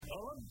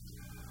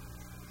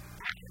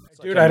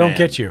Dude, I don't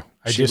get you.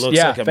 She looks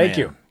like a thank man.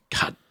 you.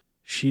 God,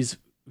 she's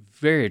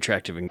very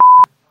attractive and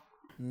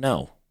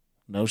No,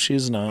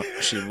 she's not.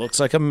 She looks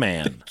like a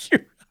man.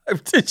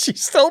 She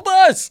still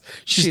does.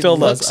 She still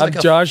does. looks like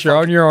a Josh, you're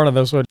on your own on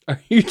this one.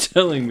 Are you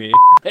telling me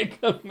like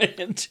a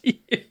man to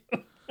you?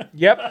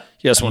 Yep.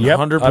 Yes,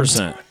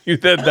 100%.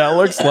 That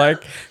looks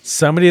like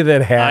somebody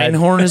that had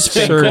Einhorn is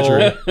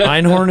surgery. Finkel.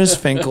 Einhorn is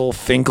Finkel.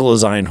 Finkel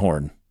is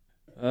Einhorn.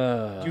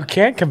 You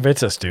can't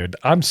convince us, dude.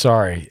 I'm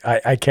sorry.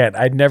 I can't.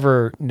 I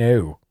never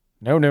knew.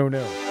 No.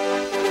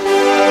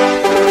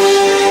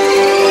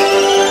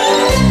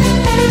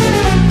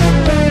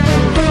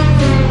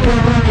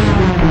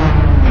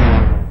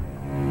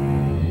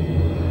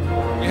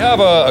 We have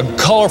a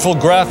colorful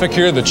graphic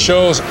here that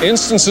shows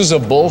instances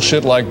of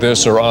bullshit like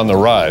this are on the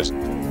rise.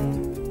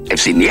 I've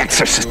seen The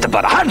Exorcist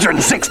about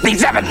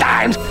 167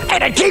 times,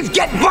 and it keeps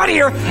getting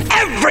funnier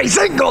every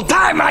single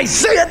time I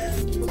see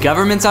it.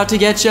 Government's out to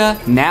get ya,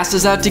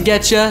 NASA's out to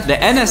get ya, the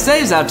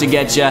NSA's out to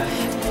get ya.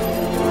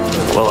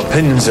 Well,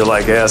 opinions are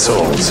like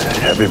assholes.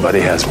 Everybody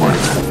has one.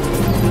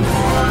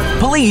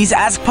 Police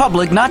ask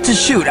public not to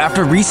shoot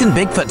after recent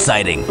Bigfoot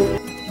sighting.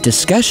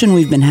 Discussion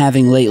we've been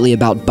having lately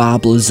about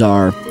Bob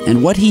Lazar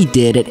and what he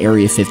did at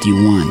Area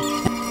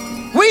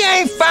 51. We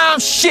ain't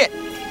found shit.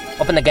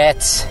 Open the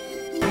gates.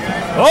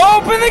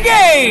 Open the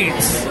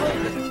gates.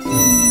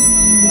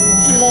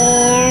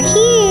 They're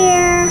here.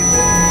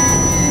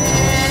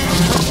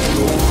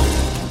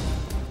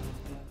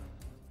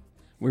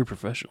 We're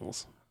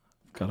professionals.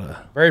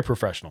 Very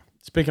professional.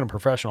 Speaking of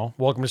professional,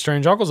 welcome to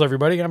Strange Uncles,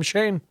 everybody. I'm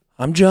Shane.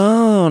 I'm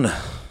John.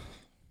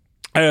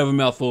 I have a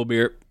mouthful of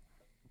beer.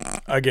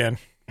 Again.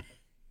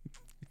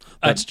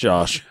 That's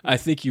Josh. I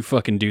think you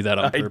fucking do that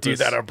on purpose. I do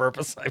that on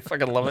purpose. I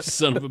fucking love it.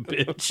 Son of a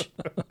bitch.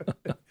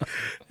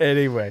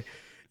 Anyway.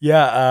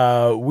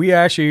 Yeah, we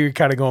actually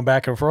kind of going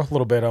back and forth a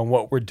little bit on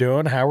what we're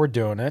doing, how we're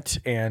doing it.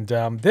 And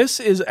this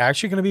is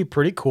actually going to be a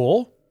pretty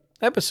cool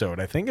episode.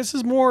 I think this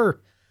is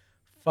more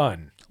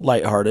fun.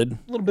 Lighthearted. A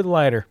little bit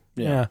lighter.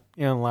 Yeah,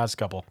 the last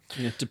couple.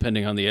 Yeah,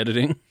 depending on the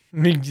editing.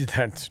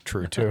 That's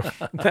true, too.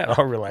 That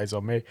all relies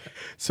on me.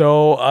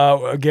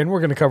 So, again, we're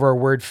going to cover our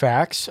word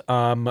facts.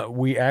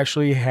 We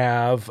actually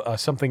have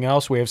something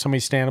else. We have somebody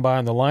standing by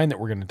on the line that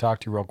we're going to talk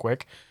to real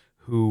quick,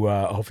 who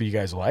hopefully you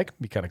guys like.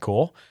 Be kind of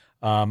cool.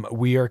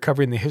 We are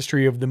covering the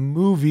history of the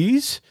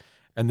movies.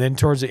 And then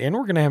towards the end,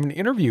 we're going to have an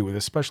interview with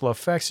a special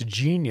effects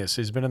genius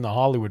who's been in the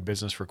Hollywood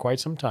business for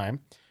quite some time.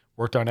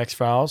 Worked on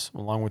X-Files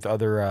along with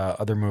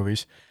other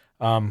movies.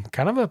 Kind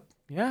of a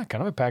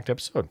packed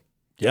episode.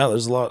 Yeah,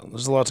 there's a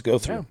lot to go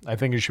through. Yeah, I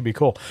think it should be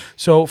cool.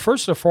 So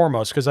first and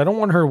foremost, because I don't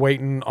want her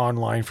waiting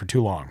online for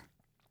too long.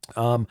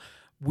 For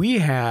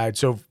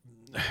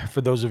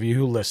those of you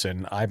who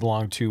listen, I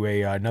belong to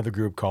another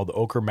group called the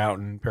Oker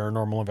Mountain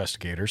Paranormal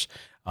Investigators.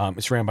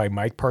 It's ran by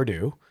Mike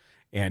Pardue,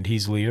 and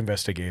he's the lead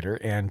investigator.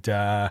 And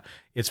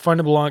it's fun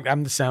to belong.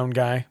 I'm the sound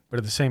guy, but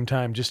at the same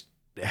time, just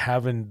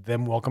having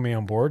them welcome me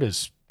on board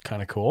is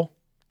kind of cool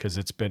because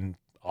it's been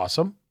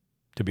awesome,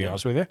 to be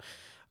honest with you.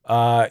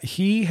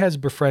 He has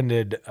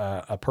befriended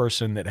a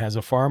person that has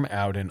a farm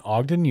out in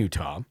Ogden,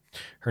 Utah.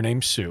 Her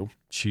name's Sue.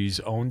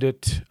 She's owned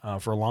it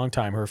for a long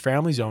time. Her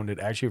family's owned it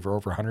actually for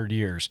over 100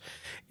 years.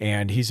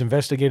 And he's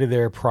investigated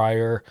there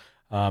prior.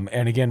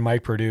 And again,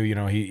 Mike Pardue,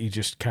 he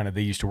just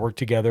they used to work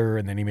together,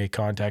 and then he made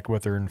contact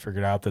with her and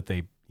figured out that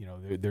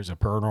there's a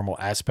paranormal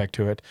aspect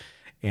to it.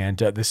 And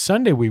this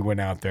Sunday we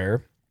went out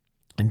there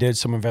and did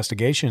some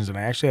investigations, and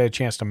I actually had a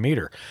chance to meet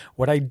her.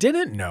 What I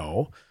didn't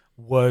know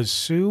was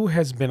Sue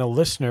has been a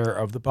listener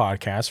of the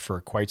podcast for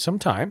quite some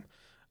time,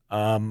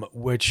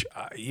 which,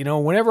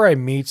 whenever I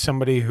meet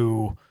somebody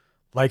who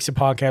likes a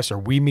podcast or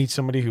we meet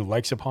somebody who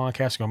likes a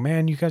podcast, I go,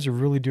 man, you guys are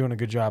really doing a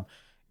good job.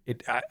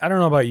 I don't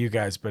know about you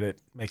guys, but it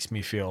makes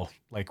me feel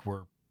like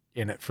we're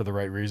in it for the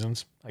right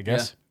reasons, I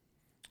guess.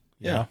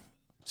 Yeah.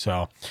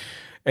 So,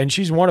 and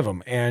she's one of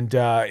them. And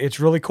it's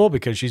really cool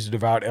because she's a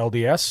devout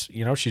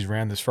LDS. She's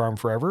ran this farm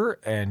forever,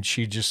 and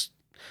she just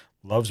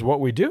loves what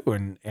we do.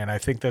 And I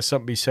think there's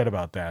something to be said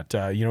about that.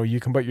 You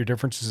can put your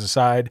differences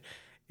aside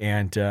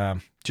and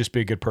just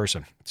be a good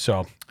person.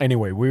 So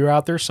anyway, we were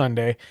out there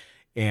Sunday,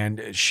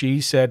 and she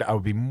said I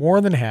would be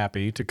more than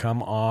happy to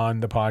come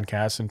on the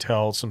podcast and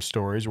tell some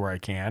stories where I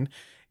can.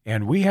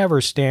 And we have her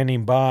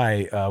standing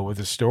by with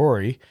a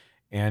story.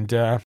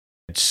 And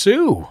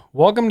Sue,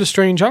 welcome to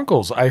Strange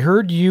Uncles. I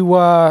heard you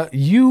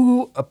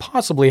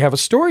possibly have a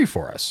story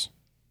for us.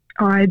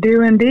 I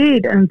do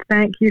indeed, and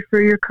thank you for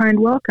your kind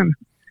welcome.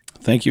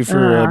 Thank you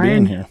for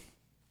being here.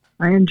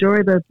 I enjoy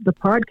the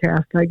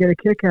podcast. I get a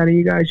kick out of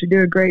you guys. You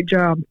do a great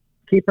job.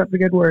 Keep up the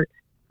good work.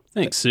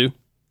 Thanks, Sue.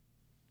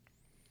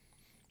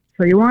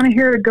 So you want to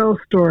hear a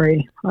ghost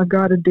story? I've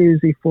got a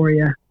doozy for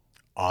you.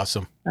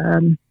 Awesome.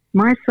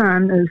 My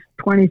son is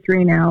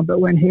 23 now, but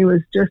when he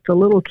was just a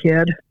little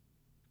kid,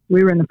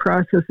 we were in the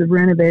process of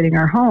renovating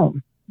our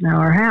home. Now,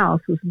 our house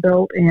was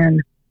built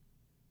in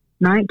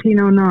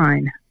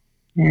 1909,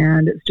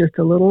 and it's just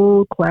a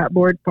little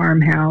clapboard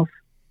farmhouse,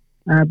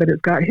 but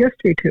it's got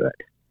history to it.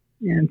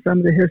 And some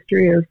of the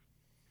history is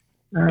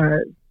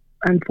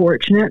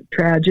unfortunate,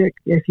 tragic,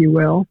 if you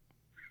will.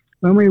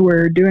 When we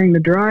were doing the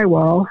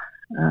drywall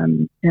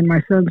in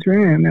my son's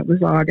room, it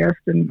was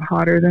August and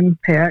hotter than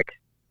heck.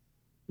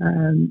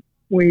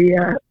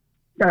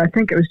 I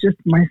think it was just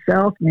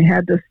myself, and we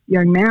had this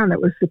young man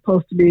that was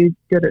supposed to be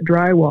good at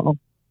drywall.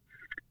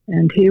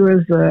 And he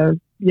was a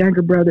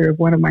younger brother of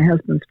one of my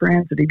husband's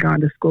friends that he'd gone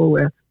to school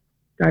with.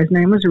 The guy's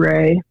name was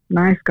Ray.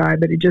 Nice guy,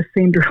 but he just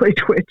seemed really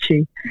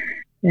twitchy.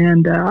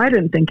 And I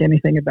didn't think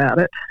anything about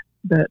it.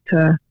 But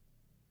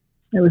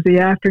it was the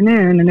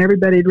afternoon, and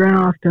everybody'd run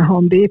off to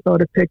Home Depot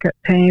to pick up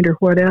paint or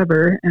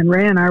whatever, and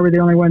Ray and I were the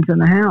only ones in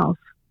the house.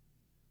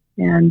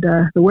 And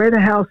the way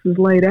the house is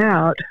laid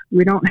out,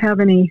 we don't have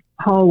any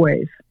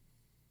hallways.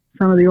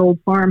 Some of the old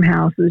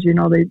farmhouses,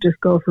 they just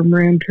go from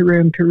room to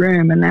room to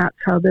room, and that's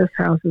how this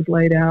house is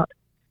laid out.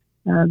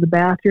 The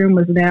bathroom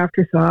was an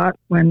afterthought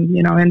when,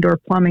 indoor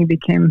plumbing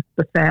became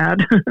the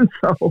fad.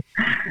 So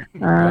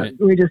right.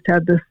 We just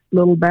had this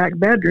little back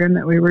bedroom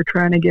that we were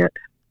trying to get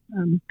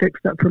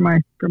fixed up for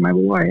my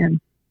boy.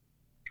 And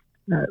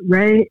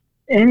Ray,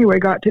 anyway,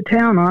 got to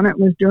town on it,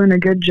 was doing a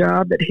good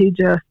job, but he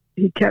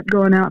kept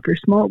going out for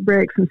smoke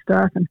breaks and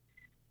stuff. And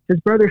his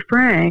brother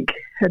Frank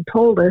had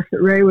told us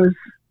that Ray was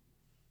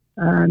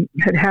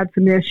had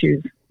some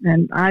issues,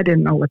 and I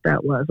didn't know what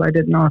that was. I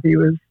didn't know if he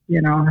was,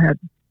 had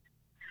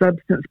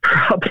substance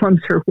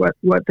problems or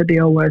what the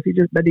deal was. He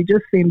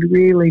just seemed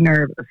really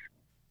nervous.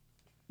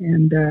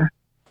 And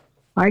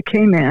I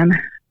came in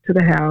to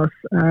the house,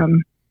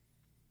 and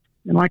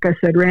like I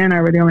said, Ray and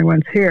I were the only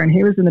ones here, and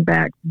he was in the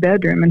back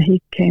bedroom, and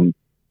he came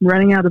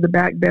running out of the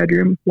back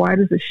bedroom, white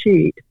as a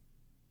sheet,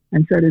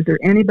 and said, "Is there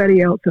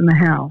anybody else in the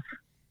house?"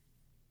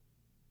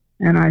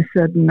 And I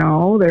said,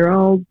 "No,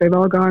 they've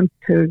all gone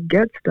to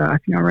get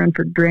stuff, run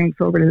for drinks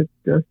over to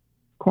the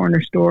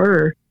corner store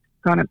or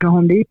gone up to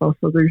Home Depot,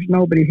 so there's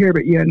nobody here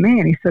but you and me."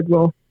 And he said,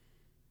 "Well,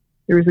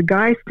 there was a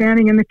guy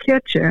standing in the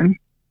kitchen,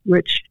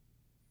 which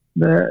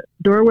the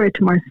doorway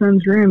to my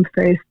son's room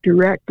faced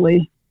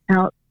directly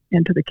out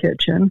into the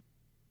kitchen,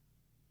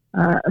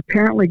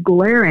 apparently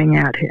glaring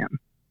at him."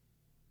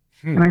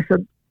 And I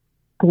said,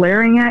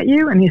 "Glaring at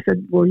you?" And he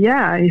said, "Well,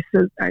 yeah." He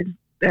said, I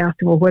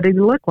asked him, "Well, what did he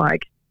look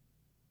like?"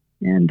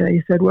 And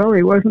he said, "Well,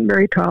 he wasn't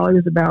very tall. He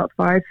was about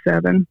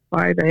 5'7",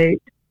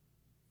 5'8".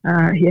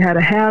 He had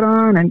a hat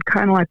on and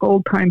kind of like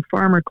old-time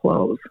farmer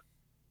clothes.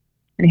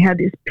 And he had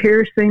these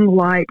piercing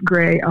light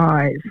gray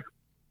eyes.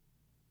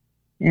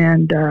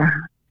 And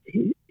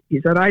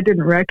he said, "I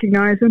didn't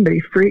recognize him, but he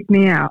freaked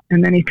me out."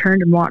 And then he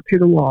turned and walked through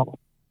the wall.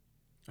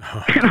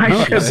 And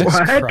I said,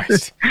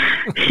 "What?"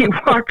 He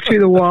walked through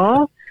the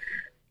wall.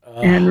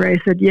 And Ray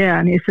said, "Yeah."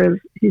 And he says,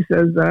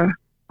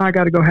 "I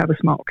got to go have a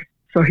smoke."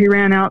 So he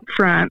ran out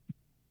front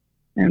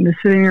and was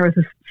sitting there with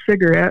a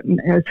cigarette,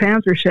 and his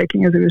hands were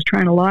shaking as he was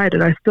trying to light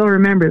it. I still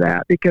remember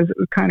that because it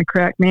would kind of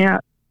crack me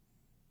up.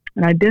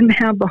 And I didn't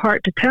have the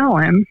heart to tell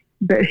him,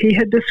 but he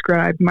had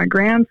described my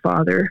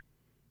grandfather,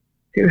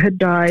 who had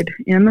died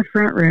in the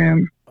front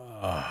room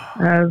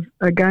of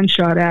a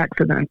gunshot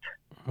accident.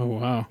 Oh,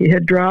 wow. He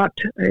had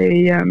dropped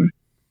a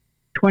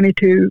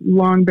 .22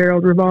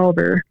 long-barreled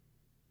revolver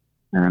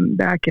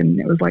back in,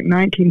 it was like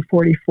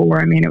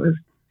 1944. I mean, it was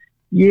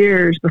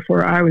years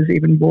before I was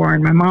even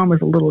born. My mom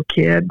was a little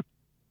kid,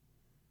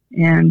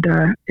 and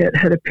it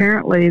had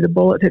apparently, the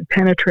bullet had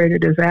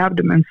penetrated his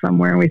abdomen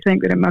somewhere, and we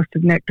think that it must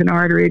have nicked an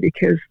artery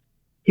because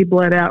he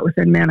bled out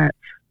within minutes.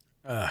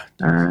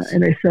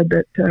 And they said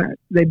that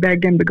they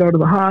begged him to go to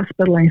the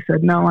hospital, and he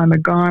said, "No, I'm a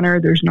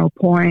goner. There's no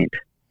point."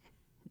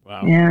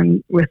 Wow.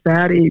 And with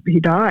that, he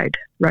died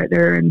right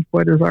there in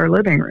what is our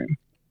living room.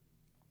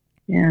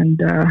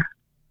 And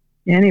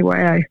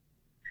anyway, I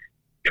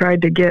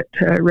tried to get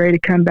Ray to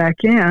come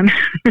back in.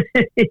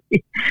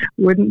 He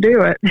wouldn't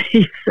do it.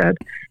 He said,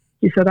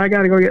 "I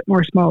got to go get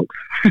more smokes."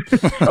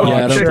 So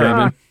yeah, I don't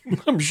blame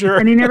him. I'm sure.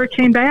 And he never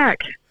came back.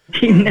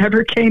 He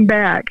never came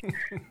back.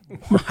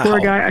 The poor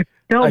guy. I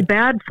felt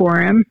bad for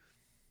him.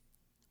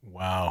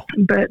 Wow.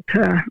 But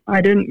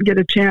I didn't get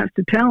a chance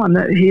to tell him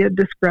that he had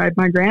described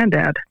my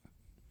granddad.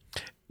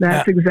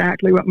 That's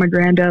exactly what my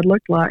granddad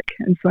looked like.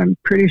 And so I'm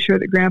pretty sure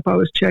that Grandpa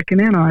was checking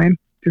in on him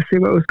to see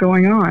what was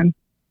going on.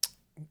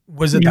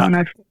 Was it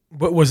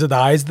was it the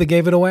eyes that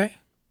gave it away?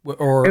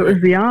 Or it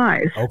was the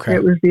eyes. Okay.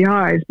 It was the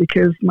eyes,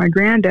 because my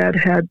granddad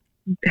had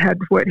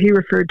what he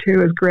referred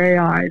to as gray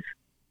eyes,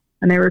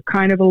 and they were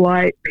kind of a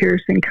light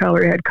piercing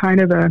color. He had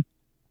kind of an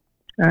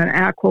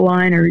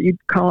aquiline, or you'd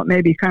call it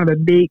maybe kind of a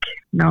beak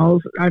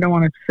nose. I don't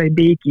want to say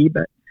beaky,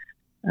 but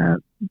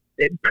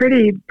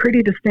pretty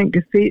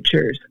distinctive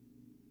features.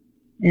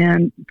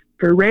 And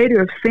for Ray to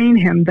have seen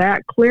him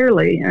that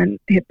clearly, and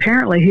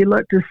apparently he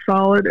looked as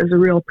solid as a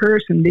real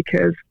person,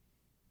 because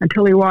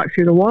until he walked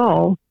through the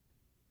wall,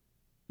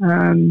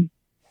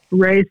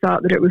 Ray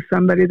thought that it was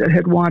somebody that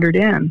had wandered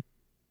in,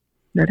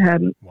 that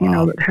hadn't,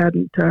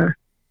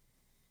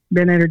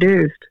 been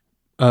introduced.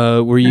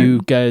 Were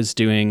you guys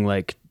doing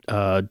like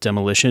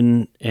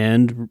demolition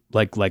and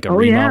like a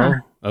remodel? Yeah.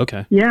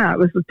 Okay. Yeah, it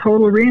was a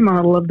total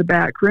remodel of the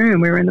back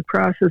room. We were in the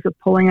process of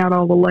pulling out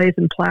all the lath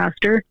and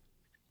plaster.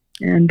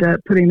 and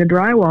putting the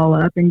drywall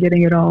up and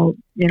getting it all,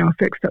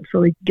 fixed up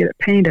so we could get it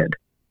painted.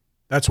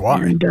 That's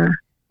why. And,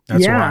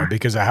 That's why,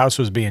 because the house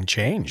was being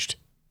changed.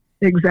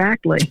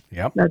 Exactly.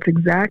 Yep. That's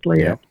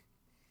exactly it.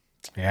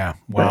 Yeah.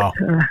 Wow.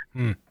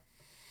 But,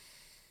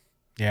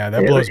 yeah,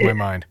 that blows my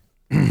mind.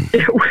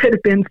 It would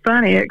have been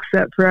funny,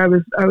 except for I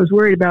was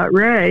worried about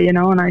Ray, and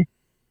I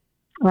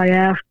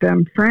asked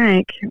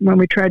Frank when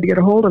we tried to get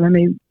a hold of him.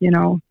 He,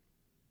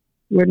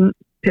 wouldn't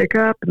pick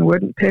up,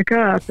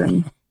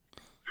 and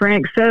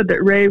Frank said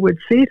that Ray would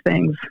see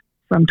things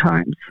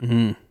sometimes.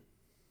 Mm-hmm.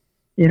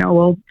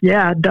 Well,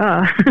 yeah,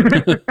 duh.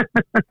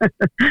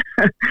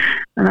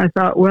 And I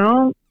thought,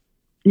 well,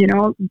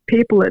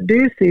 people that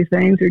do see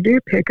things or do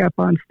pick up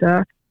on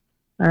stuff,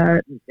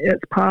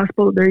 it's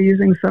possible that they're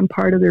using some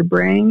part of their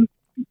brain.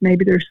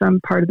 Maybe there's some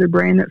part of their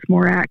brain that's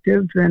more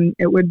active than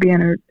it would be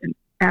in an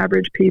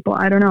average people.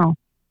 I don't know.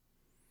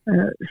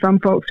 Some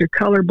folks are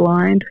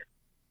colorblind.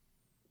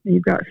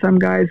 You've got some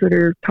guys that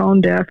are tone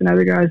deaf and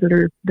other guys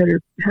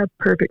that have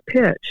perfect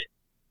pitch.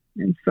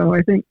 And so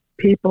I think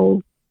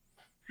people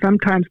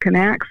sometimes can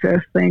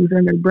access things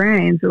in their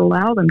brains that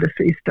allow them to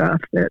see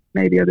stuff that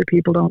maybe other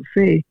people don't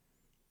see.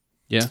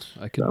 Yeah,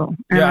 I could. So,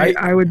 and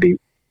I would be.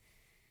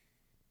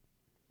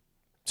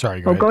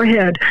 Sorry, go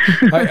ahead.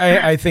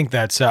 I think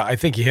that's. I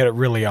think you hit it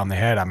really on the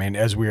head. I mean,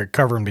 as we were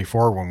covering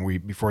before,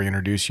 before we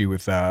introduced you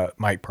with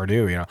Mike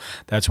Pardue,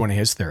 that's one of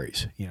his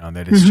theories.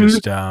 That it's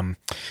just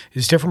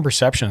it's different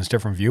perceptions,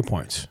 different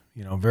viewpoints.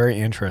 Very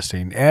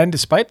interesting. And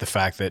despite the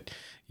fact that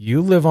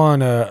you live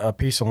on a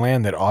piece of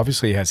land that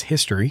obviously has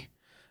history,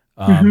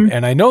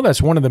 and I know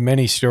that's one of the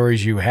many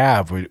stories you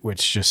have,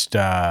 which just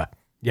I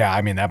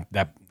mean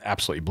that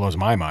absolutely blows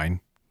my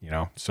mind.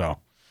 So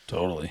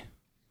totally.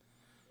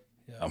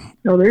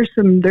 So there's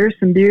some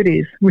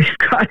beauties. We've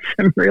got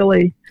some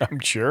really. I'm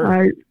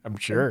sure.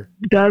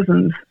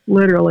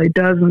 Literally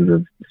dozens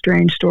of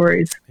strange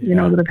stories,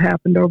 that have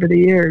happened over the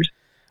years.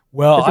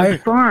 Well, the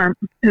farm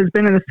has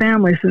been in the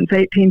family since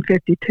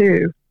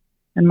 1852,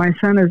 and my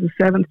son is the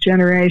 7th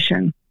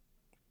generation.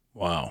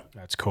 Wow,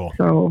 that's cool.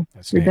 So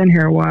we've neat. Been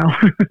here a while.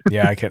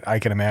 Yeah, I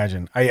can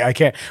imagine. I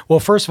can't. Well,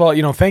 first of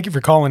all, thank you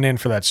for calling in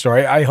for that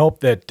story. I hope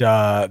that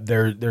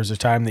there's a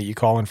time that you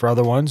call in for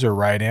other ones or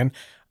write in.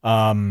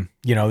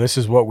 This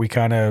is what we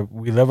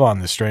live on,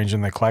 the strange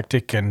and the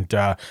eclectic. And,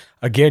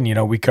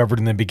 again, we covered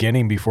in the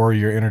beginning before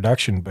your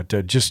introduction,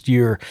 but, just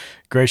your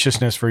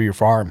graciousness for your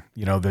farm,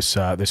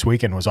 this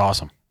weekend was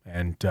awesome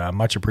and,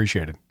 much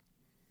appreciated.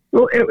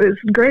 Well, it was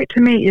great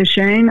to meet you,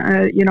 Shane,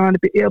 to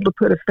be able to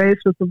put a face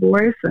with the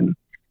voice and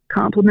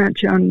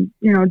compliment you on,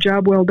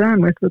 job well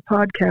done with the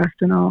podcast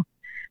and all.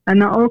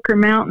 And the Ochre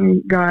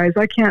Mountain guys,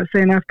 I can't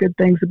say enough good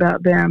things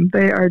about them.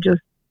 They are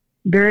just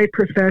very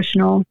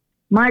professional.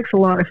 Mike's a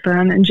lot of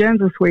fun, and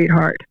Jen's a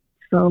sweetheart.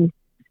 So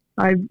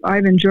I've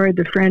enjoyed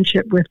the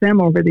friendship with them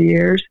over the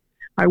years.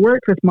 I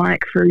worked with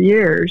Mike for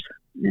years,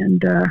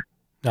 and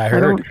I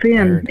don't see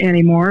him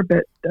anymore,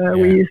 but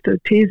we used to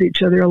tease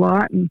each other a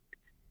lot and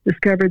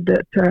discovered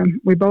that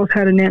we both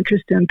had an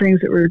interest in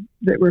things that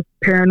were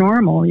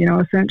paranormal,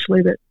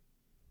 essentially that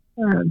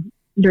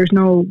there's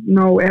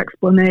no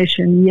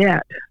explanation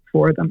yet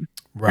for them.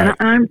 Right.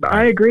 And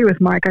I agree with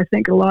Mike. I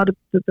think that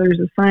there's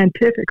a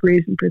scientific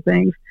reason for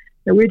things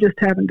that we just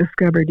haven't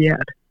discovered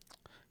yet.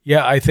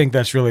 Yeah, I think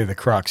that's really the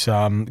crux.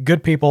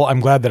 Good people. I'm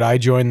glad that I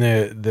joined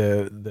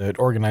the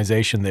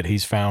organization that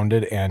he's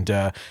founded. And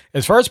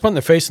as far as putting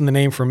the face in the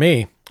name for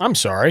me, I'm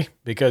sorry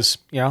because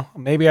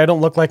maybe I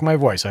don't look like my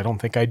voice. I don't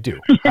think I do.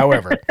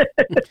 However,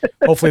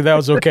 hopefully that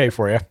was okay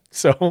for you.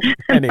 So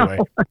anyway,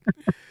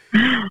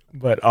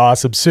 but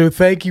awesome, Sue.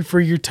 Thank you for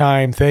your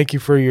time. Thank you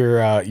for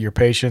your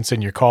patience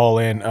and your call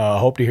in.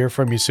 Hope to hear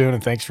from you soon.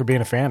 And thanks for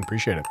being a fan.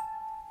 Appreciate it.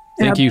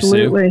 Thank you,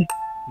 Sue.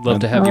 Love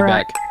to have you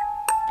back.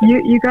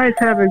 You guys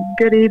have a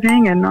good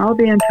evening, and I'll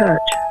be in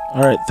touch.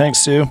 All right. Thanks,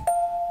 Sue.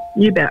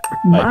 You bet.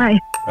 Bye.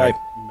 Bye.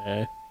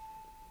 Bye.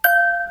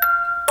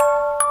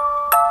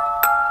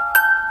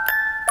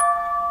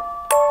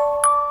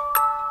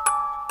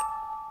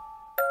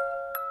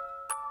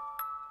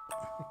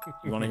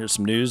 You want to hear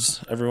some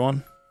news,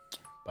 everyone?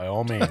 By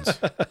all means.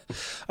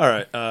 All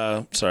right.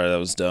 Sorry, that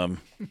was dumb.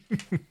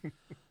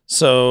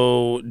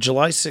 So,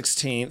 July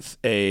 16th,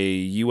 a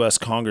U.S.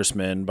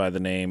 congressman by the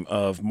name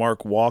of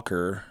Mark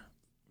Walker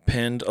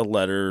penned a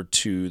letter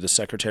to the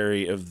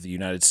Secretary of the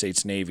United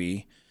States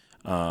Navy,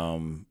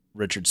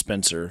 Richard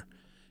Spencer,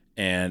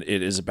 and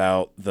it is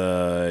about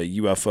the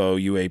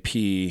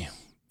UFO/UAP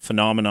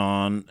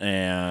phenomenon.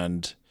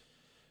 And,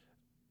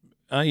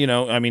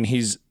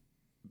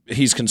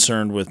 he's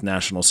concerned with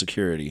national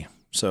security.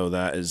 So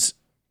that is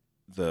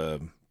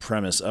the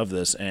premise of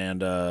this.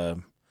 And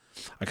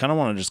I kind of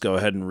want to just go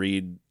ahead and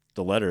read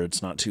the letter.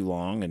 It's not too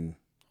long. And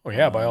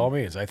by all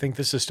means. I think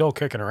this is still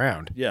kicking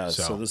around. Yeah,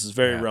 so this is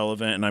very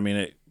relevant. And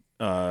it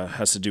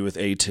has to do with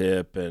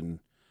ATIP and,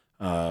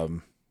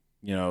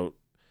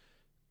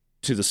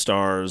 To the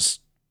Stars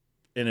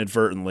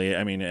inadvertently.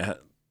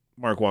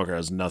 Mark Walker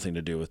has nothing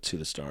to do with To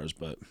the Stars,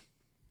 but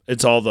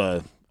it's all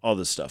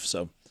this stuff.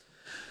 So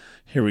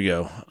here we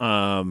go.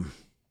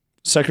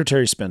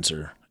 Secretary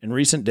Spencer, in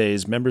recent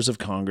days, members of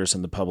Congress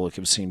and the public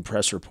have seen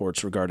press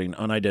reports regarding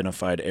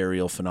unidentified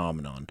aerial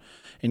phenomenon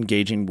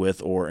engaging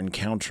with or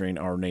encountering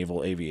our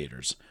naval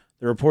aviators.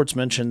 The reports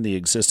mention the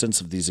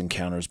existence of these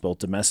encounters both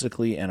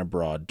domestically and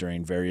abroad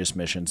during various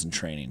missions and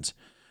trainings.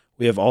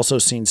 We have also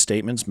seen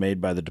statements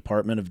made by the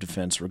Department of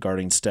Defense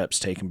regarding steps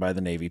taken by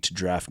the Navy to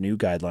draft new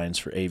guidelines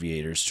for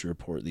aviators to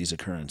report these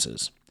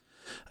occurrences.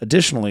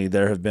 Additionally,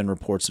 there have been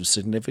reports of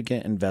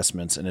significant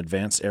investments in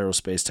advanced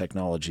aerospace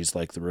technologies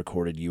like the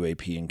recorded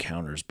UAP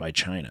encounters by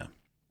China.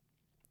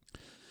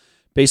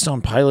 Based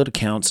on pilot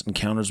accounts,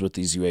 encounters with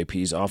these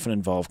UAPs often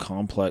involve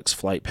complex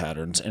flight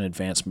patterns and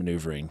advanced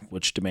maneuvering,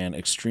 which demand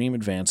extreme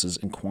advances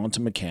in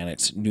quantum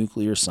mechanics,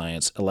 nuclear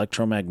science,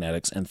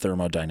 electromagnetics, and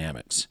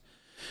thermodynamics.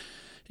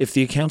 If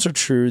the accounts are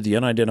true, the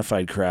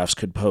unidentified crafts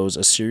could pose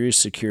a serious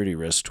security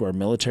risk to our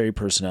military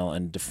personnel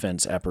and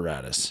defense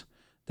apparatus.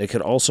 They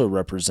could also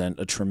represent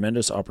a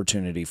tremendous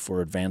opportunity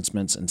for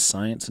advancements in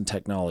science and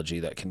technology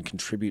that can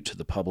contribute to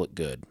the public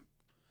good.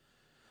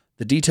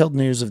 The detailed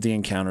news of the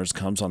encounters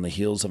comes on the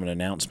heels of an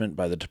announcement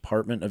by the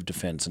Department of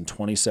Defense in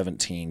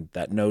 2017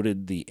 that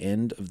noted the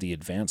end of the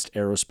Advanced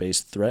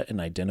Aerospace Threat and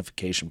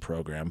Identification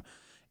Program,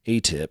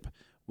 ATIP,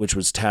 which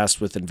was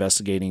tasked with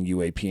investigating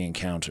UAP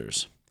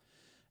encounters.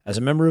 As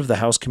a member of the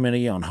House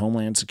Committee on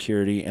Homeland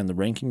Security and the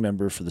ranking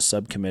member for the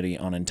Subcommittee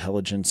on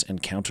Intelligence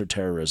and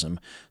Counterterrorism,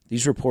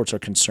 these reports are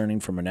concerning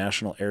from a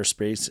national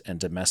airspace and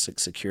domestic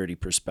security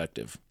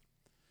perspective.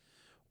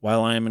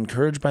 While I am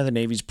encouraged by the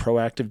Navy's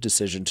proactive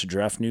decision to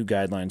draft new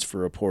guidelines for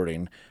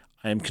reporting,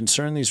 I am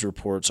concerned these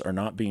reports are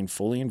not being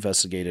fully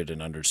investigated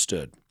and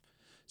understood.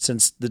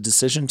 Since the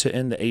decision to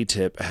end the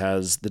ATIP,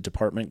 has the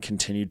department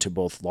continued to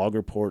both log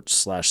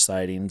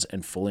reports/sightings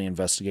and fully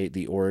investigate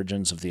the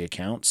origins of the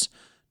accounts?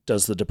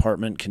 Does the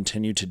department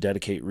continue to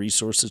dedicate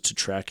resources to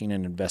tracking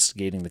and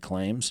investigating the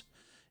claims?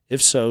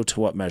 If so, to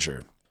what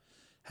measure?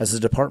 Has the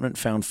department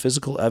found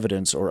physical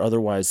evidence or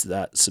otherwise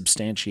that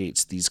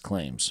substantiates these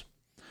claims?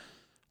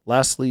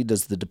 Lastly,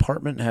 does the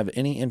department have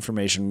any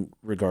information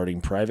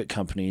regarding private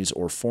companies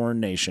or foreign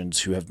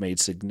nations who have made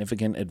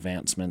significant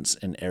advancements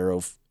in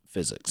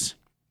aerophysics?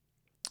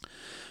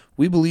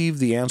 We believe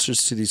the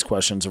answers to these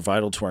questions are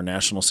vital to our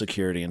national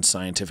security and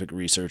scientific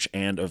research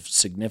and of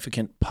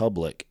significant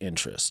public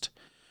interest.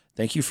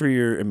 Thank you for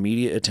your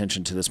immediate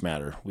attention to this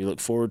matter. We look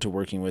forward to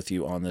working with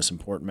you on this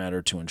important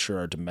matter to ensure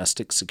our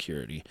domestic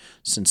security.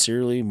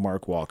 Sincerely,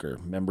 Mark Walker,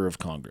 Member of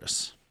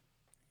Congress.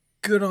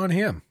 Good on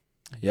him.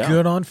 Yeah.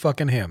 Good on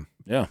fucking him.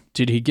 Yeah.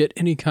 Did he get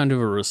any kind of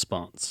a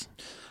response?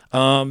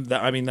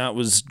 That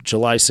was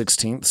July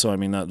 16th, so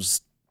that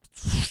was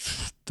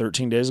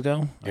 13 days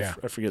ago. Yeah.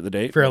 I forget the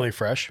date. Fairly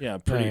fresh. Yeah,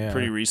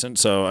 pretty recent.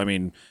 So,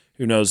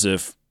 who knows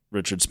if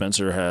Richard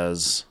Spencer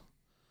has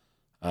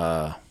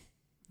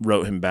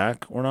wrote him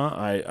back or not.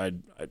 I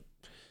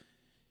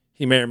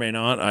he may or may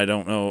not. I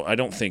don't know. I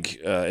don't think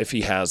if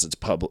he has, it's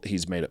public.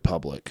 He's made it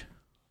public.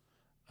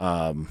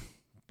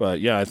 But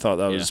yeah, I thought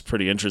that was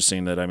pretty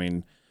interesting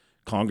that,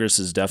 Congress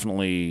is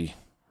definitely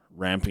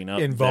ramping up.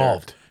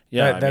 Involved.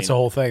 That's the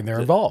whole thing. They're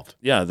involved.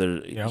 Yeah.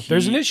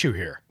 There's an issue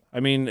here.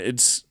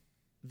 It's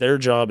their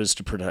job is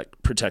to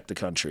protect the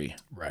country.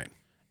 Right.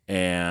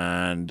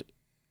 And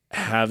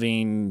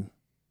having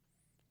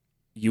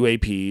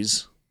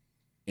UAPs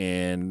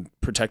in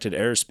protected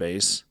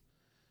airspace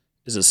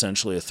is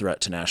essentially a threat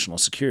to national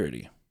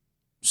security.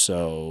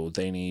 So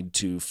they need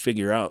to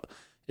figure out,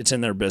 it's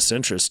in their best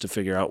interest to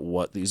figure out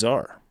what these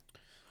are.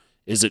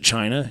 Is it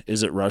China?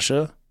 Is it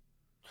Russia?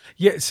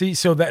 Yeah, see,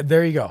 so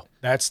there you go.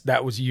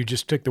 You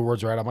just took the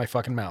words right out of my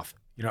fucking mouth.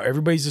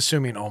 Everybody's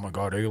assuming, oh my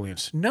God,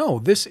 aliens. No,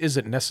 this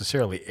isn't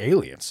necessarily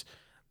aliens.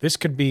 This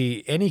could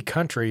be any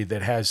country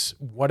that has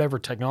whatever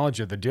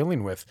technology they're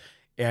dealing with,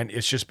 and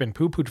it's just been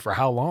poo-pooed for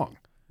how long?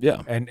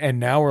 Yeah. And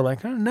now we're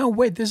like, oh, no,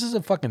 wait, this is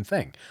a fucking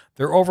thing.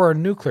 They're over our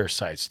nuclear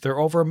sites. They're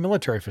over our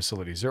military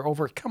facilities. They're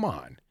over, come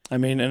on.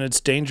 And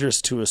it's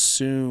dangerous to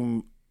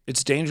assume,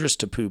 it's dangerous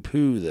to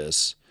poo-poo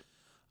this.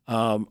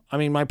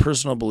 My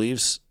personal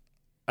beliefs,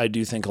 I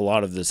do think a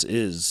lot of this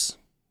is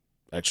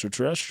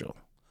extraterrestrial.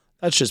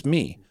 That's just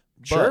me.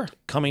 Sure. But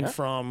coming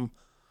from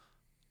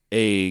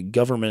a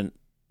government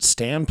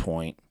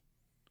standpoint,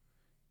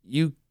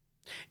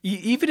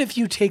 even if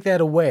you take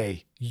that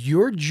away,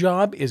 your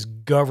job is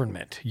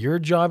government. Your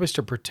job is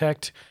to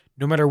protect,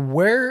 no matter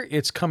where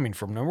it's coming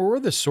from, no matter where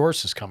the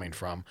source is coming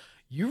from.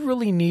 You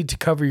really need to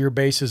cover your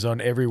bases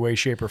on every way,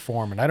 shape, or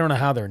form, and I don't know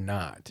how they're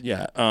not.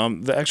 Yeah,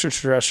 the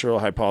extraterrestrial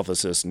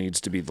hypothesis needs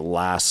to be the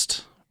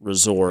last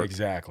resort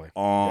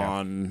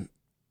on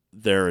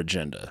their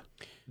agenda.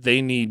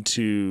 They need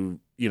to,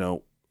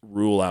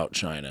 rule out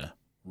China,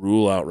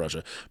 rule out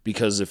Russia,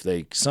 because if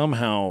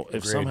somehow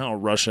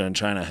Russia and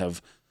China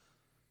have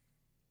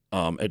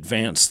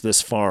advanced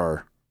this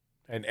far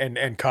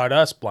and caught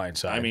us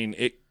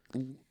blindside,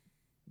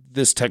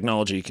 this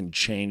technology can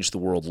change the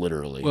world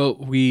literally. Well,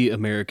 we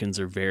Americans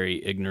are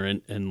very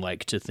ignorant and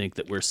like to think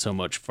that we're so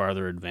much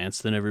farther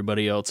advanced than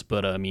everybody else.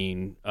 But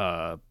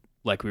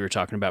like we were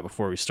talking about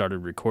before we started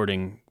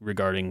recording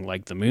regarding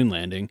like the moon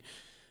landing,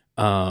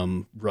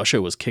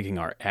 Russia was kicking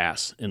our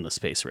ass in the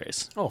space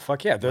race. Oh,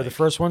 fuck yeah. They're the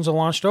first ones that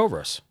launched over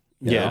us.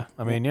 Yeah.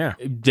 I mean, yeah.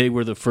 They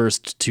were the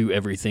first to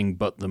everything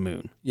but the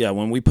moon. Yeah,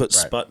 when we put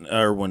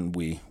when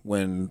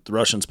the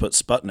Russians put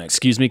Sputnik.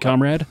 Excuse me,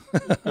 comrade?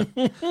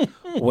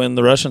 When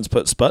the Russians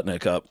put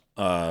Sputnik up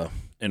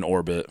in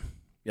orbit,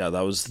 that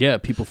was... Yeah,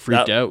 people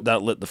freaked out.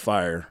 That lit the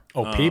fire.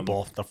 Oh,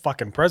 people. The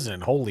fucking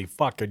president. Holy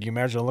fuck. Could you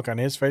imagine the look on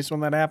his face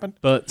when that happened?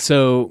 But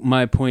so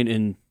my point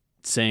in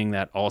saying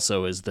that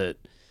also is that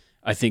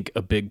I think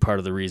a big part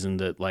of the reason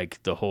that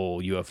like the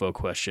whole UFO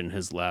question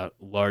has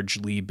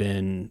largely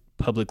been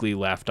publicly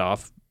laughed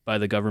off by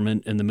the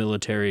government and the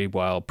military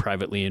while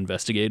privately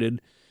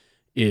investigated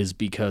is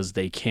because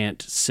they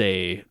can't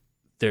say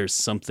there's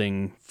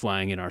something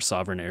flying in our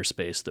sovereign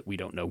airspace that we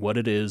don't know what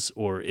it is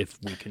or if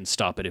we can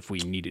stop it if we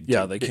needed to.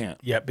 Yeah, they can't.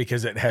 Yeah,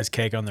 because it has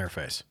cake on their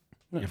face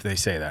if they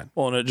say that.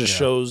 Well, and it just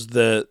shows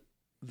that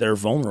they're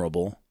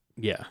vulnerable.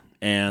 Yeah.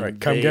 And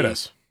come get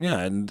us. Yeah,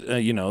 and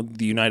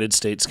the United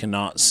States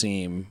cannot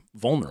seem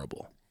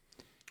vulnerable.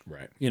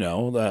 Right.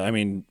 I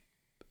mean,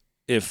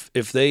 if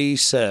they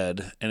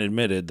said and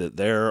admitted that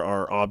there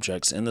are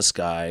objects in the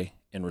sky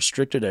in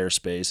restricted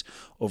airspace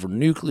over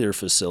nuclear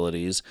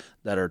facilities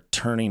that are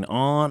turning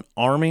on,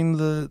 arming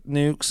the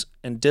nukes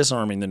and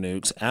disarming the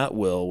nukes at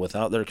will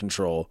without their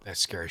control.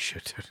 That's scary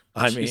shit, dude.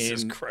 I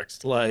Jesus mean,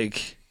 Christ.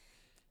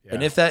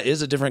 And if that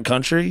is a different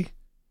country,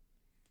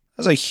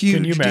 that's a huge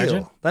Can you imagine?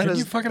 deal. That Can is,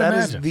 you fucking that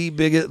imagine? is the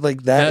biggest,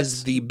 that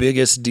is the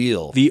biggest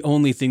deal. The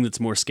only thing that's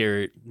more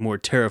scary, more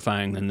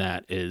terrifying than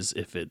that is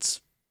if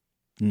it's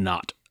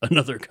not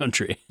another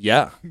country.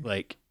 Yeah.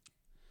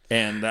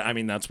 And I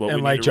mean, that's what and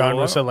we like need to John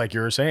roll was out. said, like you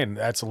were saying,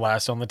 that's the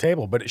last on the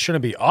table, but it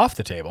shouldn't be off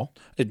the table.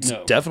 It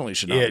definitely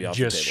should not be off the table. It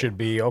just should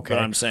be, okay.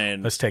 But I'm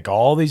saying, let's take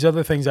all these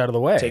other things out of the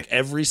way. take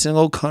every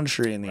single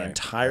country in the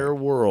entire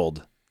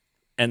world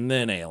and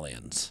then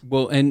aliens.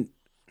 Well, and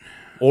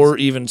or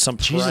even some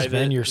Jesus, private,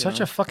 man, you're such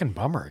a fucking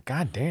bummer.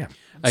 God damn.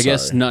 I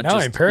guess not now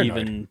just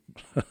even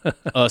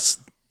us,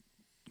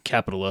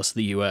 capital us,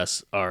 the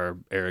U.S. are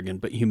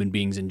arrogant, but human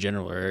beings in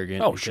general are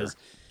arrogant. Oh, because,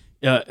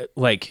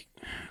 like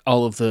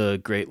all of the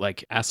great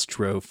like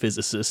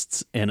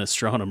astrophysicists and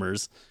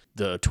astronomers,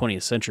 the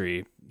 20th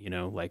century,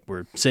 like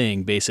we're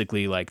saying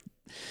basically like,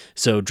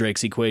 so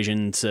Drake's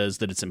equation says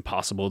that it's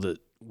impossible that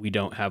we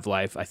don't have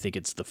life. I think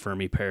it's the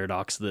Fermi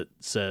paradox that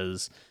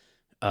says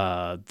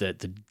that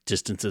the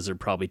distances are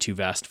probably too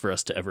vast for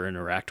us to ever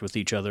interact with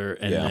each other.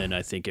 And then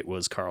I think it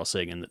was Carl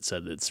Sagan that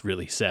said that it's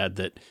really sad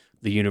that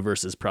the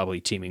universe is probably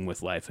teeming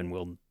with life and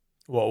we'll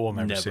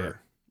never see it.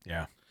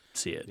 Yeah.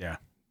 See it. Yeah.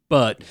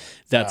 But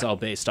that's all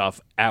based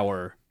off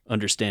our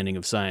understanding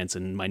of science.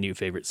 And my new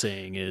favorite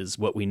saying is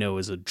what we know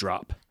is a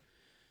drop.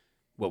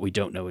 What we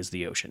don't know is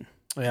the ocean.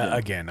 Yeah,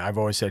 again, I've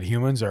always said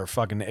humans are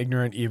fucking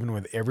ignorant, even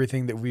with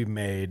everything that we've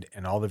made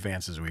and all the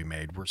advances we've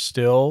made. We're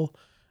still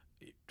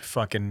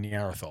fucking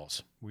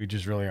Neanderthals. We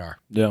just really are.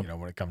 Yeah.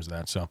 When it comes to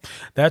that. So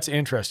that's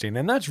interesting.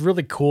 And that's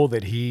really cool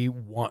that he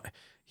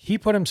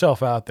put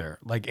himself out there.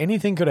 Like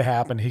anything could have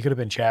happened. He could have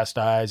been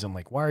chastised and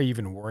like, why are you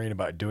even worrying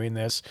about doing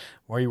this?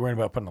 Why are you worrying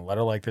about putting a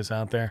letter like this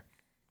out there?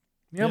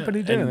 Yeah, but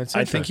he did. That's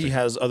I think he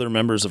has other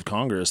members of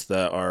Congress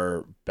that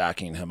are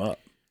backing him up.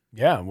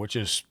 Yeah, which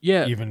is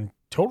even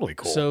totally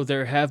cool. So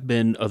there have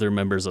been other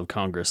members of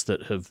Congress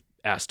that have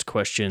asked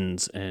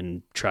questions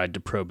and tried to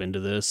probe into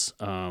this.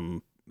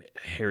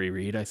 Harry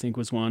Reid, I think,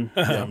 was one.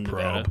 From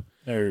Nevada.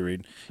 Harry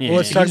Reid. Well,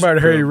 let's talk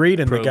about Harry Reid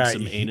and the guy.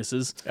 Some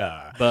anuses.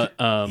 But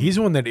he's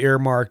the one that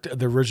earmarked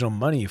the original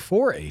money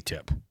for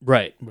ATIP.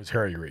 Right. Was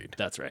Harry Reid.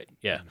 That's right.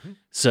 Yeah.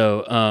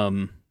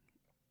 So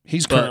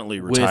he's currently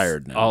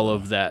retired now. All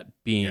of that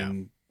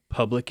being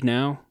public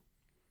now,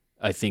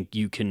 I think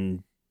you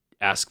can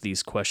ask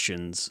these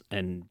questions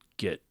and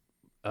get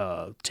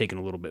taken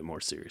a little bit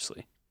more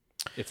seriously,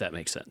 if that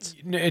makes sense.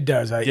 It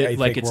does. I like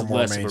think it's we're more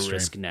less of a mainstream.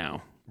 risk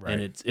now, Right,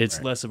 and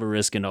it's less of a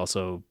risk, and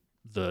also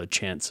the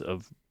chance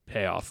of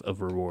payoff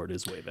of reward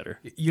is way better.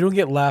 You don't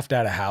get laughed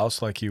out of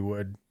house like you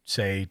would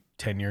say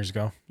 10 years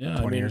ago,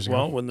 20 years ago.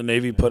 Well, when the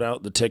Navy put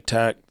out the Tic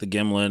Tac, the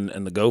Gimlin,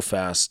 and the Go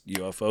Fast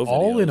UFO videos,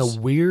 all in a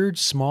weird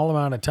small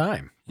amount of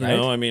time. Right?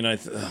 I mean, I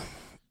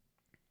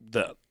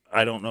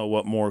don't know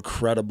what more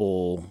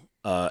credible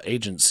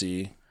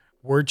agency.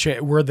 We're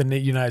the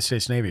United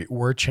States Navy.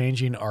 We're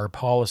changing our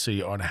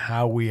policy on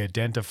how we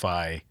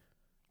identify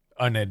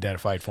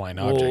unidentified flying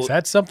objects.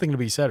 That's something to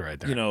be said right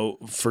there.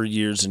 For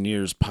years and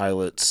years,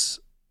 pilots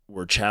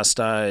were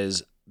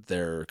chastised.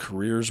 Their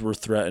careers were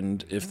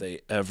threatened if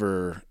they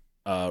ever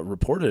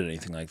reported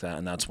anything like that.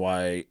 And that's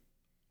why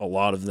a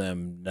lot of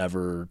them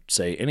never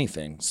say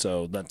anything.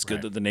 So that's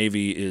good that the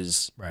Navy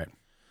is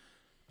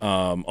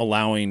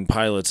allowing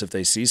pilots, if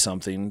they see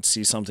something,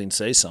 say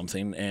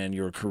something, and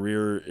your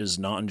career is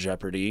not in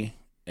jeopardy,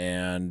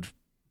 and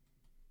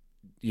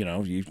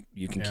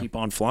you can keep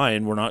on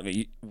flying. We're not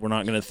going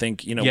to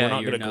think, we're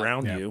not going to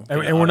ground you.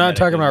 And we're not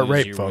talking about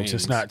rape, folks.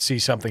 It's not see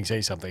something, say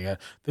something.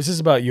 This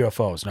is about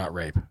UFOs, not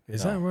rape.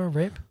 Is that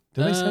rape?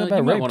 Did they say about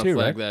you might rape want too? to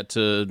flag Right? that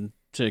to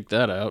take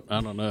that out.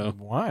 I don't know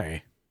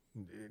Why.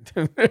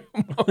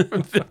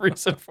 The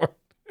reason for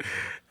it.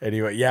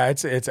 Anyway, yeah,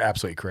 it's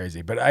absolutely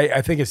crazy, but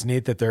I think it's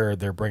neat that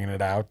they're bringing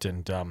it out,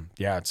 and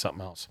yeah, it's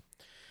something else.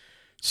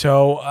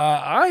 So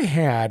I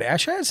had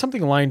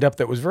something lined up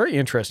that was very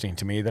interesting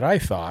to me that I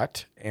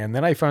thought, and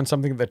then I found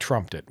something that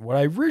trumped it. What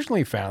I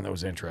originally found that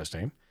was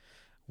interesting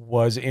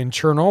was in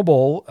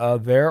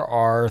Chernobyl, there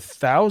are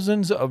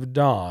thousands of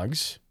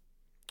dogs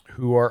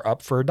who are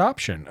up for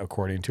adoption,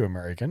 according to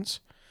Americans.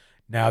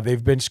 Now,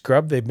 they've been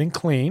scrubbed, they've been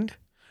cleaned.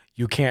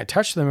 You can't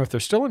touch them if they're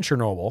still in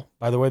Chernobyl.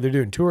 By the way, they're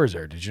doing tours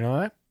there. Did you know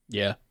that?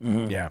 Yeah.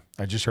 Mm-hmm. Yeah,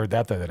 I just heard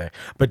that the other day.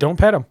 But don't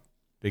pet them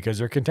because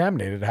they're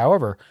contaminated.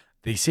 However,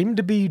 they seem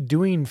to be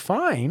doing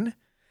fine.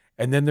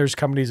 And then there's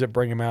companies that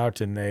bring them out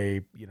and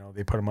they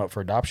put them up for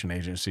adoption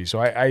agencies. So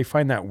I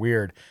find that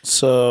weird.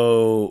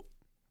 So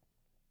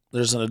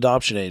there's an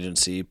adoption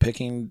agency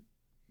picking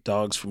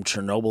dogs from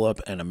Chernobyl up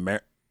and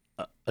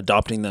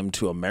adopting them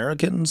to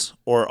Americans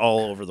or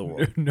all over the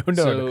world?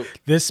 No.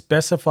 This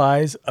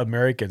specifies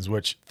Americans,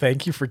 which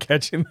thank you for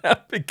catching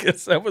that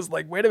because I was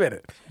like, wait a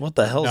minute. What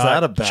the hell is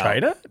that about?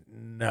 China?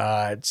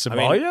 Not Somalia?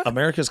 I mean,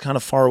 America's kind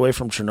of far away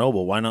from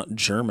Chernobyl. Why not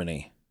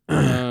Germany?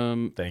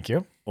 Thank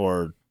you.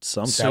 Or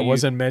something. That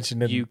wasn't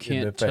mentioned in You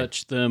can't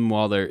touch them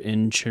while they're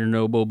in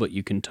Chernobyl, but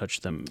you can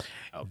touch them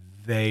out.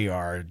 They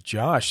are,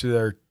 Josh,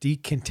 they're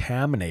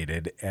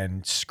decontaminated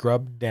and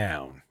scrubbed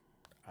down.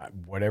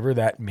 Whatever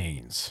that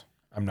means.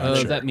 I'm not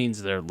sure. That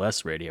means they're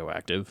less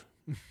radioactive.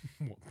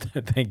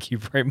 Thank you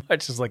very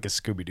much. It's like a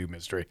Scooby-Doo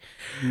mystery.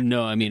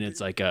 No, I mean,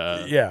 it's like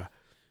a... Yeah.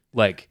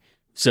 Like,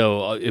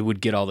 so it would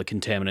get all the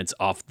contaminants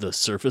off the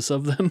surface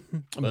of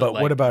them. But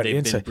what about they've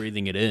inside? Been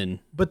breathing it in.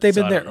 But they've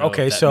been I there. don't know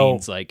Okay, if that so...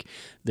 means like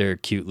their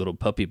cute little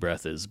puppy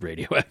breath is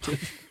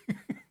radioactive.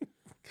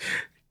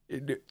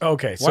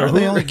 Okay, so why are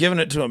they only giving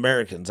it to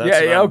Americans? That's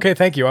okay,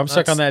 thank you. I'm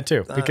stuck on that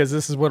too because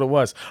this is what it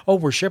was. Oh,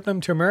 we're shipping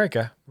them to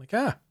America. Like,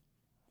 okay.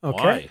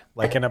 Why?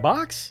 Like in a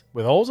box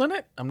with holes in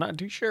it? I'm not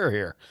too sure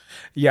here.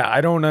 Yeah, I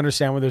don't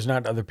understand why there's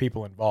not other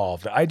people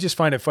involved. I just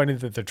find it funny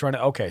that they're trying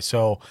to, okay,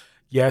 so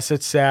yes,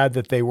 it's sad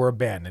that they were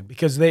abandoned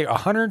because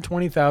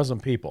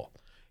 120,000 people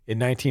in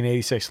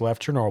 1986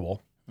 left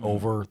Chernobyl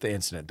over the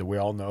incident that we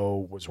all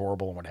know was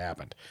horrible and what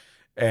happened.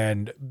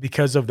 And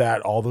because of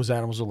that, all those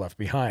animals are left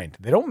behind.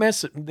 They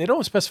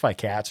don't specify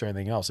cats or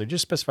anything else. They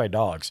just specify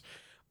dogs.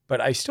 But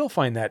I still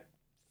find that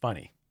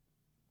funny,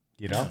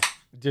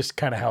 just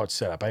kind of how it's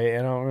set up. I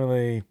don't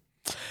really.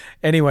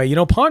 Anyway,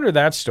 ponder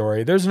that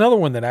story. There's another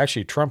one that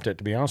actually trumped it,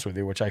 to be honest with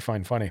you, which I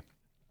find funny.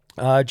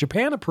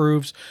 Japan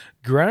approves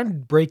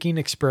groundbreaking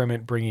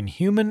experiment bringing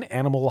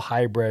human-animal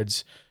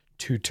hybrids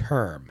to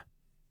term.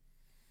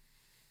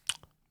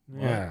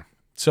 Yeah.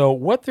 So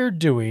what they're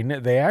doing,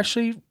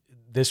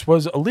 this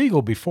was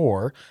illegal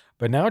before,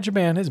 but now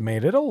Japan has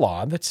made it a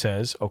law that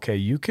says, okay,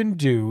 you can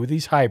do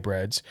these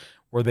hybrids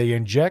where they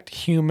inject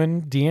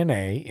human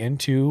DNA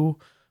into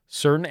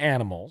certain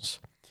animals.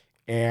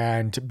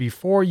 And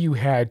before you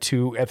had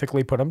to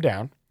ethically put them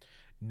down,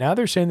 now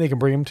they're saying they can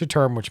bring them to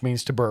term, which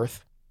means to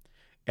birth,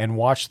 and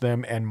watch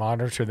them and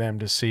monitor them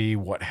to see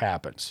what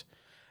happens.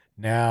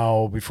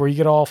 Now, before you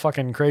get all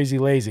fucking crazy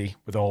lazy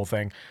with the whole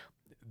thing,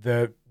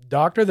 the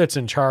doctor that's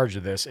in charge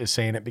of this is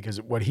saying it because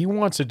what he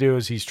wants to do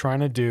is he's trying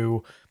to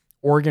do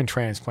organ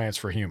transplants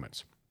for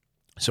humans.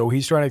 So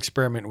he's trying to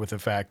experiment with the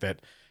fact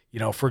that,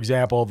 for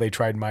example, they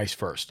tried mice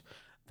first.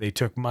 They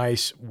took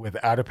mice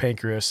without a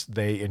pancreas.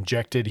 They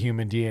injected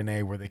human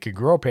DNA where they could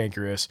grow a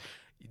pancreas.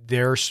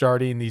 They're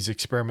starting these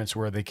experiments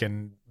where they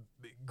can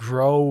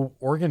grow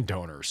organ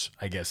donors,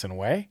 I guess, in a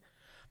way.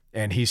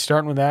 And he's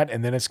starting with that.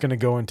 And then it's going to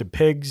go into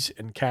pigs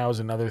and cows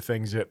and other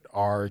things that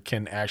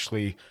can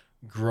actually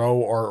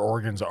grow our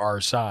organs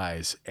our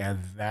size. And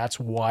that's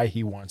why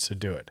he wants to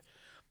do it.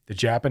 The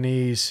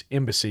Japanese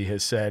embassy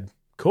has said,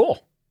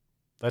 cool,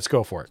 let's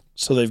go for it.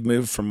 So they've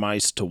moved from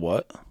mice to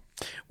what?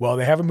 Well,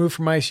 they haven't moved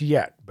from mice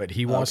yet, but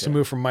he wants to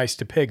move from mice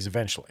to pigs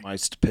eventually.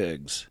 Mice to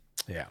pigs.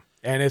 Yeah.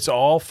 And it's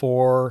all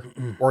for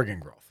organ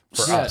growth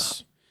for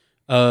us.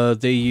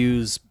 They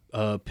use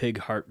pig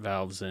heart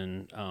valves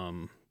in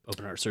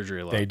open heart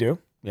surgery a lot. They do.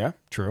 Yeah,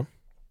 true.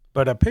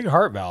 But a pig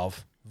heart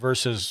valve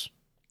versus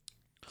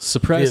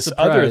surprise, this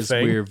other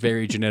thing. We're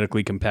very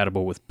genetically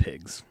compatible with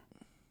pigs.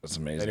 That's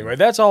amazing. Anyway,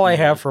 that's all I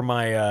have for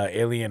my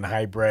alien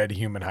hybrid,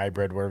 human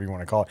hybrid, whatever you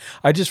want to call it.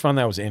 I just found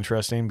that was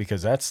interesting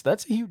because that's a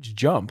huge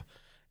jump.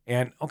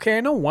 And okay,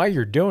 I know why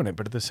you're doing it,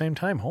 but at the same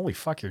time, holy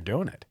fuck, you're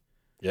doing it.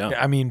 Yeah.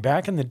 I mean,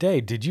 back in the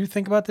day, did you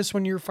think about this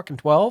when you were fucking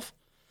 12?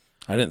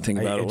 I didn't think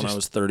about it when I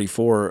was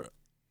 34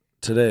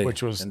 today.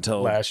 Which was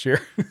until last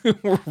year.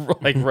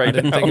 Like right I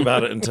didn't now. think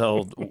about it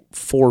until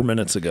 4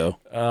 minutes ago.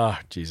 Oh,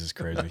 Jesus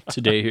crazy.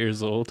 Today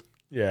years old.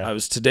 Yeah. I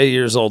was today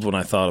years old when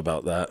I thought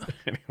about that.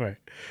 Anyway,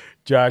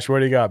 Josh, what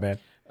do you got, man?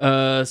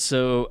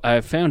 So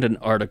I found an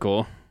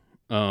article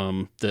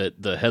that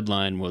the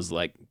headline was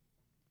like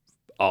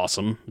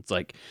awesome. It's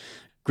like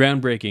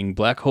groundbreaking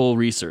black hole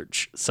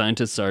research.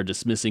 Scientists are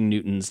dismissing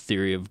Newton's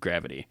theory of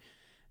gravity.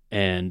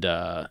 And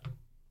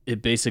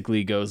it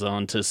basically goes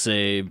on to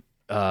say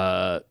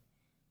that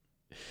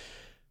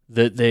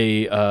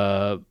they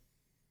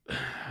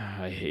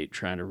I hate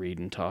trying to read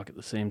and talk at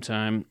the same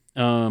time.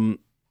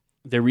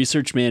 Their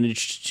research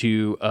managed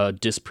to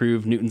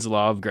disprove Newton's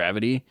law of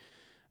gravity.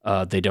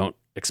 They don't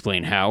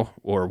explain how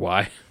or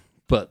why,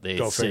 but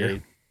they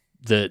say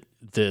that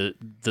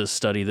the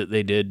study that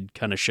they did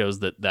kind of shows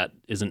that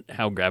isn't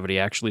how gravity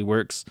actually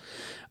works.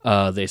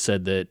 They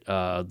said that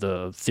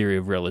the theory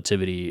of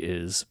relativity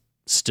is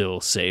still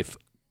safe,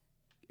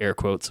 air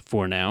quotes,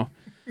 for now.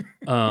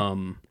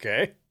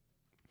 Okay.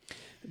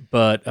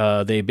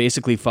 But they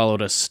basically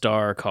followed a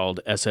star called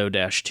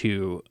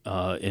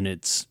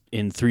SO-2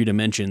 in 3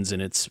 dimensions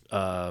in its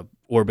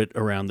orbit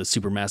around the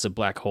supermassive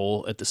black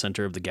hole at the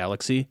center of the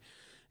galaxy.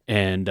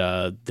 And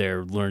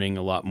they're learning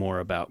a lot more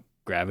about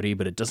gravity,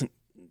 but it doesn't.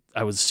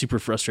 I was super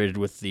frustrated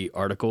with the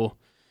article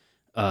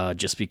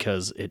just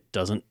because it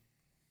doesn't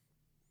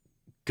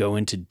go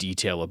into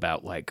detail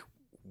about like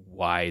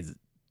why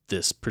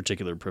this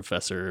particular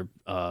professor,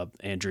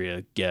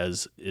 Andrea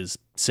Ghez, is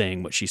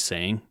saying what she's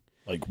saying.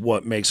 Like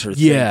what makes her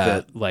think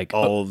that like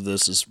all of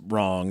this is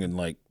wrong and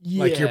like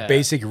like your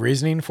basic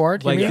reasoning for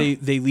it? Like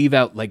they leave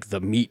out like the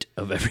meat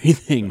of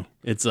everything.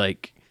 It's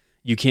like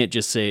you can't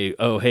just say,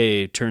 "Oh,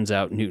 hey, turns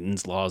out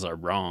Newton's laws are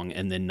wrong,"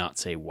 and then not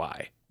say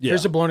why.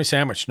 Here's a bologna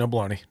sandwich. No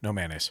bologna, no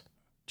mayonnaise,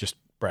 just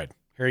bread.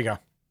 Here you go.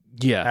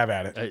 Yeah, have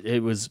at it.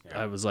 It was.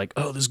 I was like,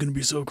 "Oh, this is gonna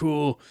be so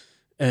cool,"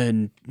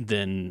 and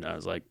then I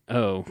was like,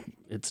 "Oh,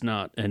 it's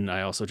not." And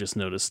I also just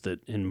noticed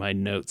that in my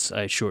notes,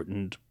 I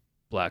shortened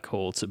black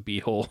hole to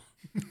b-hole.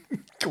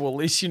 Well, at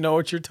least you know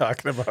what you're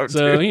talking about.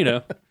 So, dude. you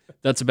know,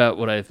 that's about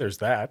what I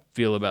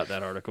feel about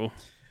that article.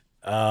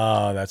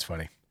 Oh, that's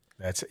funny.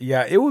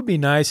 It would be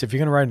nice if you're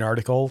going to write an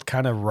article.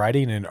 Kind of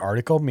writing an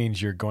article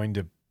means you're going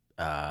to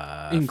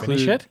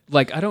finish it.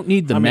 Like, I don't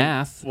need the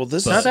math. Well,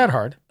 this is not that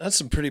hard. That's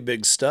some pretty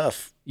big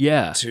stuff.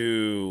 Yeah.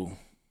 To,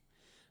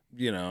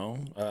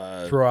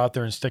 throw out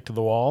there and stick to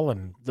the wall.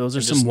 And those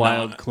are some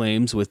wild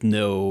claims with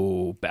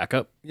no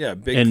backup. Yeah,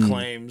 big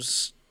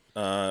claims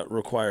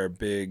require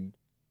big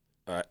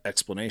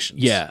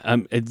explanations. Yeah,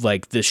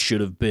 like this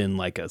should have been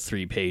like a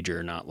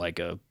 3-pager, not like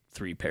a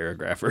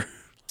 3-paragrapher.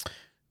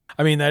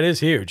 I mean, that is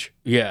huge.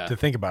 Yeah, to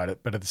think about it,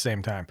 but at the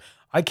same time,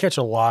 I catch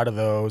a lot of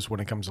those when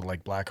it comes to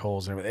like black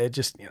holes and everything. It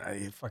just,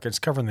 it's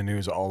covering the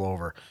news all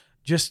over.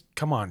 Just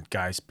come on,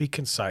 guys, be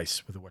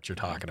concise with what you're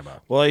talking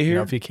about. Well, I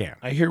hear if you can.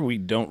 I hear we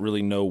don't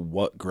really know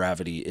what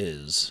gravity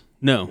is.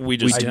 No, we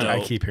just know.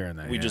 I keep hearing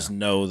that. We just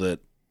know that.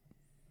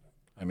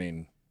 I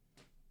mean,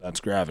 that's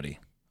gravity.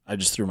 I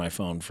just threw my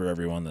phone for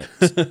everyone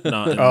that's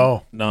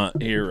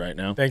not here right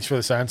now. Thanks for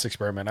the science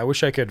experiment. I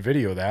wish I could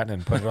video that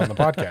and put it on the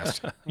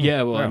podcast.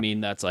 Yeah, well, I mean,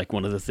 that's like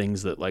one of the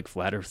things that like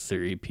flat earth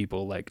theory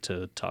people like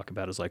to talk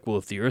about is like, well,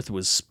 if the earth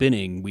was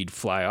spinning, we'd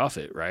fly off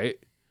it, right?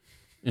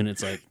 And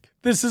it's like,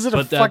 this isn't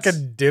a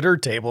fucking dinner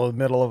table in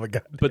the middle of a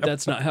goddamn. But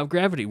that's not how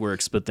gravity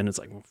works. But then it's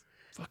like, well,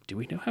 fuck, do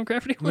we know how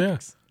gravity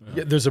works?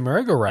 Yeah, there's a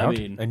merry-go-round,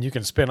 and you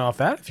can spin off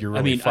that if you're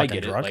really fucking I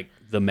get drunk. It. Like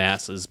the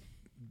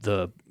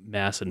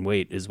mass and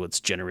weight is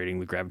what's generating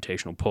the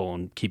gravitational pull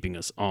and keeping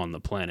us on the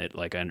planet.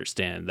 Like, I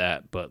understand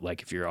that, but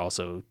like if you're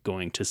also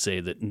going to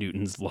say that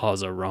Newton's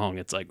laws are wrong,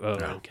 it's like,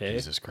 okay,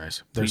 Jesus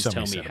Christ, please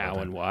tell me how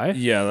and why.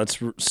 Yeah,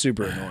 that's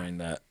super annoying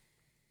that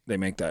they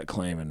make that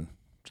claim and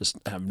just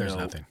have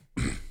nothing.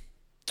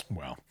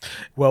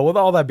 Well, with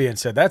all that being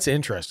said, that's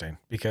interesting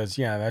because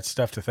that's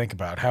stuff to think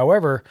about.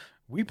 However,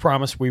 we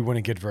promised we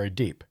wouldn't get very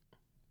deep,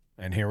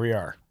 and here we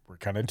are. We're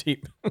kind of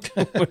deep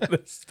with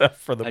this stuff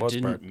for the most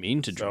part. I didn't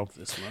mean to drink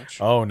this much.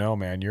 Oh, no,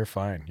 man. You're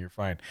fine. You're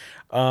fine.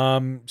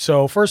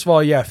 So first of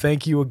all,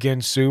 thank you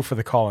again, Sue, for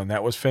the call-in.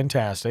 That was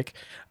fantastic.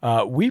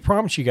 We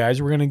promised you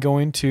guys we're going to go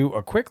into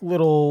a quick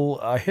little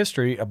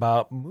history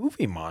about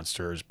movie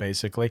monsters,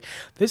 basically.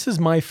 This is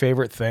my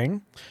favorite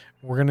thing.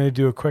 We're going to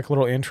do a quick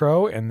little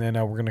intro, and then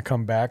we're going to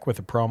come back with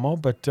a promo.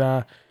 But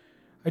I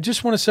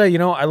just want to say,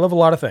 I love a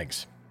lot of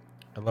things.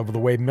 I love the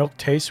way milk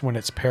tastes when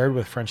it's paired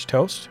with French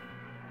toast.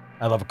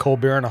 I love a cold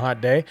beer on a hot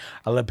day.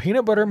 I love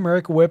peanut butter,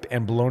 Miracle Whip,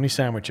 and bologna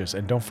sandwiches.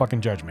 And don't fucking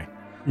judge me.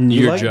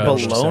 You like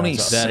bologna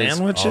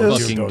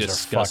sandwiches? Dude,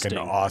 those are fucking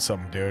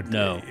awesome, dude.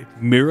 No.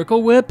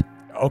 Miracle Whip?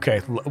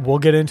 Okay, we'll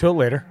get into it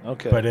later.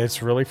 Okay. But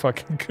it's really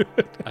fucking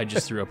good. I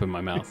just threw up in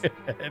my mouth.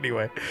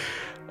 Anyway.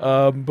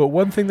 But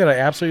one thing that I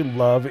absolutely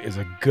love is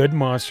a good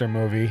monster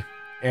movie.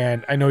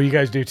 And I know you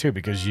guys do too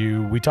because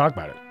we talk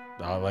about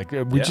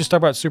it. We just talked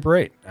about Super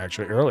 8,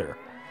 actually, earlier.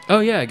 Oh,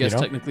 yeah, I guess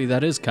technically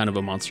that is kind of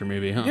a monster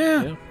movie, huh?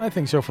 Yeah, I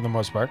think so for the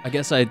most part. I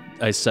guess I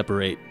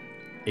separate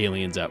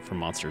aliens out from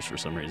monsters for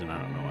some reason.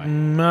 I don't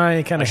know why.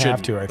 I kind of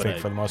have to, I think,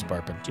 for the most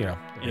part. But,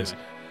 it is.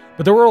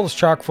 But the world is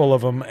chock full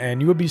of them,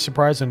 and you would be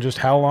surprised on just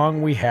how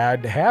long we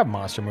had to have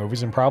monster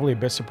movies and probably a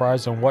bit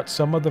surprised on what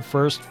some of the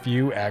first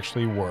few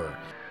actually were.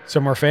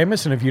 Some are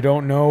famous, and if you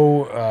don't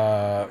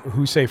know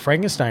who, say,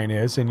 Frankenstein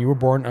is, and you were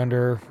born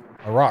under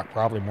a rock,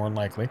 probably more than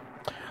likely.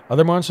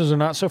 Other monsters are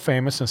not so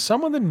famous, and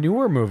some of the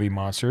newer movie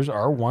monsters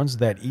are ones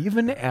that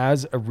even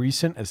as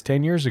recent as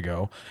 10 years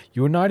ago,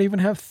 you would not even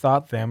have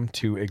thought them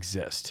to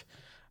exist,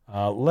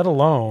 let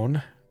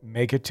alone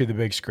make it to the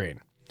big screen.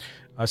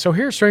 So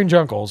here at Strange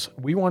Uncles,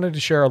 we wanted to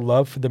share our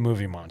love for the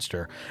movie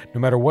monster. No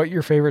matter what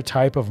your favorite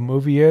type of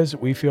movie is,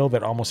 we feel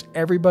that almost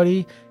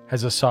everybody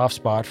has a soft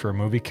spot for a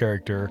movie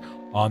character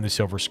on the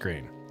silver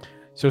screen.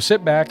 So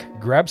sit back,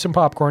 grab some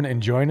popcorn,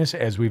 and join us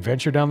as we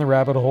venture down the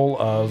rabbit hole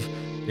of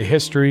the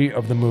history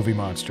of the movie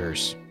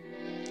monsters.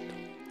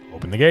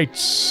 Open the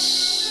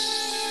gates.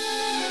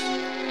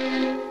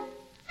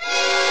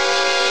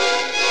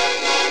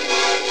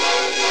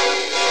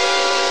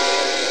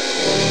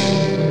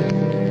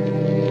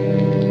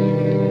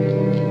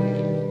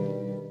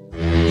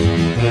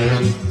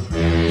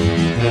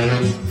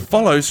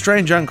 Follow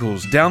Strange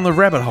Uncles down the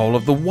rabbit hole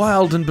of the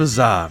wild and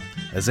bizarre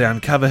as they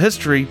uncover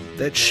history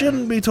that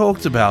shouldn't be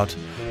talked about,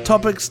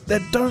 topics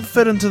that don't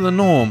fit into the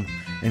norm,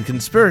 and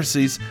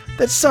conspiracies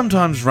that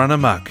sometimes run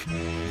amok.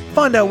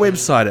 Find our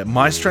website at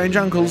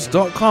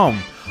mystrangeuncles.com,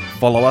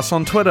 follow us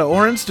on Twitter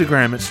or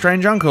Instagram at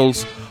Strange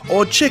Uncles,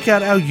 or check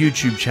out our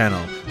YouTube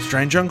channel,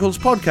 Strange Uncles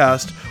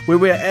Podcast, where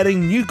we are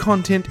adding new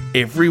content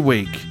every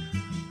week.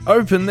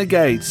 Open the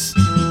gates.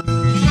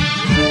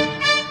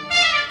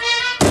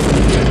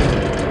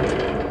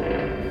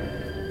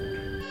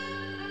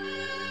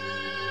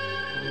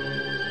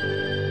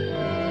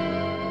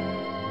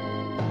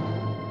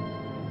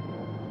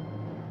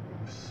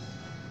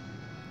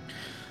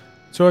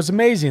 So it's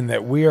amazing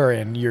that we are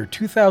in year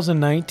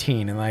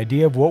 2019 and the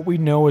idea of what we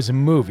know as a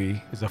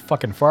movie is a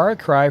fucking far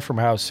cry from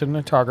how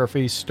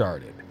cinematography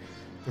started.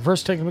 The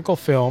first technical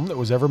film that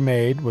was ever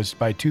made was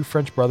by two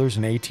French brothers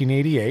in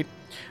 1888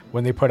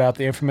 when they put out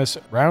the infamous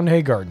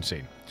Roundhay garden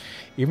scene.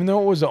 Even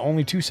though it was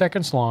only 2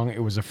 seconds long,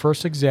 it was the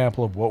first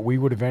example of what we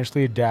would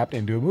eventually adapt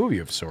into a movie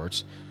of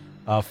sorts.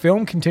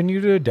 Film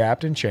continued to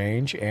adapt and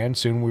change, and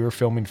soon we were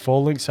filming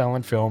full-length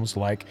silent films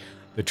like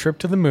The Trip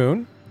to the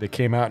Moon that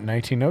came out in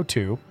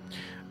 1902.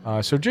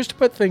 So just to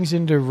put things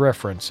into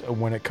reference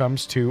when it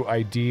comes to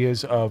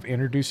ideas of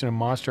introducing a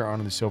monster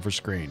onto the silver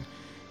screen.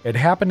 It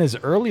happened as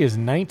early as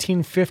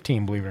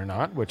 1915, believe it or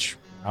not, which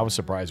I was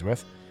surprised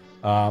with.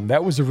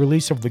 That was the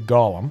release of The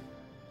Golem,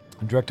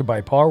 directed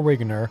by Paul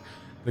Wegener.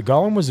 The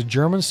Golem was a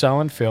German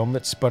silent film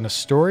that spun a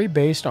story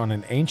based on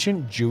an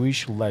ancient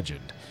Jewish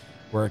legend,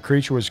 where a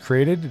creature was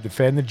created to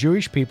defend the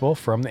Jewish people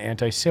from the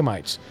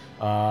anti-Semites.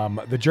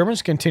 The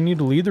Germans continued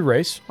to lead the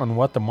race on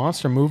what the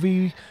monster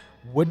movie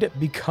would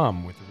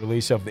become with the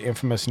release of the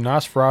infamous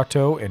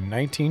Nosferatu in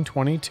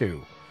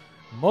 1922.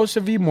 Most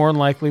of you more than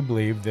likely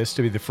believe this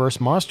to be the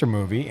first monster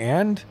movie,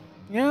 and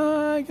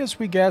I guess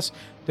we guess,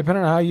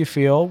 depending on how you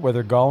feel,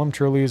 whether Golem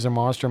truly is a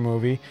monster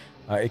movie,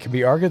 it can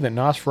be argued that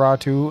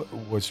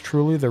Nosferatu was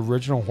truly the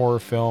original horror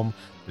film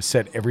that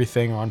set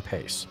everything on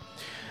pace.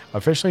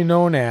 Officially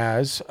known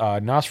as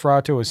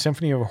Nosferatu, a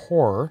Symphony of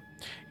Horror,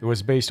 it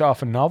was based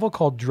off a novel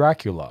called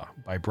Dracula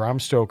by Bram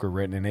Stoker,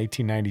 written in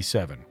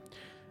 1897.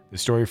 The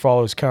story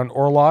follows Count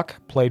Orlok,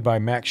 played by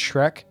Max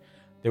Schreck,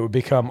 that would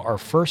become our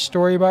first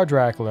story about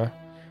Dracula,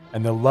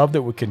 and the love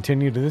that would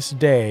continue to this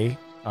day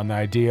on the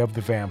idea of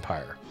the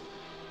vampire.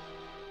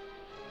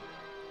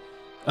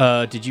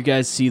 Did you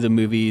guys see the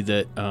movie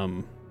that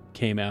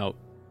came out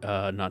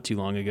not too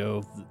long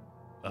ago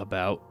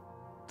about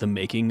the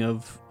making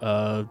of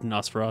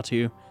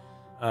Nosferatu?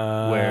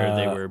 Where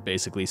they were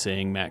basically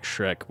saying Max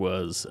Schreck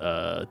was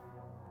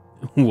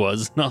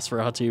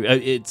Nosferatu.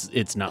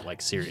 It's not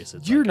like serious.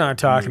 It's You're like not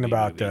talking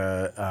about movie.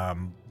 the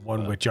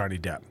one with Johnny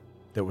Depp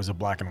that was a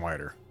black and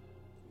whiter,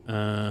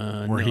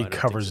 where where he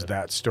covers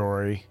that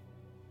story.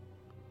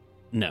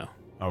 No,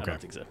 okay, I don't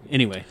think so.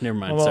 Anyway, never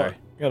mind. Well, Sorry.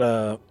 Got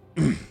a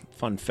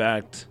fun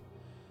fact.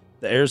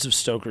 The heirs of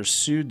Stoker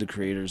sued the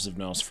creators of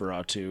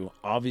Nosferatu,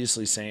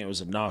 obviously saying it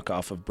was a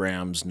knockoff of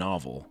Bram's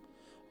novel.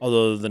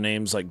 Although the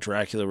names like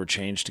Dracula were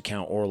changed to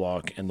Count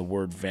Orlok and the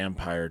word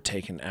vampire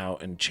taken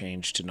out and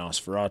changed to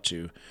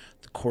Nosferatu,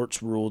 the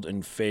courts ruled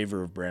in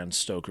favor of Bram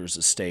Stoker's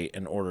estate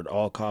and ordered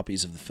all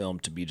copies of the film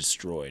to be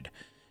destroyed.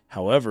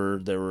 However,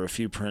 there were a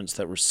few prints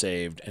that were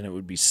saved, and it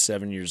would be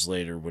 7 years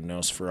later when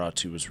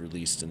Nosferatu was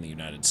released in the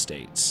United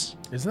States.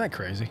 Isn't that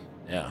crazy?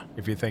 Yeah.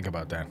 If you think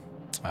about that.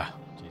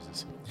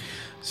 Jesus.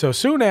 So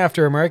soon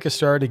after, America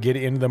started to get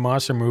into the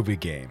monster movie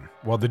game.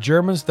 While the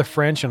Germans, the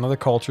French, and other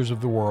cultures of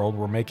the world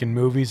were making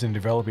movies and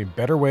developing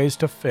better ways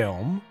to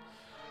film,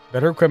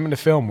 better equipment to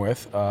film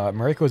with,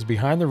 America was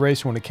behind the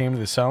race when it came to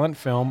the silent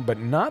film, but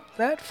not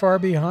that far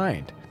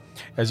behind.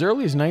 As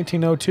early as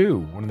 1902,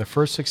 one of the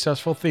first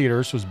successful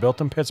theaters was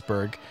built in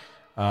Pittsburgh.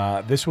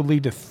 This would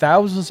lead to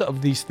thousands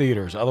of these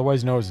theaters,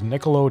 otherwise known as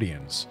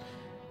Nickelodeons.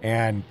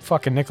 And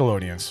fucking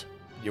Nickelodeons.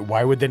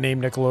 Why would they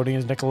name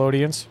Nickelodeons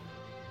Nickelodeons?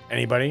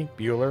 Anybody?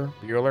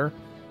 Bueller?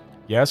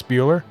 Yes,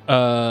 Bueller?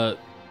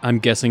 I'm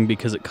guessing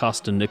because it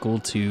cost a nickel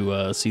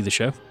to see the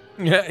show.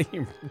 Yeah,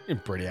 you're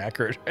pretty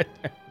accurate.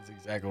 That's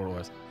exactly what it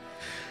was.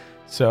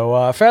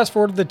 So fast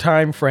forward to the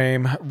time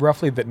frame,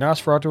 roughly, that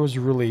Nosferatu was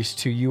released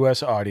to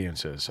U.S.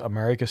 audiences.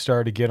 America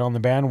started to get on the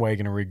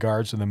bandwagon in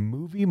regards to the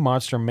movie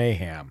Monster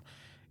Mayhem.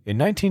 In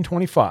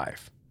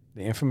 1925,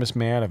 the infamous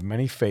man of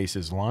many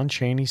faces, Lon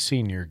Chaney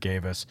Sr.,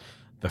 gave us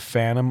The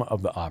Phantom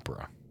of the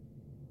Opera.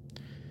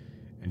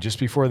 And just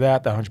before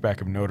that, The Hunchback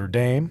of Notre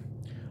Dame.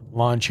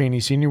 Lon Chaney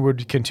Sr.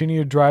 would continue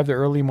to drive the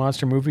early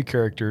monster movie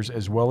characters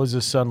as well as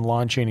his son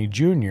Lon Chaney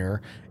Jr.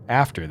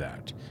 after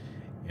that.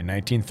 In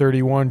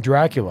 1931,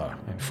 Dracula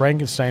and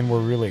Frankenstein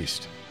were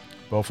released.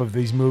 Both of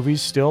these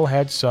movies still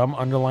had some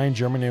underlying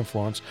German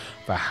influence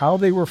for how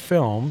they were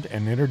filmed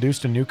and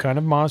introduced a new kind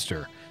of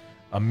monster,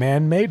 a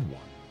man-made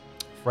one.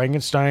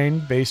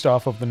 Frankenstein, based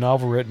off of the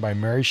novel written by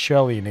Mary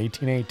Shelley in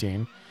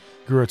 1818,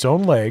 grew its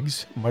own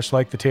legs, much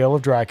like the tale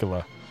of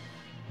Dracula.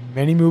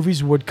 Many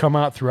movies would come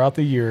out throughout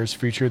the years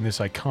featuring this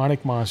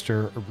iconic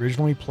monster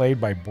originally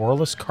played by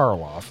Boris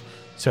Karloff,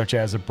 such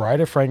as The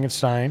Bride of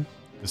Frankenstein,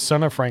 The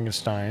Son of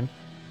Frankenstein,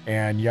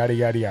 and yada,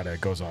 yada, yada.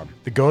 It goes on.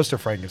 The Ghost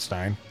of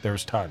Frankenstein,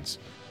 there's tons.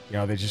 You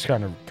know, they just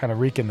kind of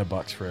reek in the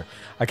bucks for...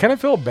 I kind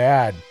of feel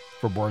bad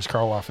for Boris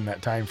Karloff in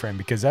that time frame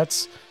because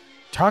that's...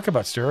 Talk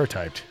about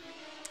stereotyped.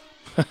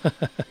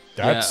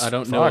 Yeah, I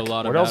don't know a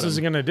lot about What else is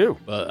he going to do?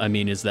 But I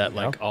mean, is that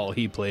like all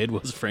he played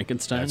was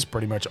Frankenstein? That's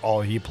pretty much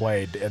all he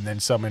played. And then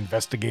some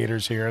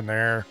investigators here and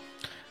there.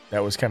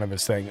 That was kind of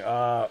his thing.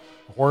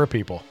 Horror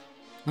People.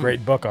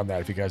 Great book on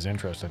that if you guys are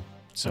interested.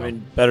 So, I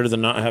mean, better than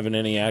not having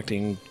any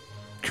acting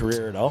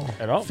career at all.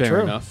 Fair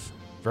true. enough.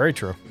 Very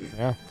true.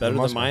 Yeah. Better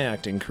than my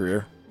acting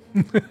career.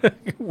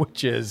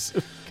 Which is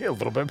a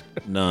little bit.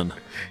 None.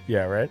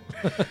 Yeah, right?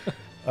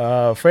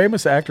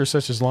 Famous actors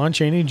such as Lon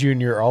Chaney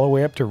Jr. all the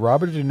way up to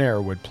Robert De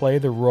Niro would play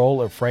the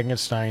role of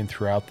Frankenstein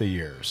throughout the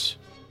years.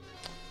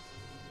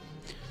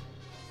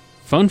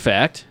 Fun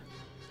fact,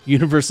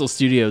 Universal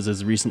Studios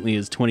as recently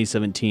as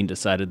 2017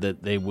 decided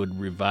that they would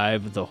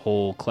revive the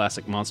whole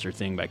classic monster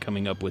thing by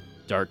coming up with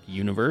Dark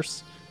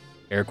Universe,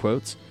 air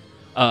quotes.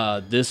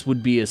 This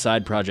would be a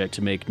side project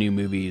to make new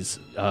movies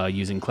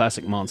using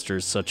classic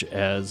monsters such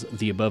as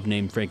the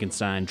above-named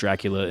Frankenstein,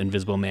 Dracula,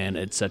 Invisible Man,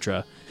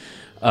 etc.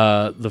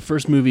 The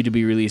first movie to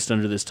be released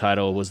under this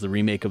title was the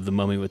remake of The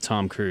Mummy with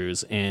Tom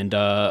Cruise, and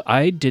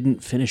I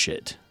didn't finish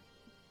it.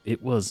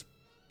 It was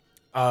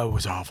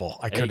awful.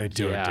 I couldn't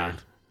do it, dude.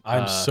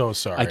 I'm so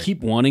sorry. I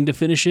keep wanting to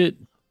finish it,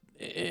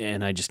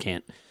 and I just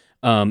can't.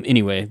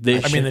 Anyway,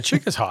 the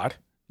chick is hot.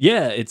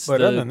 Yeah, it's But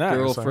the other than that,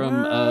 girl it's like,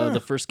 from the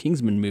first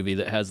Kingsman movie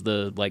that has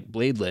the like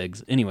blade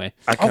legs. Anyway,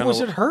 Was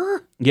it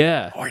her?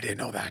 yeah. Oh, I didn't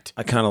know that.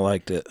 I kind of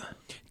liked it.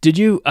 Did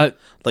you?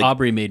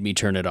 Aubrey made me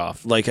turn it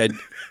off. Like I,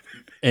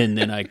 And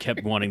then I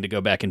kept wanting to go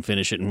back and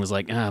finish it and was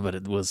like, but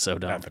it was so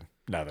dumb.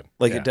 Nothing.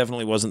 Like it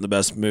definitely wasn't the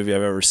best movie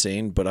I've ever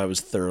seen, but I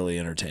was thoroughly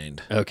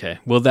entertained. Okay.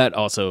 Well, that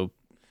also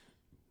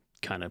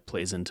kind of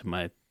plays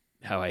into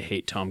how I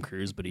hate Tom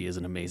Cruise, but he is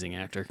an amazing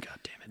actor. God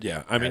damn it.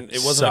 Yeah. I mean,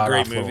 it wasn't a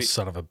great movie. Little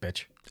son of a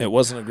bitch. It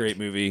wasn't a great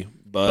movie,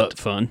 but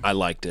fun. I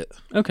liked it.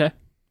 Okay.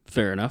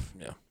 Fair enough.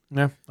 Yeah.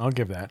 Yeah, I'll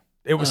give that.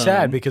 It was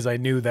sad because I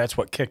knew that's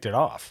what kicked it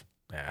off.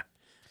 Yeah.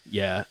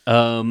 Yeah.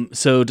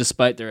 So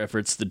despite their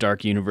efforts, the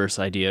Dark Universe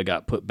idea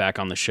got put back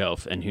on the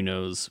shelf, and who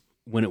knows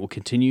when it will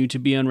continue to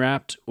be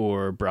unwrapped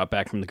or brought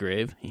back from the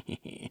grave.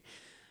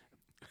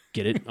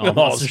 Get it?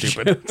 All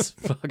stupid.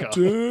 Fuck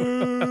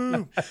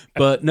off.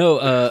 But no,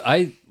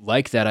 I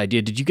like that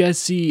idea. Did you guys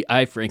see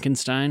I,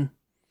 Frankenstein?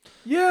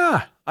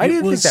 Yeah. I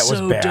didn't think that was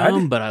so bad.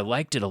 dumb, but I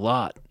liked it a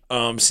lot.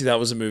 See, that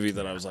was a movie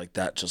that I was like,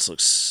 that just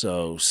looks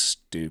so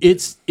stupid.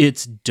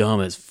 It's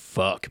dumb as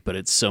fuck, but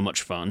it's so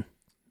much fun.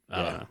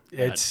 I don't know.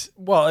 It's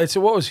what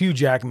was Hugh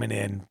Jackman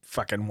in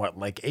fucking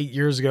 8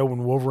 years ago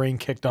when Wolverine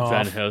kicked off?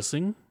 Van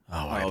Helsing?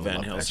 I Van love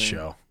that Helsing.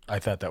 show. I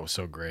thought that was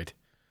so great.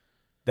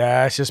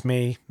 That's just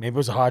me. Maybe it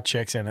was a hot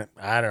chicks in it.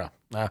 I don't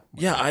know.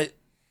 Yeah,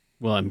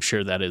 Well, I'm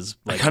sure that is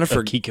like kind of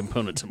a key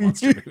component to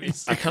monster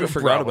movies. I kind of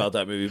forgot about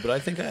that movie, but I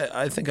think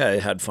I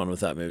had fun with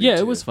that movie. Yeah,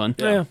 too. it was fun.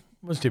 Yeah, it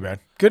wasn't too bad.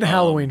 Good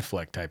Halloween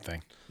flick type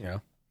thing. You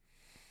know?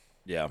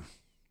 Yeah.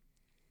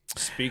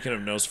 Speaking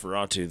of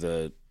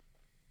Nosferatu,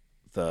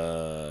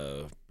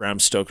 the Bram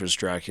Stoker's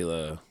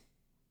Dracula,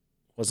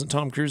 wasn't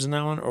Tom Cruise in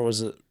that one, or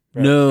was it?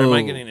 No. Or am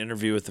I getting an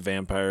interview with the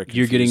vampire?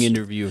 You're getting confused?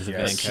 interview with the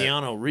And vampire.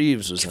 Keanu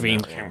Reeves was in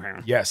that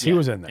one. Yes, he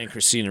was in there. And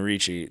Christina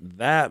Ricci.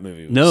 That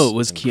movie was No, it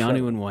was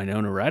incredible. Keanu and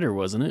Winona Ryder,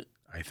 wasn't it?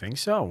 I think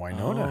so.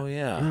 Winona. Oh,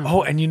 yeah.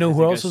 Oh, and you know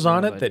who think I else was saw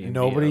on that it that DMV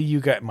nobody? up. You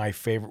got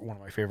one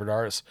of my favorite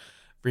artists.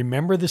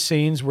 Remember the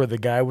scenes where the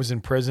guy was in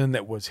prison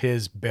that was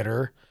his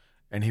bidder,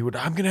 and he would,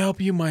 "I'm going to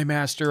help you, my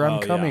master. I'm Oh,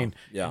 yeah. coming."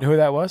 Yeah. You know who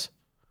that was?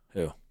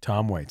 Who?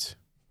 Tom Waits.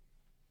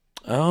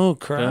 Oh,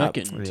 crap.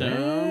 Fucking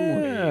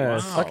Yeah,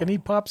 fucking he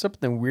pops up in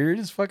the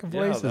weirdest fucking Yeah,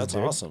 places. that's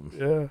dude. awesome.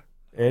 Yeah.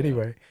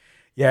 Anyway,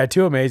 yeah,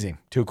 too amazing,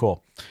 too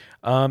cool.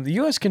 The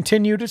U.S.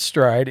 continued its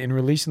stride in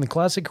releasing the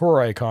classic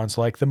horror icons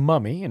like The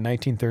Mummy in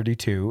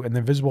 1932 and The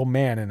Invisible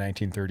Man in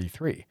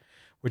 1933,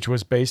 which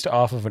was based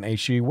off of an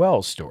H.G.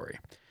 Wells story.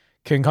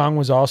 King Kong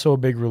was also a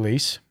big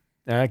release.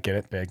 Get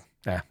it, big.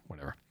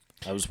 Whatever.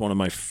 That was one of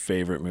my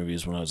favorite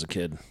movies when I was a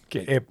kid.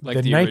 Like the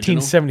the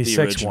 1976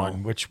 original.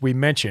 one, which we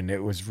mentioned,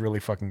 it was really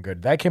fucking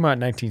good. That came out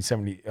in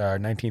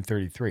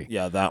 1933.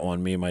 Yeah, that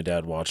one. Me and my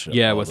dad watched it.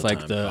 Yeah, all with the like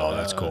time. the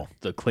that's cool.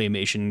 the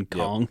claymation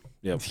Kong.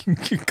 Yep.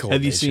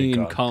 Have you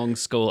seen Kong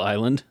Skull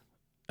Island?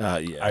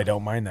 Yeah. I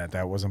don't mind that.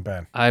 That wasn't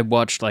bad. I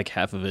watched like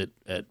half of it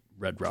at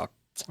Red Rock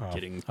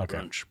getting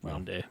brunch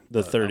one day.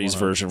 The but I 30s wanna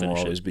version will finish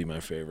it. always be my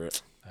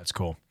favorite. That's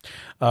cool.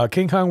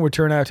 King Kong would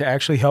turn out to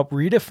actually help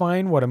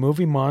redefine what a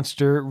movie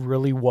monster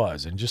really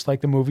was. And just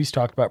like the movies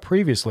talked about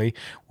previously,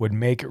 would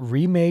make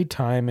remade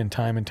time and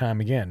time and time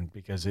again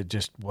because it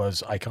just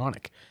was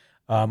iconic.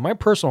 My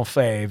personal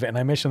fave, and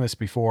I mentioned this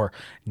before,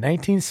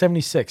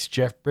 1976,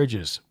 Jeff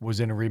Bridges was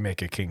in a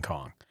remake of King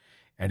Kong.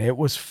 And it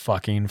was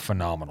fucking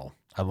phenomenal.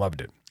 I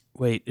loved it.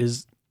 Wait,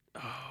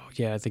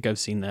 yeah, I think I've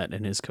seen that,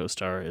 and his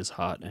co-star is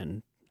hot,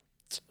 and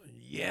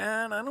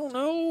yeah, and I don't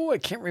know, I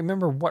can't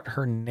remember what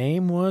her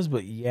name was,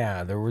 but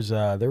yeah, there was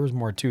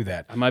more to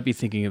that. I might be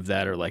thinking of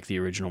that or like the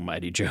original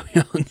Mighty Joe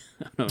Young.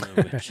 I don't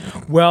know which.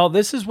 Well,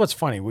 this is what's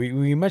funny.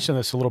 We mentioned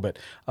this a little bit.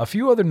 A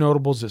few other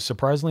notables that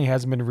surprisingly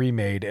hasn't been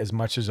remade as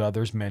much as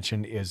others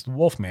mentioned is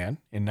Wolfman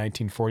in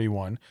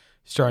 1941,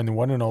 starring the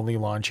one and only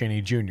Lon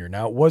Chaney Jr.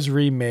 Now, it was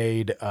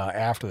remade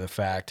after the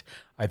fact.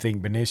 I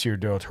think Benicio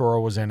del Toro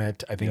was in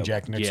it. I think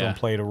Jack Nicholson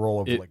played a role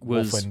of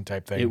Wolfen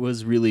type thing. It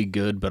was really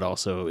good, but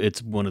also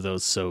it's one of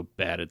those so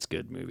bad it's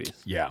good movies.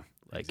 Yeah,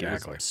 like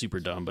exactly. It was super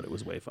dumb, but it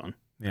was way fun.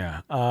 Yeah.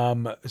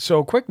 So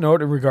a quick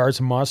note in regards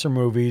to monster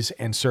movies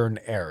and certain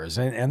eras.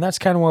 And that's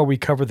kind of why we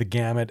cover the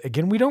gamut.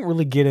 Again, we don't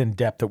really get in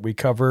depth, that we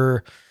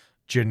cover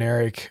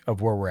generic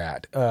of where we're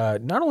at.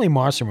 Not only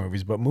monster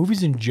movies, but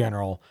movies in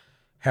general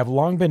have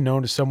long been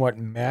known to somewhat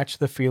match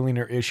the feeling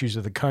or issues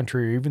of the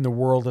country or even the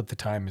world at the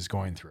time is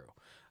going through.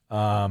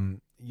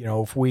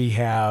 If we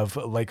have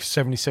like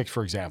 76,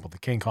 for example, the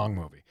King Kong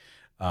movie,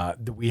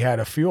 we had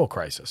a fuel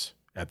crisis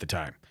at the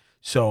time.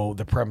 So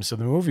the premise of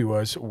the movie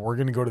was we're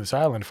going to go to this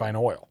island to find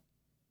oil.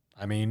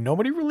 I mean,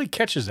 nobody really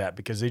catches that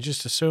because they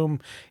just assume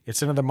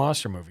it's another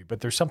monster movie, but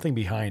there's something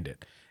behind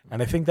it.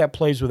 And I think that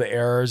plays with the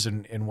errors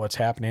and what's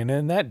happening.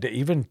 And that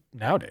even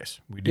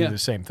nowadays we do the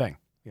same thing,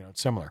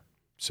 it's similar.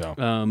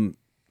 So,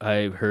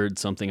 I heard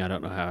something, I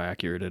don't know how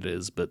accurate it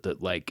is, but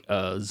that like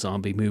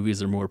zombie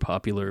movies are more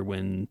popular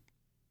when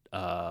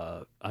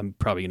I'm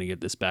probably going to get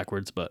this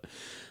backwards, but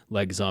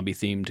like zombie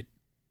themed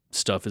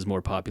stuff is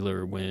more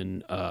popular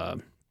when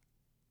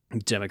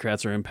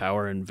Democrats are in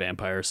power, and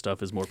vampire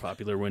stuff is more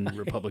popular when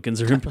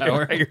Republicans are in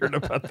power. I heard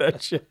about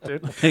that shit,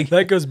 dude.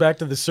 That goes back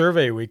to the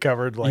survey we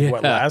covered,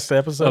 last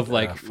episode? Of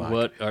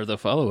what are the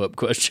follow-up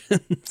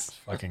questions?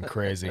 Fucking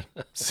crazy.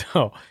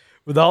 So,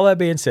 with all that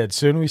being said,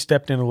 soon we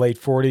stepped into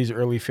late 40s,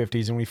 early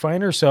 50s, and we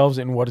find ourselves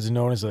in what is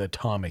known as the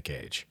atomic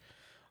age.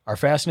 Our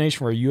fascination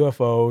for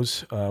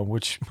UFOs,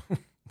 which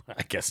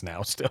I guess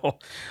now still,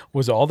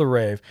 was all the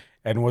rave,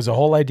 and was the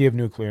whole idea of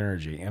nuclear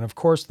energy. And of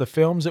course, the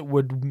films that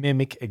would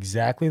mimic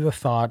exactly the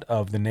thought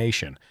of the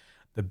nation.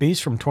 The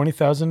Beast from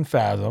 20,000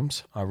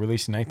 Fathoms,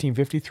 released in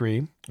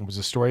 1953, it was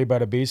a story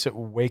about a beast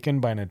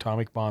awakened by an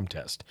atomic bomb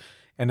test.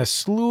 And a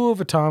slew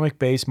of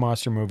atomic-based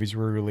monster movies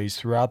were released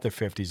throughout the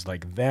 50s,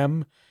 like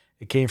Them,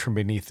 It Came from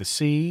Beneath the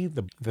Sea,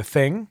 The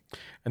Thing,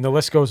 and the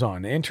list goes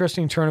on. An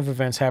interesting turn of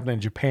events happened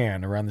in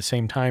Japan around the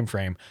same time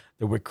frame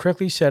that would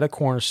quickly set a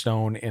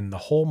cornerstone in the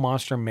whole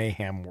monster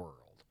mayhem world.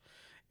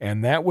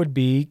 And that would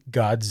be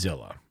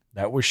Godzilla.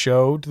 That was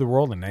showed to the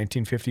world in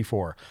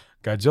 1954.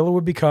 Godzilla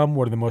would become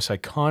one of the most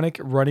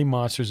iconic running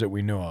monsters that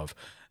we know of.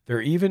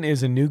 There even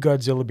is a new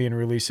Godzilla being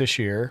released this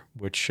year,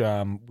 which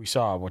I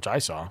saw. I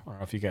don't know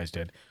if you guys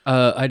did.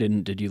 I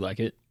didn't. Did you like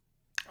it?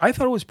 I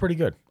thought it was pretty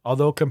good.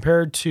 Although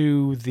compared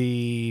to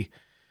the,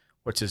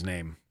 what's his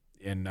name?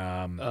 In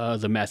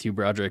the Matthew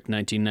Broderick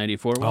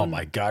 1994 one? Oh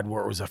my God,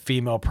 where it was a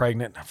female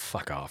pregnant?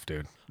 Fuck off,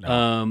 dude. No,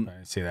 I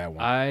didn't see that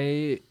one.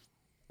 I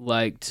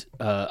liked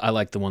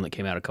the one that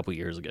came out a couple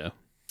years ago.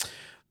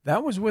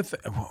 That was with,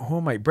 who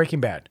am I?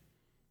 Breaking Bad.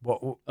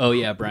 Oh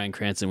yeah, Bryan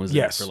Cranston was in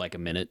it for like a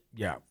minute.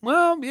 Yeah.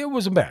 Well, it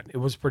wasn't bad. It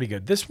was pretty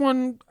good. This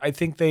one, I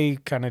think they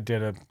kind of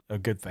did a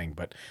good thing,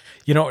 but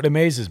it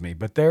amazes me.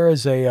 But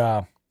there's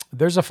a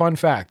fun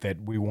fact that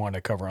we want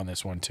to cover on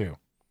this one too.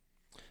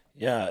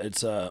 Yeah,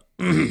 it's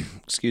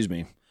excuse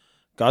me.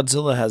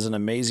 Godzilla has an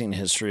amazing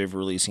history of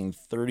releasing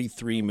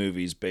 33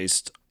 movies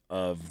based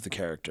of the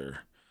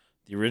character.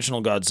 The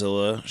original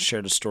Godzilla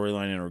shared a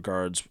storyline in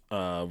regards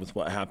with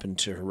what happened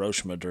to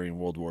Hiroshima during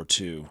World War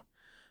II.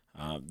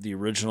 The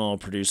original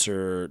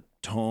producer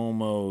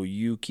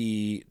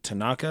Tomoyuki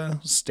Tanaka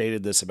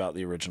stated this about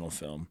the original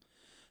film.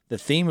 The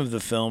theme of the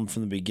film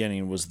from the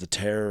beginning was the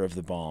terror of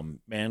the bomb.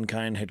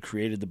 Mankind had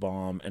created the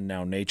bomb, and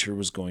now nature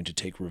was going to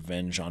take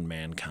revenge on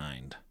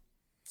mankind.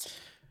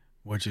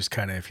 Which is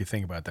kind of, if you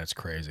think about it, that's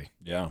crazy.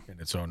 Yeah. In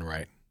its own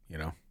right,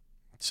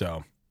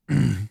 So,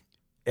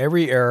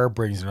 every era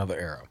brings another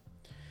era.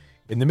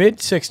 In the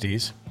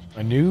mid-'60s,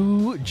 a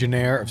new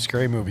genre of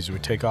scary movies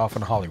would take off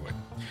in Hollywood,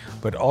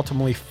 but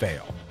ultimately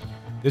fail.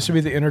 This would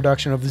be the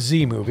introduction of the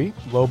Z movie,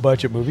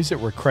 low-budget movies that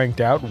were cranked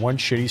out, one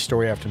shitty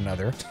story after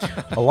another.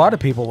 A lot of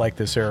people like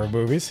this era of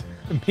movies.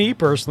 Me,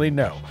 personally,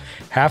 no.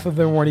 Half of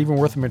them weren't even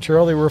worth the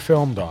material they were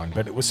filmed on,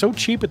 but it was so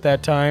cheap at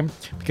that time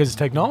because of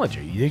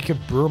technology. You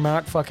could brew them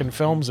out fucking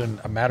films in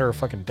a matter of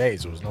fucking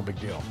days. It was no big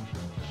deal.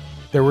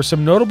 There were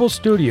some notable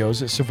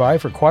studios that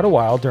survived for quite a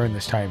while during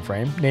this time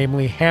frame,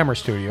 namely Hammer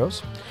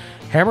Studios.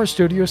 Hammer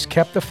Studios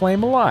kept the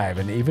flame alive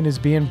and even is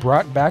being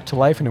brought back to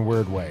life in a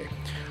weird way.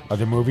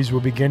 Other movies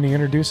will begin to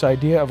introduce the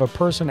idea of a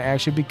person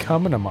actually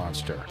becoming a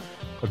monster.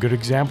 A good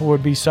example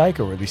would be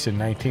Psycho, released in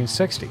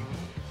 1960.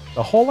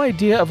 The whole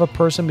idea of a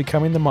person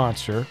becoming the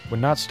monster would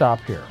not stop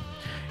here.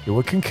 It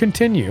would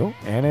continue,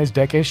 and as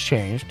decades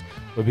changed,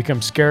 would become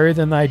scarier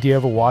than the idea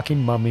of a walking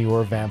mummy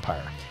or a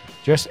vampire.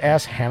 Just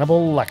ask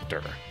Hannibal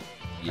Lecter.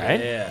 Right?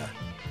 Yeah.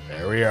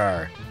 There we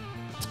are.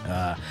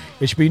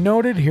 It should be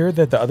noted here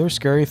that the other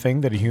scary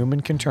thing that a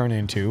human can turn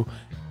into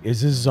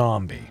is a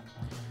zombie.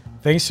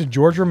 Thanks to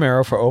George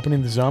Romero for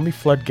opening the zombie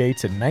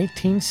floodgates in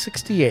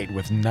 1968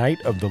 with Night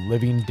of the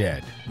Living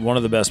Dead. One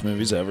of the best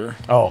movies ever.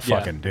 Oh,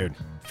 fucking dude.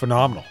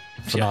 Phenomenal.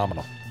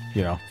 Phenomenal.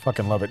 You know,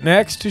 fucking love it.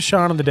 Next to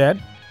Shaun of the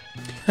Dead.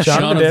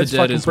 Shaun of the Dead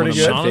fucking is one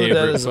pretty of good. my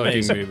favorite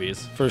fucking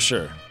movies. For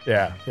sure.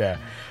 Yeah, yeah.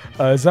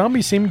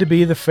 Zombies seem to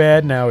be the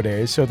fad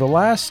nowadays, so the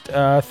last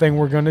thing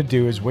we're going to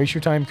do is waste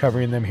your time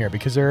covering them here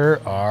because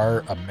there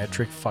are a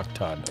metric fuck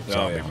ton of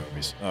zombie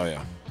movies. Oh,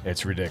 yeah.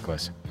 It's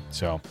ridiculous.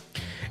 So,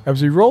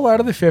 as we roll out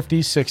of the 50s,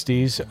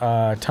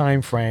 60s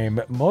time frame,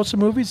 most of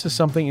the movies have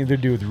something either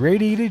to do with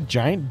radiated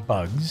giant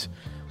bugs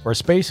or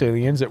space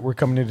aliens that were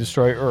coming to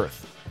destroy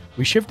Earth.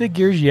 We shifted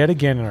gears yet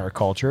again in our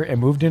culture and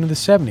moved into the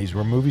 70s,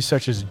 where movies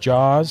such as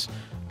Jaws,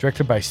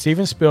 directed by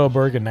Steven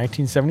Spielberg in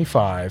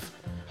 1975,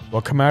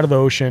 will come out of the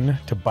ocean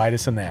to bite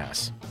us in the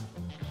ass.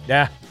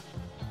 Yeah.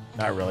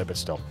 Not really, but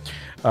still.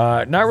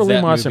 Not really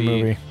a monster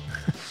movie.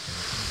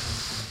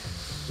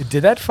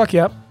 Did that fuck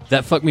you up?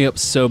 That fucked me up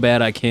so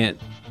bad I can't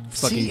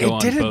fucking go on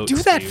boats. It didn't do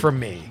that for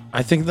me.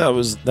 I think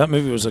that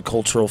movie was a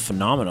cultural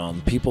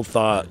phenomenon. People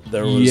thought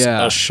there was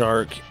a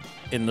shark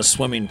in the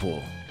swimming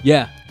pool.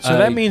 Yeah. So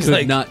that means could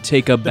like not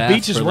take a bath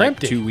beaches for were like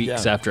empty. 2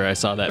 weeks Yeah. after I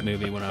saw that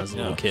movie when I was a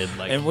little kid.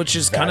 Like, and which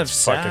is kind of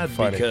That's fucking sad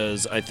funny.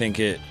 because I think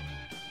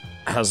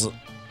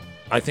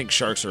I think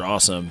sharks are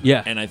awesome.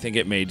 Yeah. And I think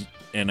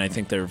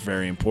they're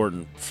very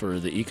important for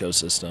the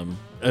ecosystem.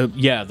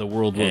 yeah, the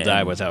world will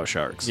die without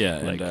sharks. Yeah.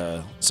 Like,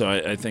 And so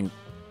I think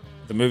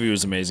the movie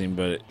was amazing,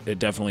 but it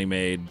definitely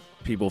made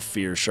people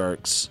fear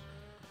sharks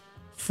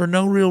for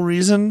no real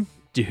reason.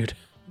 dude.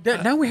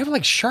 Now we have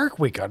like Shark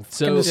Week on fucking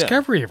So-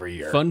 Discovery every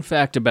year. Fun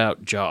fact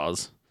about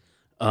Jaws.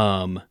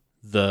 The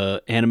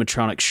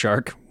animatronic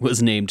shark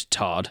was named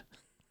Todd.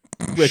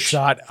 Which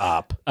Shut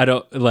up. I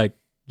don't like.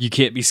 You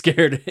can't be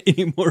scared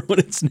anymore when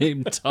it's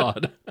named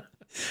Todd.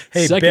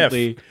 Hey,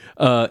 Secondly,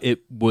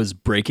 it was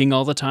breaking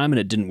all the time and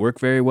it didn't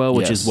work very well,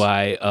 which is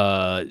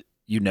why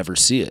you never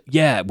see it.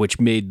 Yeah, which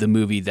made the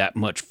movie that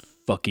much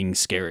fucking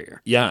scarier.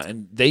 Yeah,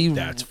 and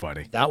that's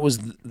funny. That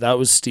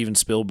was Steven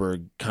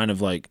Spielberg kind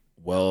of like,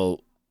 well,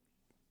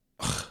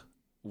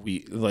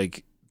 we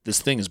like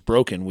this thing is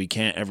broken. We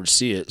can't ever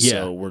see it,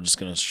 so we're just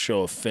gonna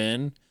show a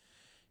fin.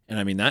 And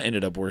I mean that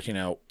ended up working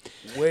out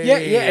way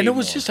and it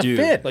was more. just a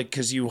fin. Like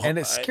because and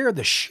it scared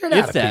the shit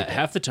out of people.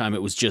 Half the time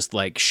it was just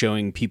like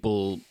showing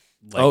people.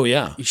 Like,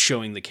 Oh,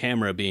 showing the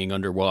camera being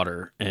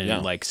underwater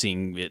and like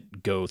seeing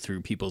it go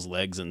through people's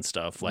legs and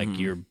stuff. Like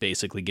you're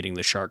basically getting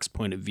the shark's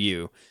point of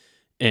view,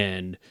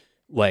 and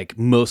like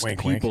most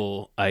Wink, wink.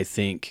 people, I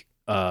think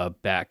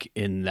back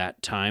in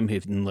that time,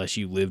 unless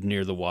you lived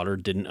near the water,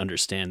 didn't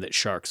understand that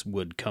sharks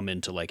would come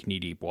into like knee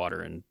deep water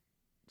and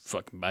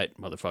fucking bite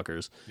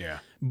motherfuckers. Yeah.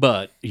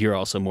 But you're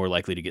also more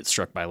likely to get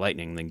struck by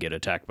lightning than get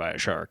attacked by a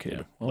shark.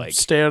 Yeah. Well, like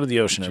stay out of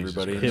the ocean, Jesus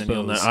everybody.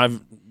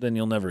 Christ. Then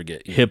you'll never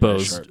get eaten by a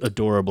hippos, shark.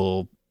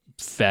 adorable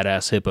fat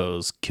ass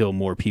hippos, kill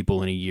more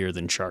people in a year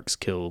than sharks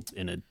kill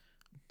in a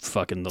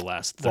fucking the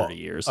last 30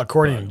 years.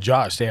 According to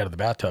Josh, stay out of the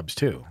bathtubs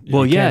too.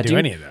 Well, you yeah, can't do dude.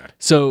 any of that.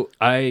 So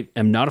I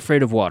am not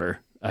afraid of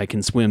water. I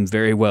can swim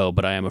very well,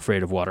 but I am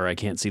afraid of water I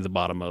can't see the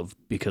bottom of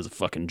because of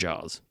fucking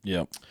Jaws.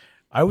 Yep.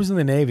 I was in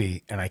the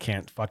Navy and I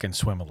can't fucking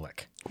swim a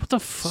lick. What the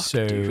fuck,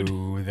 so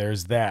dude?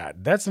 There's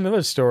that. That's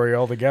another story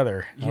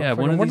altogether. Yeah,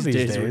 one of these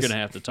days we're going to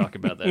have to talk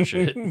about that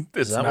shit.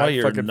 Is that why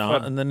you're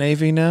not in the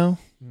Navy now?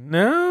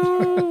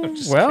 No.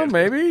 Well,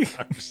 maybe.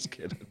 I'm just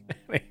kidding.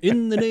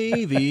 In the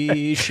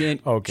Navy, Shane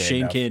enough.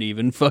 can't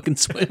even fucking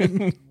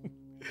swim.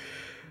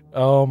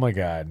 Oh my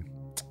God.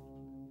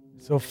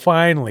 So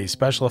finally,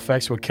 special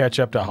effects would catch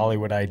up to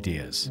Hollywood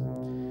ideas.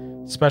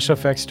 Special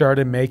effects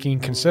started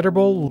making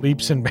considerable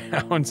leaps and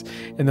bounds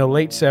in the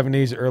late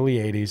 70s, early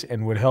 80s,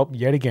 and would help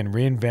yet again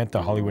reinvent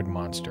the Hollywood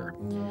monster.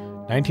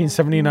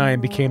 1979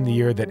 became the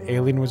year that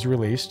Alien was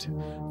released.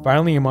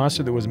 Finally, a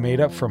monster that was made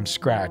up from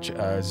scratch,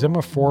 a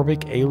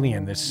xenophobic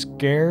alien that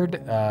scared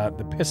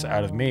the piss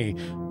out of me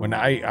when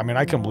I mean,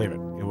 I couldn't believe it.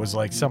 It was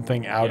like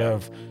something out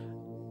of,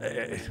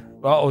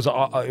 well,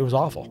 it was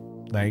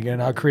awful. Like,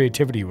 and our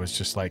creativity was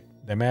just like,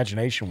 the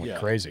imagination went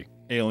crazy.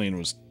 Alien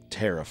was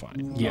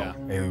terrifying. Yeah.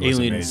 It was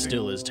Alien amazing.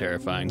 still is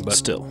terrifying, but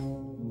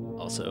Still.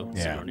 also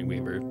Yeah. Sigourney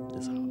Weaver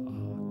is hot.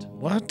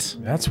 What?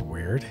 That's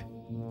weird.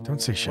 Don't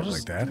say shit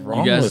like that.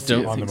 Wrong You guys with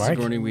don't you? On think the mic?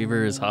 Sigourney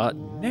Weaver is hot?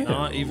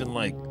 Not even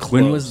like close.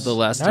 When was the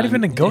last Not time?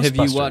 even in Have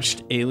you Ghostbusters.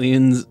 watched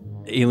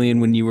Alien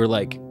when you were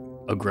like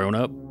a grown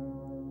up?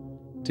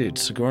 Dude,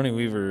 Sigourney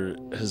Weaver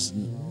has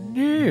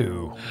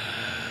No.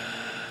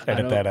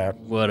 Edit that out.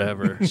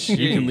 Whatever.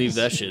 You can leave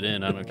that shit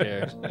in. I don't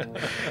care.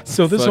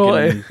 So this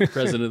Fucking whole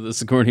president of the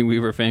Sigourney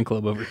Weaver fan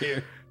club over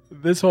here.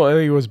 This whole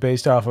alien was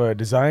based off a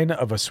design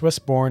of a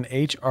Swiss-born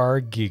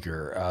H.R.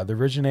 Giger. That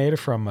originated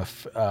from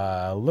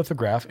a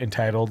lithograph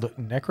entitled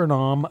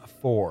Necronome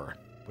 4,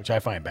 which I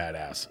find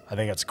badass. I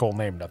think that's a cool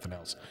name, nothing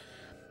else.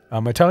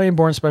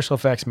 Italian-born special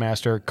effects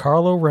master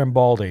Carlo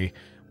Rambaldi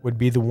would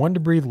be the one to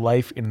breathe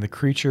life into the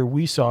creature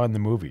we saw in the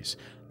movies.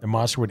 The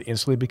monster would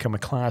instantly become a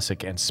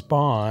classic and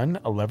spawn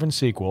 11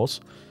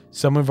 sequels,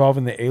 some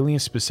involving the alien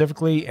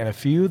specifically, and a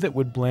few that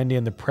would blend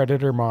in the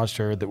Predator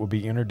monster that would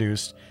be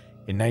introduced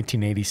in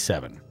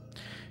 1987.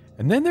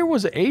 And then there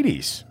was the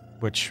 80s,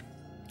 which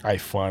I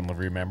fondly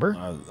remember.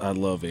 I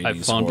love 80s I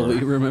fondly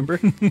horror. remember.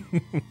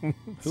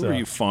 Who are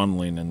you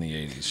fondling in the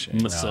 80s,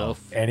 Shane?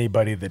 Myself.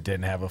 Anybody that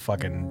didn't have a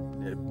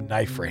fucking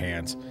knife for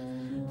hands.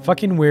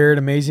 Fucking weird,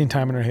 amazing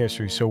time in our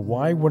history. So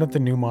why wouldn't the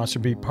new monster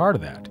be part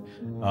of that?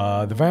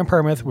 The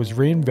vampire myth was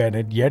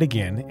reinvented yet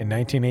again in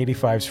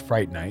 1985's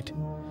Fright Night,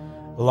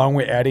 along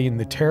with adding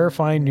the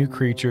terrifying new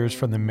creatures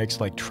from the mix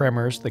like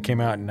Tremors that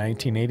came out in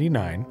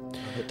 1989.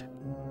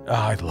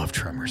 I love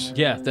Tremors.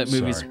 Yeah, that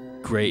movie's Sorry.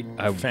 great.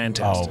 I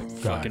Fantastic.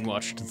 fucking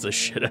watched the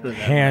shit out of that.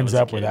 Hands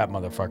up with that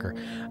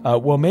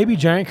motherfucker. Well, maybe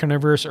giant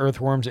carnivorous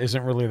earthworms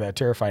isn't really that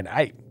terrifying.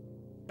 I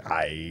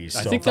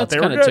think that's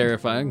kind of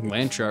terrifying.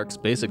 Land sharks,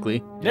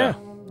 basically. Yeah,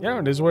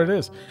 it is what it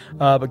is.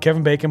 But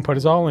Kevin Bacon put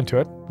his all into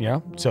it.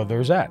 So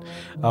there's that.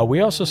 We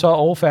also saw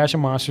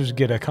old-fashioned monsters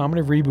get a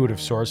comedy reboot of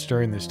sorts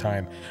during this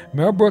time.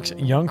 Mel Brooks'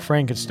 Young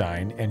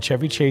Frankenstein and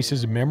Chevy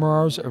Chase's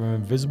Memoirs of an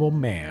Invisible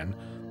Man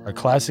are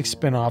classic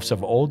spin-offs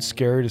of old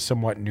scary to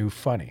somewhat new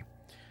funny.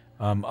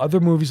 Other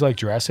movies like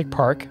Jurassic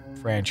Park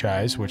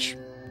franchise, which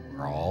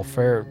we're all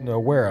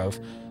aware of,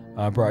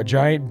 brought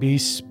giant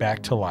beasts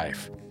back to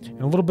life.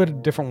 In a little bit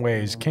of different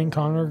ways, King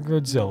Kong or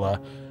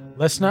Godzilla.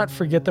 Let's not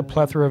forget the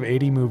plethora of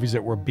 80 movies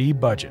that were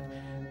B-budget.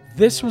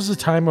 This was the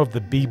time of the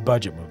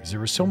B-budget movies. There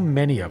were so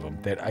many of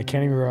them that I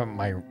can't even wrap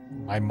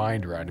my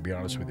mind around, to be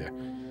honest with you.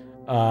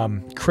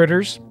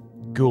 Critters,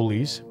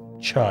 Ghoulies,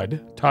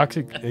 Chud,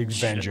 Toxic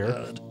Avenger.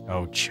 Chud.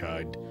 Oh,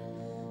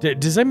 Chud.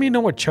 Does that mean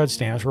know what Chud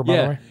stands for, by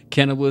the way?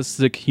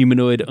 Cannibalistic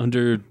humanoid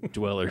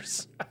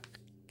underdwellers.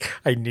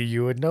 I knew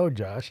you would know,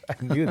 Josh. I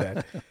knew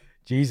that.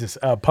 Jesus.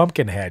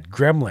 Pumpkinhead,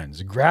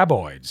 Gremlins,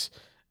 Graboids.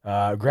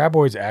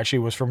 Graboids actually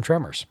was from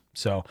Tremors.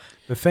 So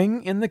the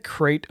thing in the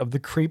crate of the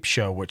Creep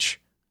Show,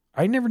 which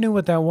I never knew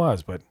what that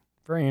was, but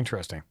very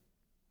interesting,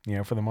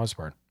 for the most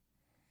part.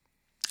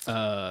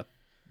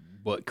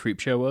 What Creep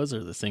Show was,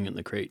 or the thing in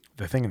the crate?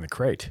 The thing in the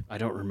crate. I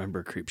don't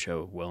remember Creep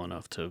Show well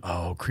enough to.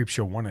 Oh, Creep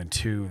Show 1 and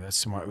 2.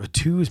 That's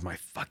 2 is my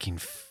fucking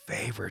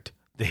favorite.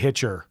 The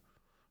Hitcher.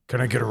 Can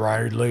I get a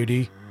ride,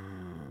 lady?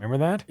 Remember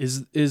that?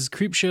 Is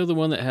Creep Show the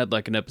one that had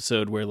like an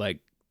episode where like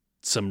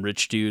some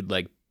rich dude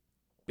like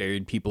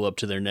buried people up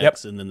to their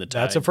necks and then the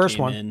tide That's the first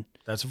came one. in?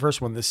 That's the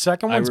first one. The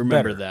second one's I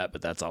remember better. that,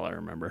 but that's all I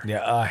remember.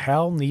 Yeah,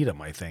 Hal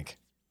Needham, I think,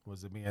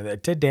 was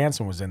it. Ted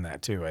Danson was in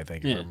that too, I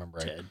think, if I remember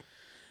right. Ted.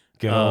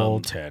 Good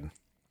old Ted.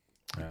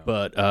 Yeah.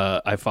 But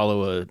I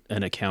follow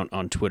an account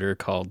on Twitter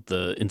called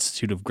the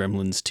Institute of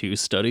Gremlins 2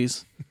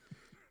 Studies,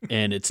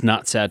 and it's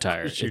not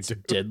satire. It's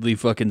deadly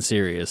fucking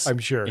serious. I'm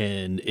sure.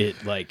 And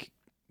it like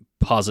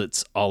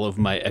posits all of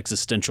my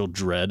existential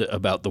dread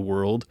about the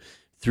world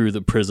through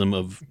the prism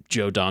of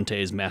Joe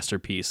Dante's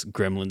masterpiece,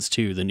 Gremlins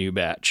 2, The New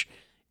Batch.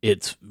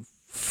 It's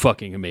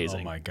fucking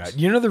amazing. Oh my God.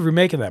 They're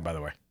remaking that, by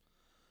the way.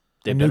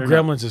 The new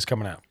Gremlins is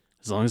coming out.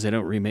 As long as they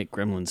don't remake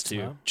Gremlins 2.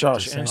 Well,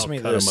 Josh, answer me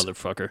this.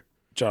 Motherfucker.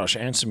 Josh,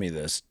 answer me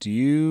this. Do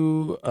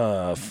you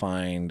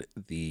find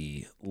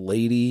the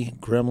lady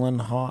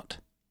gremlin hot?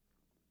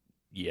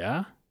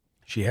 Yeah.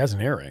 She has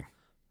an earring.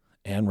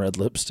 And red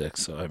lipstick,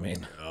 so I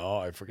mean. Oh,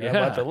 I forgot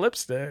about the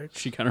lipstick.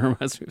 She kind of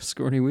reminds me of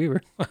Sigourney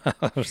Weaver. I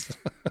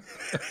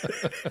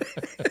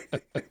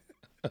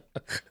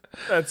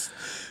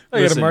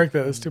gotta mark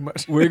that. That's too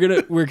much.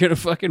 we're gonna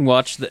fucking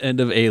watch the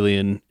end of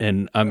Alien,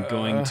 and I'm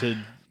going to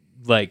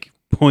like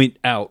point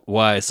out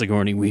why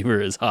Sigourney Weaver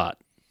is hot.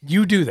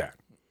 You do that.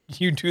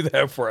 You do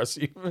that for us.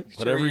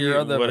 Whatever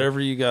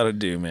you got to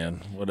do,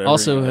 man. Whatever.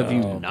 Also, have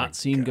you not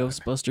seen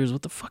Ghostbusters?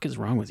 What the fuck is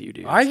wrong with you,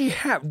 dude? I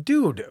have,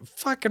 dude,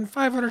 fucking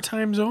 500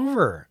 times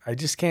over. I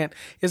just can't.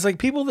 It's like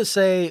people that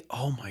say,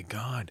 "Oh my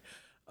God,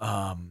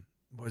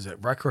 what is it?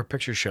 Record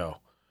Picture Show.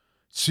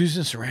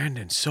 Susan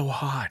Sarandon's so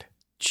hot."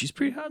 She's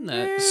pretty hot in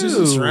that. Ew.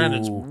 Susan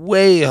Sarandon's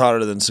way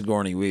hotter than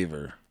Sigourney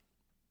Weaver.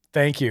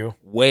 Thank you.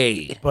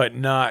 Way, but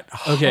not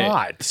okay.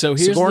 hot. So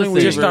here's Sigourney the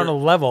thing. Just on a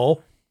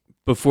level.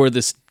 Before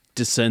this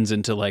descends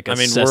into like a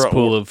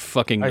cesspool of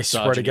fucking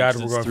misogyny. I swear to God,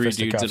 we're going three dudes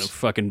in a fisticuffs.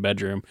 fucking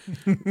bedroom.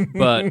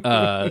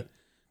 But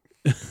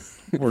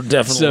we're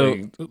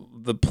definitely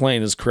the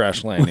plane is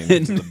crash landing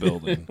into the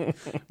building.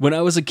 When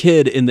I was a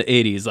kid in the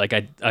 80s, like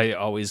I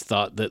always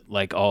thought that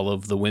like all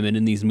of the women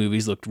in these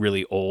movies looked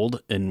really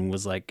old and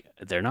was like,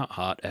 they're not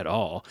hot at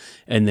all.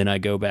 And then I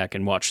go back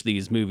and watch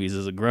these movies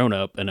as a grown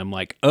up and I'm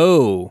like,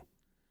 oh,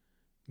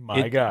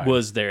 my God,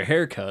 was their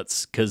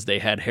haircuts, because they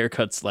had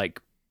haircuts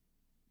like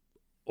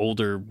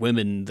older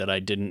women that I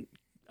didn't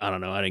I don't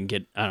know. I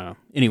don't know.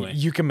 Anyway,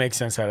 You can make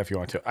sense out if you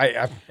want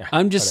to.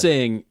 I'm just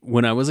saying,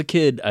 when I was a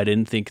kid, I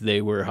didn't think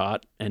they were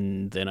hot,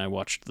 and then I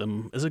watched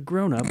them as a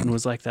grown-up and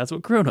was like, that's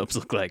what grown-ups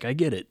look like. I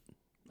get it.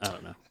 I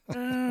don't know.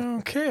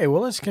 Okay,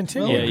 well, let's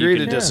continue. Yeah, Agree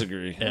to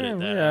disagree. Edit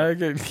that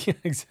Yeah, out.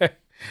 exactly.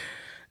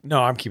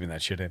 No, I'm keeping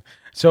that shit in.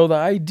 So the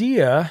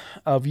idea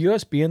of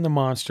US being the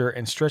monster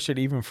and stretch it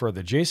even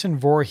further. Jason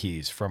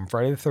Voorhees from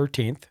Friday the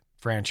 13th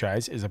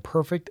franchise is a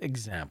perfect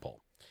example.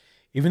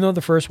 Even though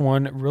the first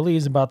one really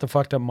is about the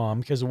fucked up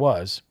mom, because it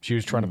was. She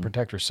was trying to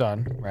protect her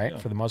son, right?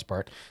 For the most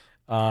part.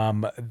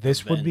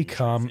 This would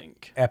become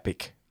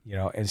epic,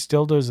 and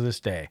still does to this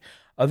day.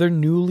 Other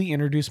newly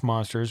introduced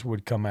monsters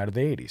would come out of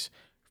the 80s.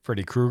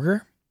 Freddy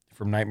Krueger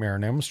from Nightmare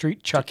on Elm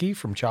Street, Chucky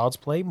from Child's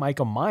Play,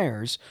 Michael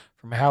Myers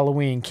from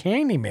Halloween,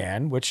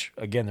 Candyman, which,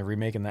 again, they're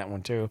remaking that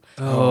one too.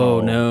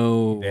 Oh,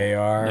 no. They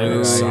are.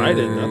 No.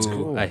 Excited. That's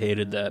cool. I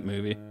hated that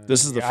movie.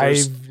 This is the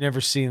first. I've never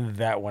seen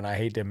that one. I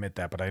hate to admit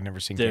that, but I've never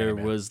seen There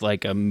Candyman. was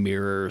like a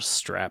mirror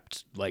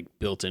strapped, like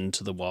built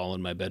into the wall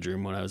in my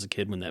bedroom when I was a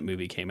kid when that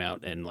movie came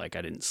out, and like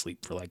I didn't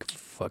sleep for like a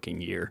fucking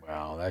year.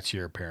 Wow, that's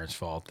your parents'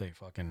 fault. They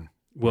fucking...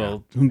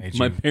 Well, made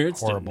my you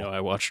parents horrible. didn't know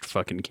I watched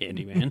fucking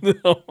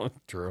Candyman.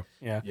 True.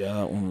 Yeah. Yeah,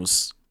 that one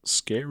was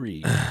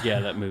scary. Yeah,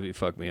 that movie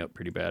fucked me up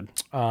pretty bad.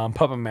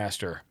 Puppet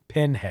Master,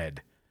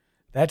 Pinhead.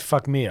 That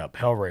fucked me up.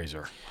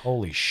 Hellraiser.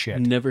 Holy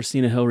shit. Never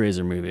seen a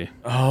Hellraiser movie.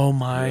 Oh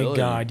my Really?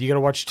 God. You got to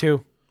watch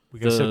 2. We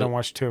got to sit down and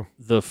watch 2.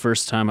 The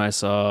first time I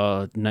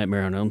saw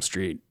Nightmare on Elm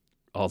Street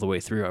all the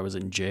way through, I was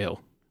in jail.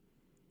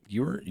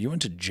 You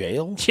went to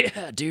jail?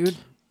 Yeah, dude.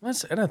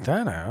 Let's edit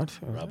that out.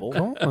 Rebel.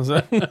 Cool. Was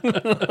that-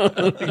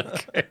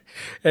 Okay.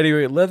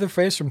 Anyway,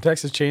 Leatherface from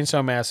Texas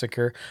Chainsaw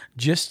Massacre,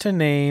 just to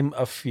name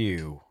a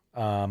few.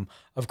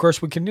 Of course,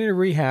 we continue to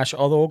rehash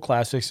all the old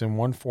classics in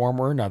one form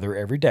or another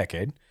every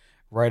decade,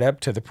 right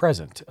up to the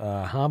present.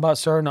 How about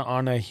starting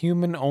on a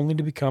human only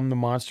to become the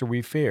monster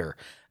we fear?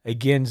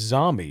 Again,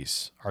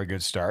 zombies are a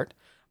good start.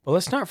 But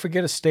let's not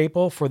forget a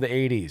staple for the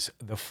 80s,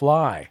 The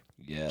Fly.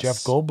 Yes. Jeff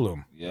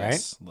Goldblum,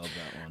 Yes. Love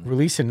that one.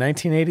 released in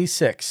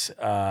 1986,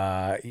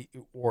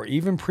 or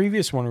even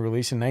previous one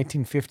released in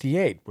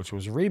 1958, which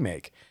was a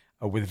remake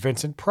with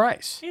Vincent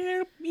Price.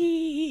 Help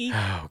me.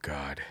 Oh,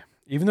 God.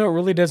 Even though it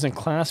really doesn't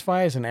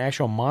classify as an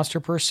actual monster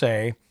per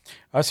se,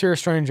 us here at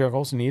Strange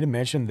Uncles need to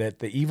mention that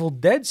the Evil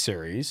Dead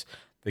series,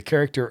 the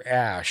character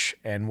Ash,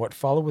 and what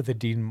followed with the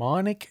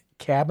demonic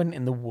cabin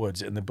in the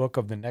woods in the book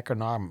of the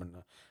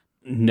Necronomicon.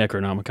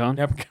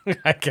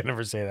 I can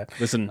never say that.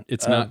 Listen,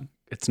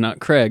 it's not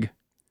Craig.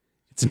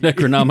 It's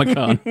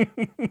Necronomicon.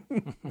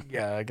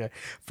 Yeah, okay.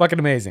 Fucking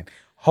amazing.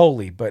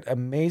 Holy, but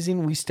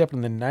amazing. We stepped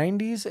in the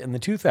 90s and the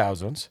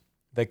 2000s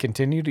that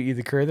continue to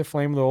either carry the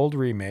flame of the old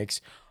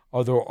remakes,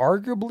 although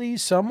arguably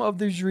some of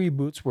these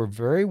reboots were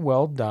very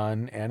well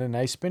done and a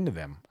nice spin to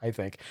them, I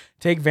think.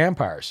 Take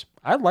Vampires.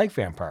 I like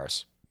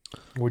Vampires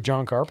with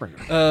John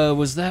Carpenter.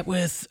 Was that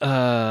with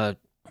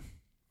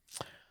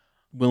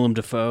Willem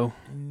Dafoe?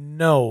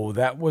 No,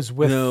 that was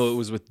with... No, it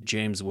was with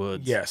James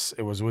Woods. Yes,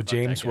 it was with Fuck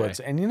James that guy. Woods.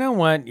 And you know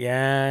what?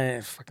 Yeah,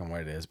 it's fucking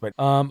what it is. But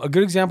a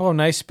good example of a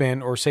nice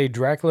spin, or say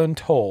Dracula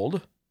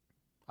Untold.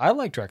 I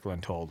like Dracula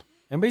Untold.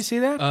 Anybody see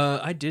that?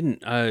 I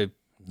didn't. I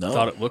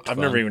thought it looked I've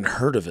fun. never even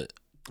heard of it.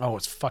 Oh,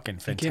 it's fucking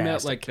It fantastic. came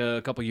out like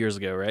a couple years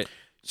ago, right?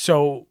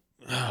 So,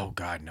 oh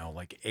God, no,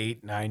 like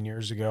 8-9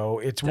 years ago.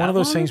 It's one That of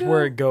those long things ago?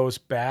 where it goes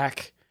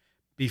back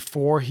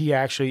before he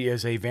actually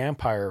is a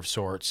vampire of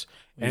sorts,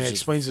 and He's it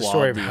just explains the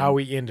story of flawed how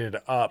he ended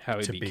up How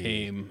he to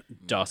became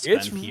Das be.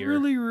 It's Vampire.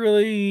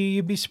 really,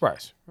 you'd be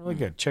surprised. Really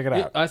good. Check it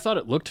out. I thought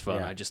it looked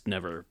fun. Yeah. I just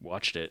never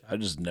watched it. I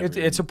just never.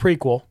 It's a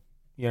prequel,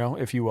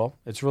 if you will.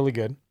 It's really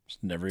good.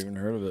 just never even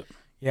heard of it.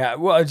 Yeah,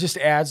 well, it just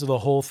adds to the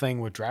whole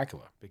thing with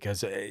Dracula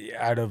because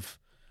out of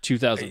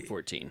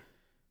 2014.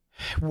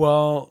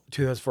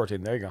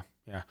 2014. There you go.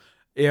 Yeah.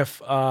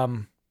 If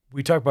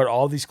we talk about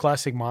all these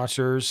classic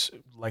monsters,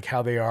 like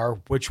how they are,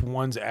 which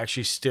ones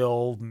actually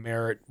still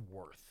merit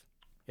worth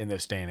in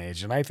this day and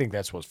age? And I think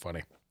that's what's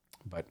funny,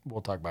 but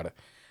we'll talk about it.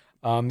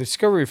 The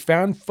discovery of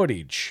found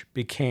footage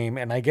became,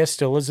 and I guess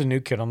still is, a new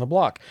kid on the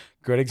block.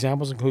 Good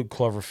examples include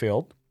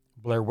Cloverfield,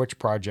 Blair Witch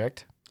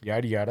Project,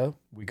 yada, yada.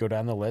 We go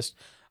down the list.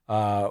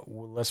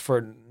 Let's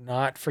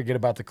not forget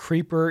about The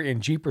Creeper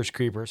in Jeepers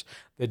Creepers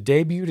that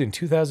debuted in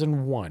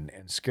 2001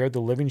 and scared the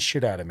living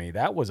shit out of me.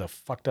 That was a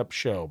fucked up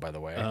show, by the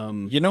way.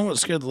 You know what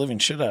scared the living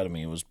shit out of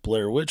me? It was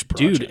Blair Witch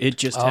Project. Dude, it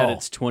just had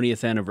its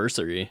 20th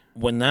anniversary.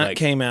 When that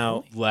came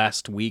out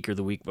last week or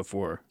the week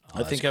before.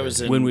 I think I was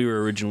in... When we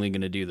were originally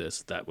going to do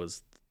this, that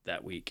was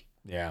that week.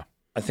 Yeah.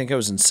 I think I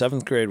was in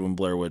 7th grade when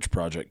Blair Witch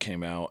Project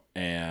came out,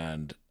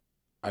 and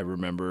I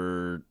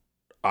remember...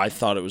 I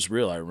thought it was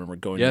real. I remember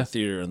going to the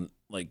theater and...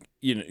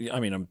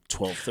 I'm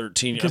 12,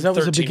 13. Because that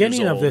was the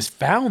beginning of this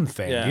found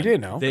thing. Yeah. You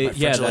didn't know.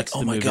 That's like,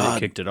 oh my movie God. that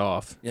kicked it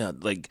off. Yeah,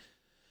 like,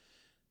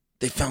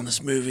 they found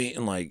this movie,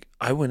 and, like,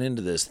 I went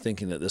into this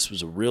thinking that this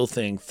was a real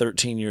thing,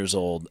 13 years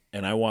old,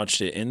 and I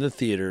watched it in the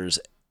theaters,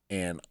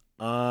 and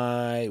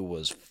I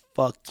was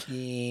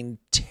fucking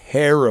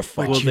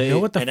terrified. But you know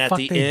what the and fuck at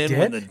the they end, did?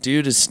 when the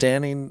dude is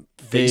standing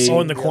in the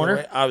other corner?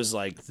 way, I was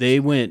like, They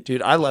went,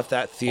 dude, I left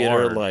that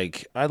theater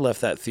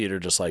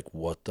hard. just like,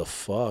 what the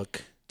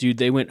fuck? Dude,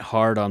 they went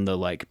hard on the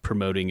like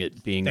promoting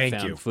it being Thank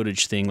found you.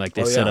 footage thing. Like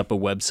they set up a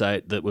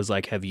website that was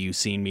like, "Have you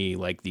seen me?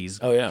 Like these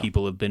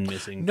people have been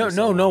missing."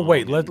 No.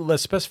 Wait,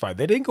 let's specify.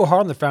 They didn't go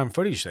hard on the found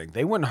footage thing.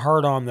 They went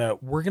hard on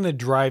we're going to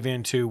drive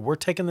into, we're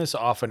taking this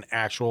off an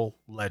actual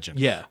legend.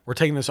 Yeah. We're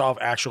taking this off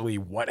actually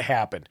what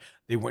happened.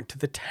 They went to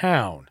the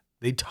town.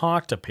 They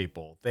talked to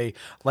people.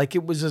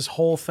 It was this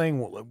whole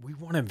thing. We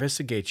want to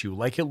investigate you.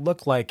 Like it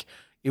looked like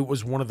it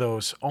was one of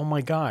those, oh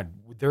my God,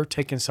 they're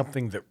taking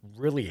something that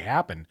really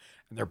happened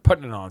and they're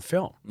putting it on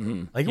film.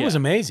 Mm-hmm. Like it was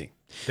amazing.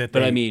 But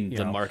I mean,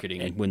 the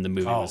marketing when the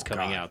movie was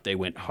coming out, they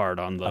went hard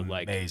on the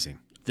amazing.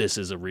 This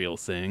is a real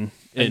thing,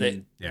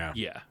 And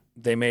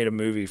they made a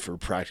movie for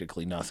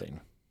practically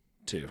nothing,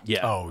 too.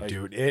 Yeah. Oh,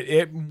 dude,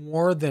 it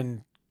more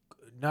than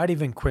not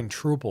even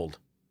quintupled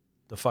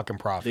the fucking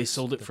profits. They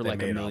sold it for like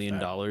 $1 million,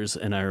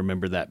 and I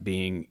remember that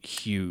being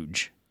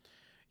huge.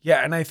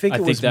 Yeah, and I think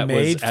it was that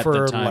made at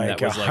for the time, like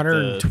that was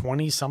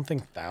 120 something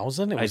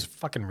thousand. It was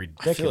fucking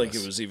ridiculous. I feel like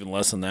it was even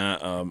less than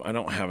that. I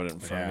don't have it in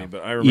front of me,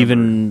 but I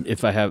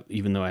remember.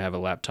 Even though I have a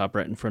laptop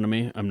right in front of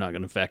me, I'm not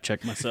going to fact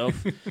check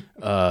myself.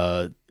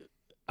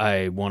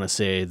 I want to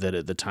say that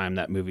at the time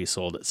that movie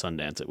sold at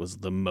Sundance, it was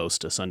the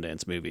most a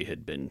Sundance movie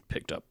had been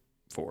picked up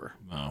for.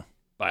 Wow.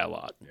 By a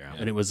lot. Yeah.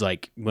 And it was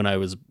like when I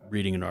was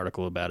reading an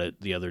article about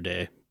it the other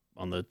day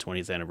on the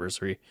 20th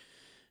anniversary,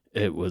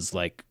 it was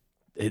like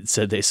it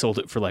said they sold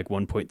it for like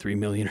 1.3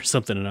 million or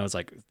something, and I was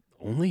like,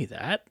 only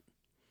that?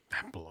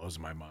 That blows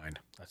my mind.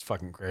 That's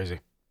fucking crazy.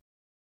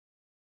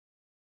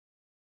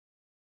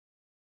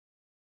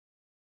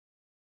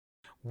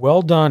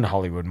 Well done,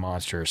 Hollywood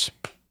Monsters.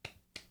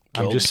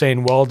 I'm just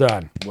saying, well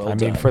done. I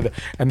mean,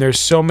 and there's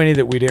so many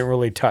that we didn't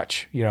really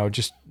touch.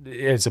 Just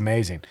it's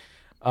amazing.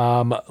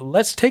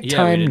 Let's take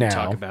time we didn't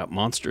now. Talk about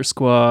Monster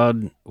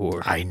Squad,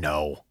 or I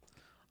know,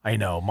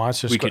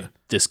 Monster Squad.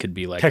 This could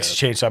be like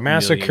Texas a Chainsaw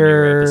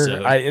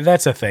Massacre. Massacre.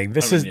 That's a thing.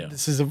 This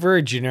is a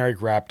very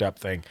generic, wrapped up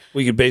thing.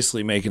 We could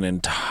basically make an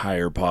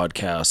entire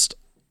podcast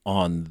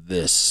on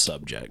this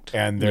subject,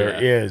 and there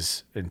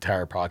is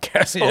entire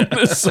podcast on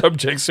this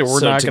subject, so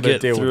we're not going to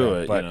deal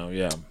with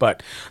it.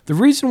 But the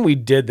reason we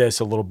did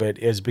this a little bit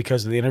is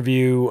because of the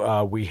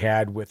interview we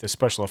had with a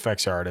special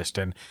effects artist,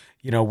 and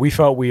we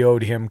felt we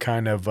owed him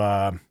kind of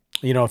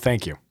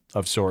thank you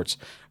of sorts.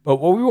 But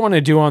what we want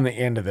to do on the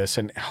end of this,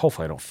 and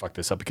hopefully I don't fuck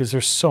this up because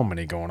there's so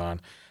many going on.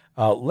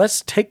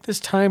 Let's take this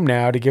time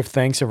now to give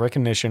thanks and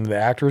recognition to the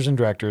actors and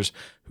directors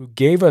who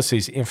gave us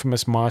these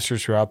infamous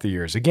monsters throughout the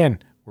years. Again,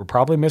 we're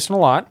probably missing a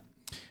lot,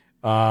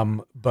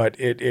 but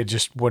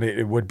it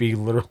would be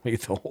literally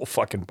the whole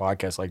fucking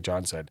podcast, like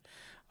John said.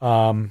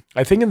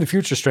 I think in the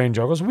future, Strange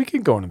Juggles, we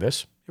can go into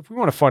this if we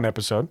want a fun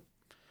episode.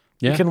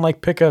 We can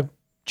pick a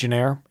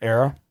genre,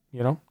 era,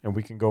 and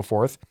we can go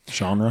forth.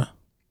 Genre.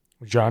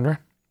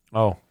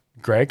 Oh,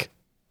 Craig.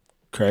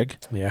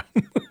 Yeah.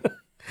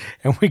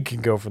 And we can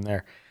go from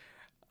there.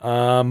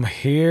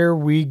 Here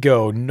we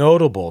go.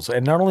 Notables,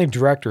 and not only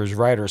directors,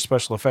 writers,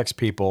 special effects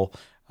people,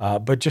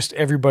 but just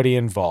everybody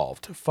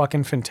involved.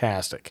 Fucking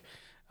fantastic.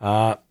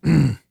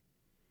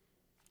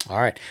 All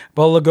right.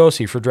 Bela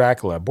Lugosi for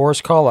Dracula.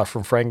 Boris Karloff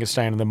from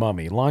Frankenstein and the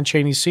Mummy. Lon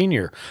Chaney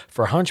Sr.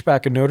 for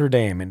Hunchback of Notre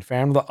Dame and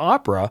Phantom of the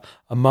Opera,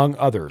 among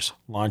others.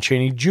 Lon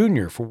Chaney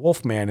Jr. for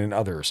Wolfman and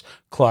others.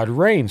 Claude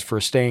Rains for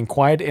Staying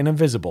Quiet and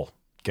Invisible.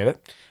 Get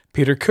it?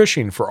 Peter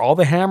Cushing for all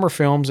the Hammer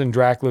films and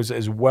Draculas,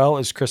 as well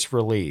as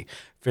Christopher Lee.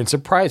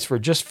 Vincent Price for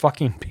just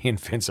fucking being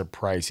Vincent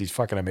Price. He's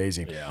fucking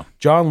amazing. Yeah.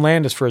 John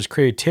Landis for his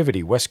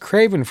creativity. Wes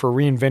Craven for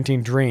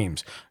reinventing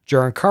dreams.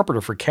 John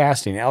Carpenter for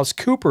casting. Alice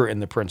Cooper in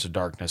The Prince of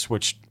Darkness,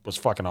 which was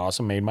fucking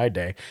awesome. Made my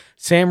day.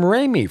 Sam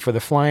Raimi for The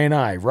Flying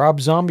Eye.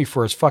 Rob Zombie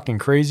for his fucking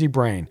crazy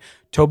brain.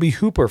 Toby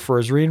Hooper for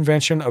his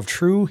reinvention of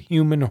true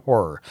human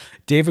horror.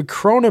 David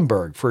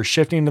Cronenberg for his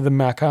shifting to the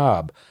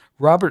macabre.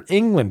 Robert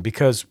Englund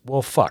because,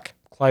 well, fuck.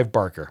 Clive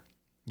Barker.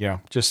 Yeah,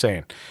 just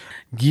saying.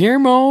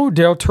 Guillermo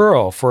del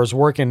Toro for his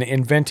work in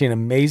inventing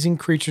amazing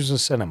creatures in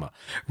cinema.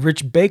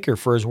 Rich Baker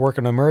for his work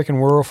on American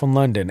Werewolf in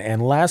London.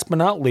 And last but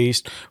not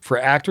least, for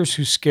actors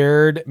who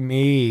scared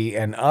me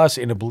and us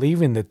into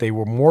believing that they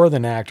were more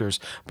than actors,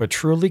 but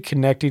truly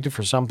connected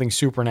for something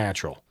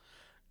supernatural.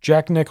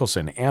 Jack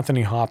Nicholson,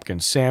 Anthony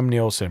Hopkins, Sam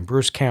Nielsen,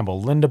 Bruce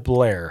Campbell, Linda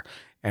Blair.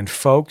 And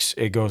folks,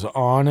 it goes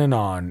on and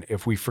on.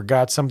 If we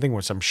forgot something,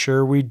 which I'm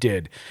sure we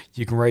did,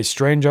 you can write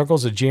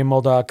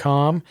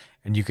strangeuncles@gmail.com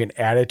and you can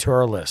add it to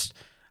our list.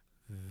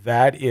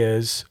 That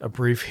is a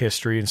brief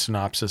history and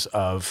synopsis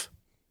of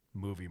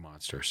movie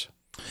monsters.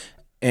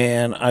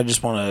 And I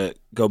just want to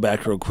go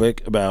back real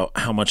quick about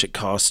how much it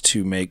costs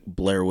to make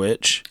Blair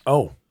Witch.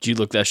 Oh, did you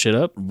look that shit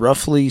up?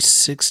 Roughly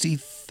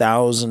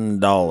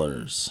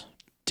 $60,000.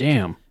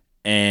 Damn.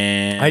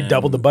 And I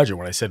doubled the budget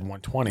when I said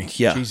 120.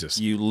 Yeah, Jesus.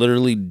 You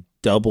literally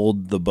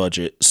doubled the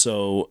budget.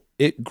 So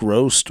it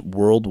grossed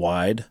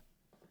worldwide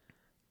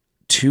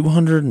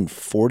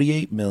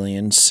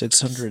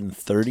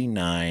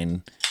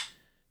 $248,639,000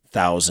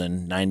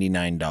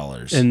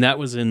 $1,099. And that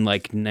was in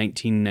like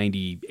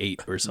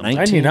 1998 or something.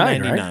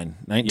 1999.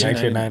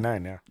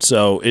 1999, yeah.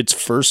 So its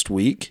first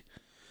week,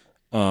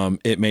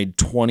 it made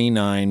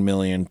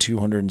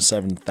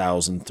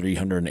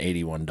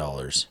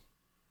 $29,207,381.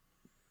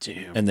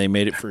 Damn. And they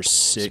made it for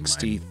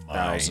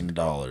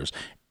 $60,000.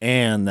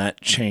 And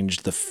that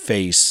changed the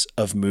face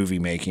of movie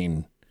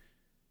making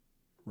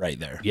right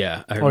there.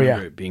 Yeah, I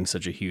remember it being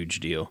such a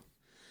huge deal.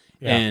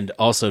 Yeah. And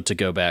also to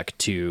go back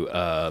to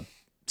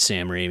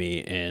Sam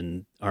Raimi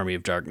and Army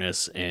of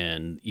Darkness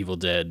and Evil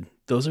Dead,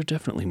 those are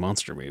definitely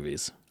monster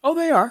movies. Oh,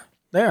 they are.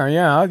 They are.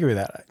 Yeah, I'll give you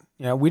that.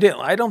 Yeah, we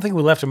didn't. I don't think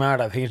we left them out.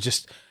 I think it's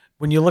just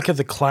when you look at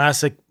the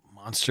classic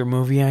monster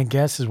movie, I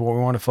guess is what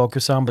we want to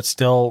focus on. But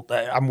still,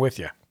 I'm with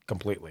you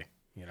completely.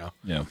 You know.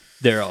 Yeah.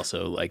 They're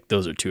also like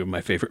those are two of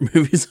my favorite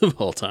movies of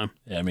all time.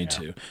 Yeah, me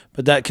too.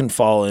 But that can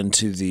fall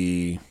into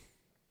the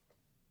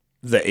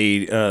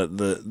B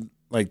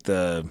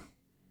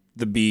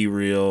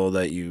reel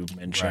that you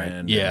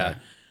mentioned. Right. Yeah.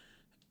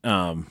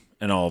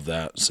 And all of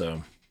that.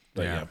 So,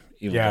 but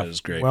Evil Dead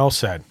is great. Well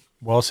said.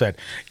 Well said.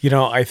 You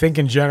know, I think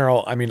in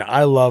general, I mean,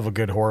 I love a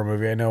good horror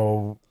movie. I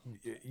know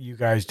you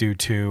guys do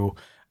too.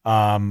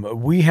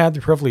 We had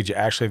the privilege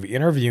actually of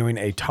interviewing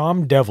a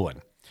Tom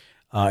Devlin.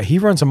 He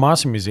runs a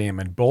monster museum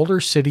in Boulder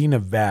City,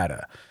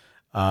 Nevada.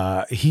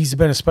 He's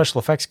been a special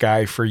effects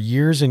guy for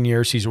years and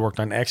years. He's worked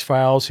on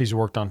X-Files. He's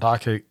worked on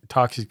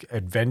Toxic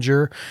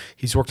Avenger.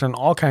 He's worked on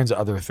all kinds of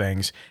other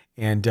things.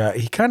 And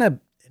he kind of,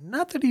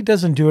 not that he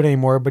doesn't do it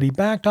anymore, but he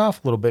backed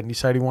off a little bit and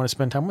decided he wanted to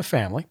spend time with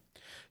family.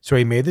 So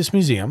he made this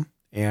museum,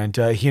 and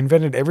he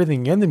invented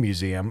everything in the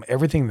museum,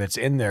 everything that's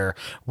in there.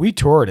 We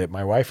toured it,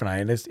 my wife and I,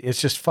 and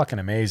it's just fucking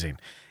amazing.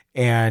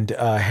 And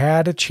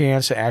had a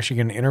chance to actually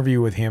get an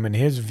interview with him and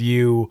his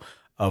view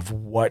of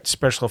what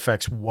special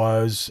effects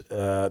was,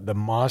 the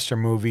monster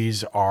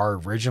movies are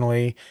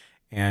originally.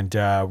 And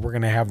we're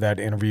going to have that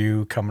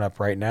interview coming up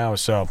right now.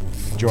 So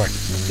enjoy.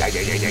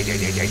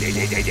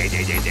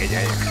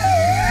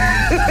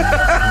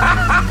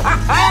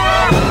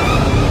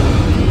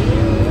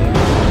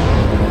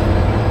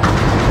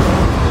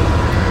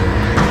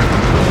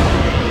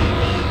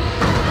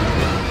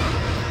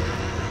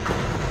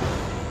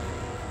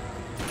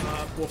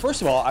 Well,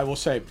 first of all, I will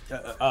say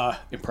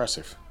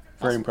impressive.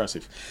 Very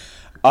impressive.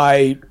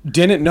 I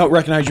didn't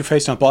recognize your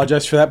face, and I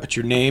apologize for that, but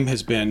your name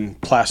has been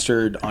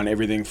plastered on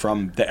everything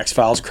from the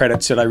X-Files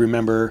credits that I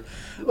remember.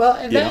 Well,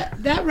 and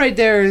that right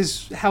there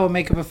is how a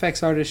makeup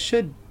effects artist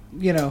should,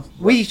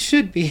 we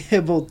should be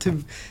able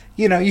to,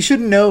 you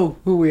shouldn't know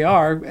who we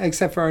are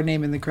except for our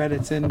name in the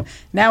credits. And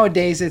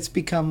nowadays it's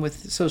become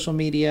with social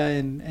media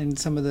and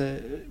some of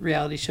the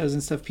reality shows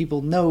and stuff,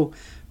 people know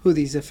who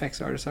these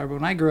effects artists are. But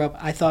when I grew up,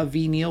 I thought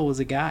V. Neil was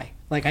a guy.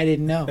 Like, I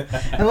didn't know.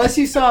 Unless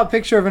you saw a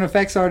picture of an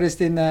effects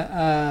artist in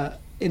the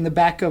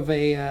back of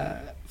a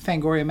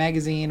Fangoria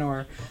magazine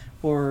or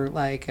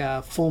like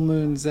Full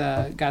Moon's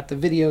got the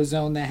video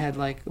zone that had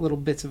like little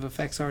bits of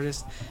effects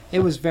artists. It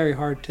was very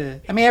hard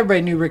to... I mean, everybody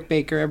knew Rick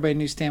Baker, everybody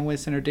knew Stan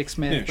Winston or Dick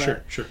Smith. Yeah,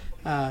 but, sure.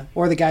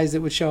 Or the guys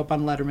that would show up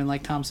on Letterman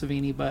like Tom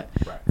Savini. But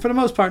for the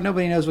most part,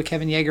 nobody knows what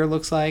Kevin Yeager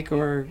looks like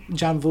or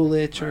John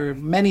Vulich or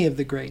many of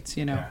the greats,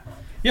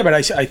 Yeah, but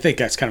I think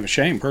that's kind of a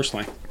shame,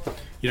 personally.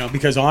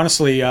 Because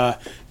honestly,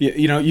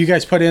 you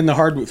guys put in the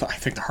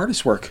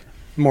hardest work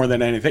more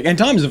than anything. And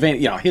Tom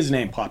Savini, his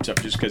name pops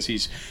up just because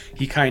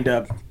he kind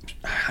of,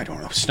 I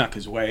don't know, snuck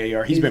his way,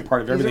 or he's been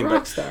part of everything. He's a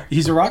rock star.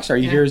 He's a rock star.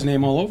 You hear his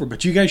name all over.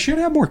 But you guys should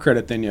have more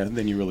credit than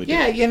you really do.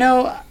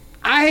 Yeah,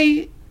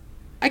 I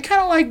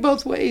kind of like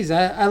both ways.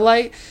 I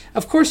like,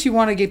 of course, you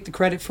want to get the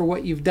credit for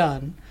what you've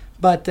done.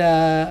 But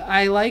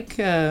I like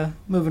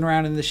moving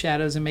around in the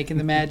shadows and making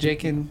the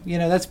magic, and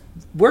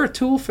we're a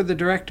tool for the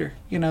director.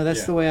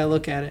 That's the way I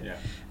look at it. Yeah.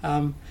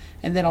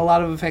 And then a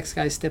lot of effects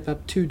guys step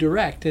up to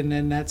direct, and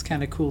then that's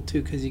kind of cool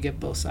too because you get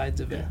both sides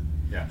of it.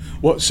 Yeah.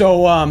 Well,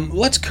 so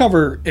let's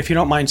cover, if you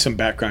don't mind, some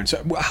background.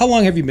 So, how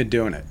long have you been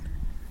doing it?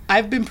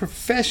 I've been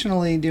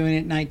professionally doing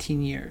it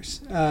 19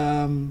 years.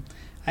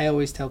 I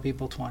always tell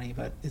people 20,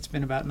 but it's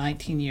been about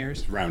 19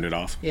 years. Round it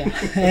off. Yeah,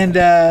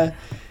 and.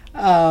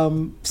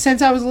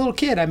 Since I was a little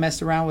kid, I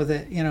messed around with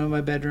it, in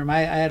my bedroom. I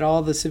had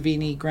all the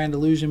Savini Grand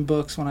Illusion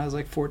books when I was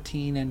like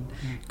 14 and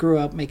grew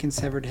up making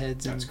severed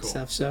heads and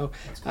stuff. So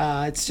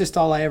it's just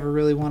all I ever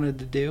really wanted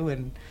to do,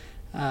 and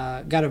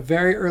got a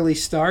very early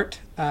start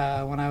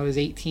when I was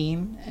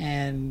 18,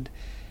 and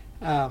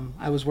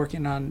I was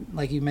working on,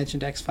 like you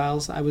mentioned,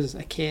 X-Files. I was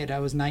a kid.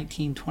 I was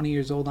 19, 20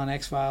 years old on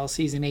X-Files,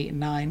 season 8 and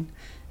 9.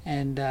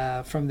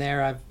 And from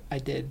there, I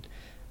did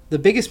the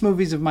biggest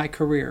movies of my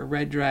career,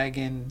 Red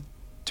Dragon,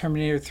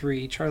 Terminator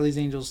 3, Charlie's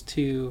Angels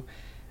 2,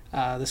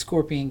 The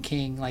Scorpion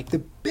King. Like,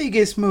 the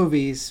biggest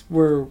movies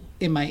were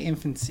in my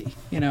infancy.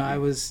 I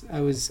was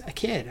a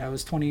kid. I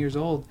was 20 years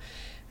old.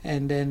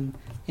 And then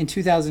in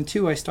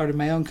 2002, I started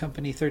my own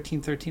company,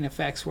 1313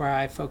 Effects, where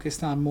I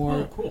focused on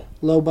more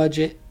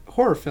low-budget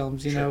horror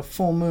films,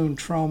 Full Moon,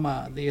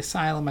 Trauma, The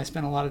Asylum. I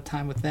spent a lot of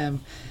time with them.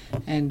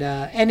 And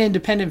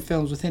independent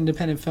films with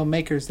independent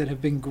filmmakers that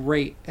have been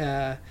great.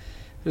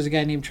 there's a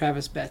guy named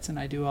Travis Betts, and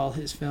I do all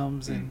his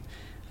films. And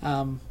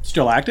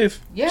Still active?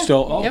 Yeah.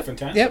 Still, Yep.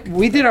 fantastic. Yep.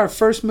 We did our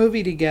first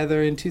movie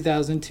together in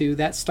 2002.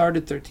 That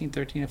started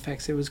 1313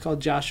 Effects. It was called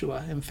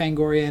Joshua, and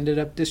Fangoria ended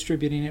up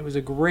distributing it. It was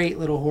a great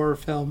little horror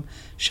film,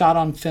 shot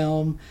on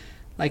film.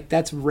 Like,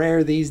 that's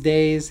rare these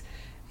days.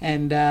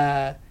 And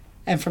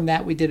from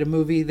that, we did a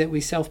movie that we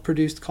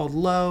self-produced called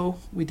Low.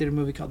 We did a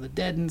movie called The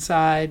Dead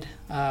Inside.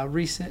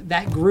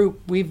 That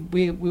group, we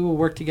will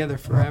work together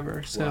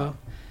forever. So, Wow.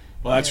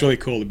 Well, that's really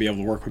cool to be able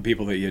to work with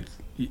people that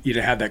you'd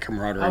have that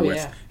camaraderie with.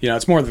 Yeah. You know,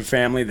 it's more of a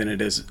family than it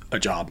is a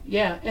job.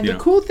 Yeah, and the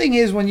cool thing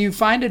is when you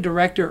find a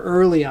director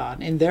early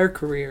on in their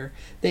career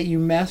that you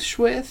mesh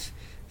with,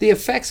 the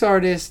effects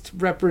artist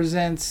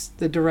represents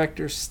the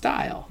director's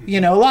style.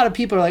 You know, a lot of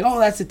people are like, oh,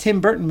 that's a Tim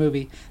Burton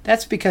movie.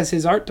 That's because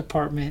his art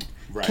department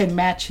can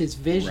match his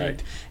vision.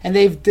 And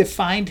they've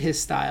defined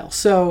his style.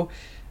 So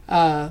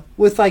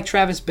with like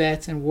Travis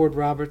Betts and Ward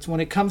Roberts,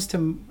 when it comes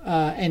to,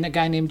 and a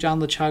guy named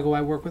John Lachago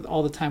I work with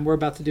all the time, we're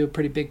about to do a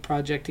pretty big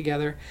project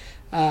together.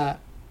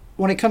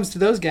 When it comes to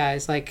those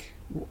guys, like,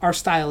 our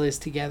style is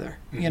together,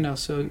 you know,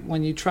 so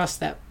when you trust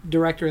that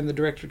director and the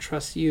director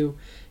trusts you,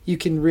 you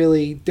can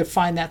really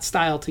define that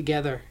style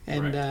together.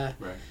 And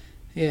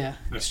yeah,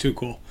 that's too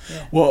cool.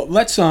 Yeah. Well,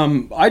 let's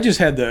I just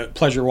had the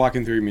pleasure of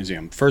walking through your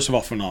museum. First of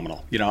all,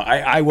 phenomenal. You know,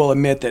 I will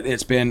admit that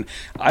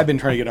I've been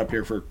trying to get up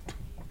here for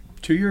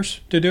 2 years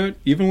to do it,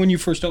 even when you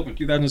first opened,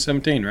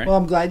 2017, right? Well,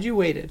 I'm glad you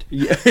waited.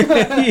 Yeah.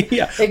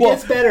 It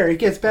gets better. It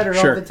gets better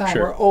all the time.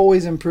 Sure. We're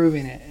always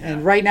improving it.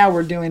 And right now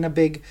we're doing a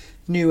big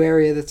new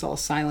area that's all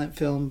silent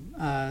film,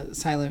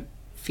 silent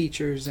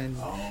features, and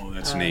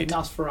that's neat.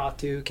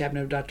 Nosferatu,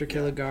 Cabinet of Dr.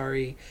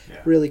 Caligari,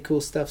 really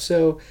cool stuff.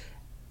 So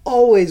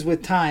always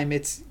with time,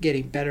 it's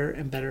getting better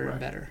and better and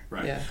better.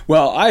 Right. Yeah.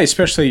 Well, I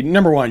especially,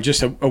 number one,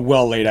 just a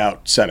well laid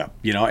out setup,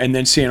 you know, and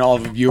then seeing all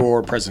of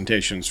your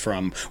presentations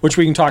from, which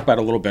we can talk about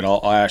a little bit.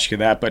 I'll ask you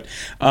that. But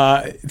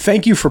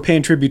thank you for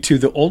paying tribute to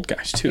the old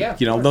guys, too. Yeah,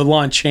 you know, the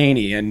Lon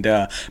Chaney and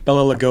Bela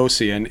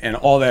Lugosi and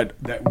all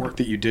that work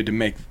that you did to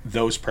make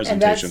those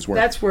presentations work.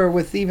 That's where,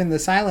 with even the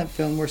silent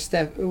film,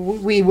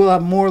 we will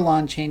have more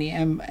Lon Chaney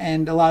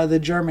and a lot of the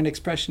German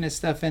expressionist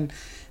stuff, and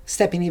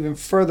stepping even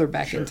further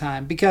back in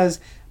time, because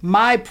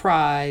my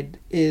pride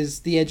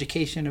is the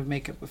education of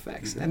makeup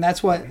effects. And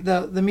that's what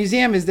the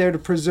museum is there to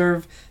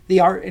preserve the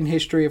art and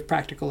history of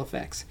practical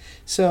effects.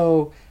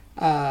 So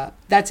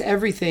that's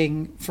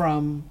everything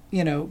from,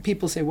 you know,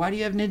 people say, why do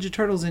you have Ninja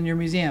Turtles in your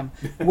museum?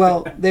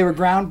 Well, they were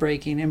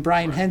groundbreaking, and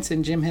Brian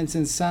Henson, Jim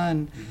Henson's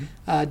son,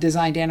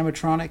 designed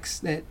animatronics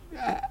that,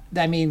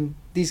 I mean,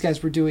 these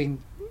guys were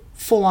doing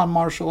full-on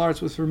martial arts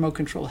with remote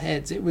control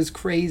heads. It was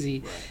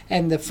crazy.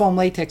 And the foam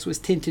latex was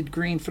tinted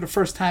green. For the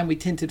first time, we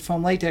tinted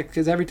foam latex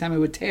because every time it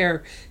would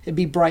tear, it'd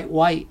be bright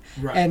white.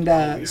 Right.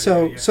 And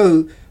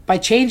so by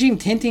changing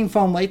tinting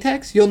foam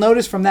latex, you'll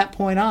notice from that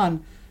point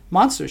on,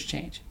 monsters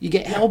change. You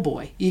get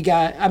Hellboy. You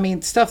got, I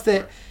mean, stuff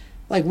that,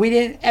 like, we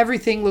didn't,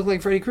 everything looked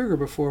like Freddy Krueger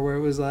before, where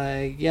it was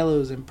like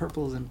yellows and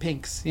purples and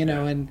pinks, you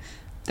know, and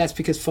that's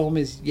because foam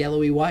is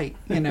yellowy white,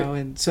 you know,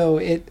 and so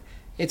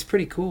it's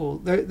pretty cool.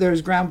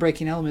 There's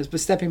groundbreaking elements,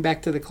 but stepping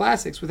back to the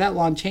classics, without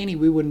Lon Chaney,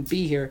 we wouldn't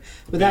be here.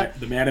 Without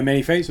the man of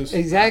many faces.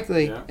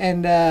 Exactly.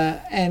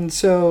 Yeah. And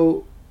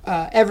so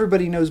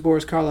everybody knows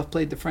Boris Karloff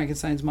played the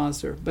Frankenstein's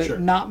monster, but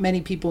not many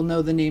people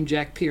know the name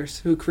Jack Pierce,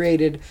 who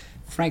created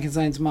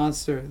Frankenstein's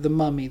monster, the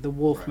Mummy, the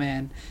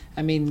Wolfman.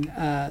 I mean,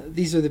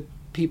 these are the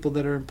people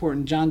that are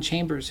important. John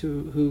Chambers,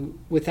 who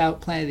without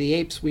Planet of the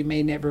Apes, we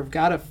may never have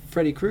got a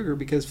Freddy Krueger,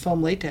 because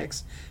foam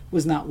latex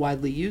was not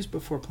widely used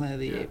before Planet of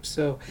the Apes.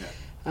 So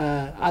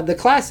the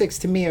classics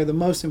to me are the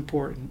most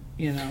important,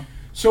 you know.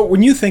 So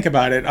when you think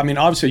about it, I mean,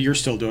 obviously you're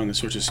still doing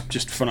this, which is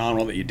just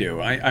phenomenal that you do.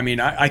 I mean,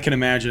 I can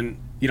imagine,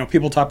 you know,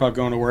 people talk about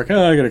going to work,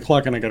 I got to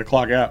clock in, I got to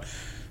clock out.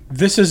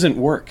 This isn't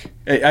work.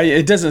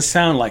 It doesn't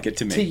sound like it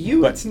to me. To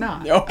you, it's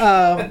not.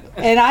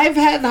 And I've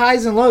had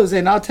highs and lows,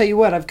 and I'll tell you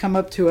what, I've come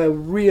up to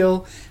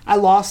I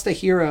lost a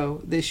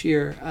hero this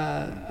year,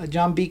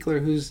 John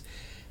Buechler, who's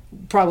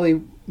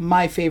probably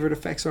my favorite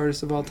effects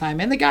artist of all time,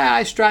 and the guy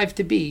I strive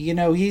to be. You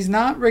know, he's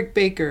not Rick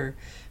Baker,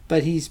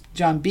 but he's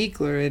John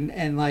Buechler,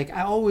 and like,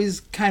 I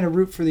always kind of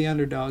root for the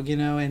underdog, you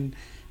know. And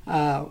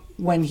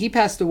when he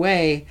passed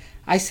away,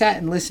 I sat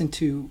and listened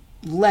to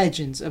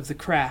legends of the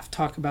craft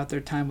talk about their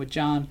time with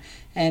John,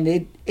 and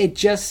it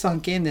just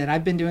sunk in that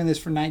I've been doing this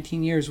for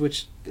 19 years,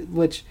 which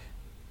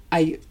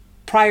I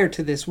prior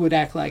to this would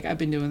act like I've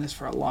been doing this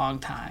for a long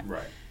time.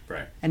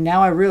 Right. And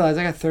now I realize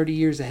I got 30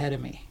 years ahead of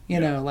me. You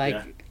know, like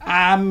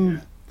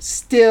I'm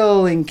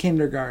still in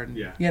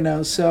kindergarten. You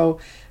know, so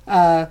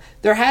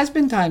there has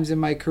been times in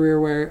my career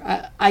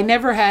where I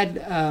never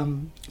had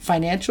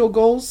financial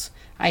goals.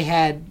 I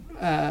had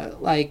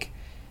like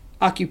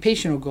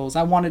occupational goals.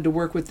 I wanted to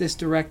work with this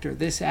director,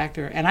 this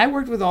actor, and I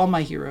worked with all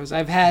my heroes. I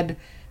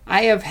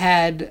have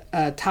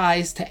had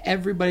ties to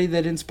everybody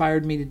that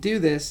inspired me to do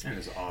this. That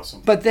is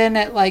awesome. But then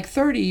at like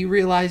 30, you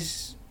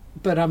realize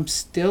but I'm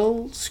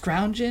still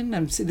scrounging.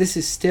 This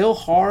is still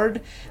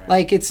hard.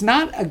 Like, it's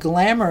not a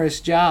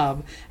glamorous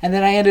job. And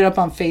then I ended up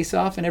on Face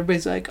Off, and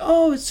everybody's like,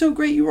 "Oh, it's so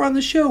great you were on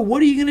the show.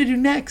 What are you going to do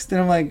next?"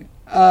 And I'm like,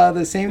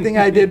 the same thing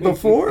I did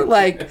before.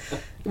 Like,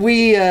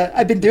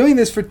 I've been doing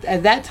this for,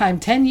 at that time,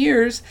 10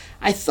 years.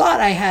 I thought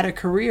I had a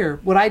career.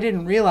 What I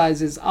didn't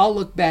realize is I'll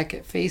look back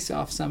at Face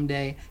Off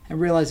someday and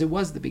realize it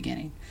was the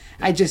beginning.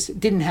 I just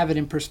didn't have it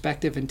in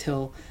perspective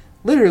until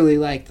literally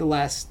like the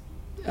last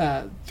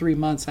 3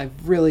 months. I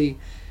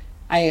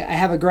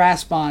have a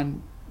grasp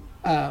on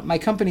my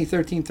company.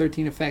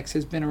 1313 Effects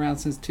has been around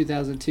since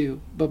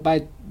 2002, but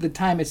by the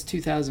time it's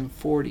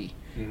 2040,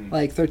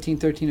 like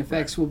 1313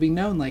 Effects will be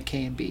known like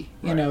K&B.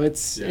 You know,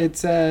 it's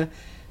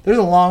there's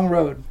a long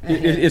road.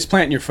 It's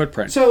planting your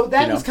footprint. So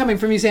that was coming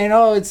from you saying,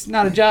 "Oh, it's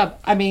not a job."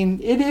 I mean,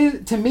 it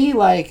is to me.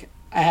 Like,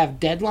 I have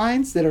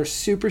deadlines that are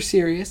super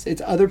serious.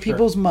 It's other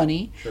people's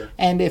money.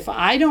 And if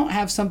I don't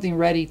have something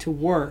ready to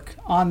work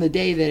on the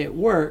day that it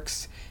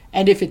works,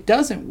 and if it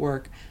doesn't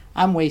work,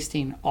 I'm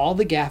wasting all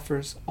the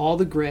gaffers, all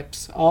the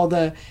grips,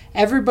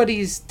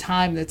 everybody's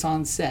time that's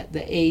on set,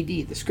 the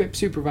AD, the script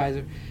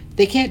supervisor.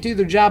 They can't do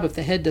their job if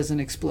the head doesn't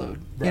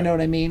explode. You know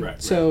what I mean?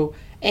 So,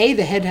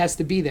 the head has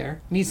to be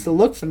there, needs to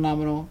look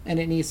phenomenal, and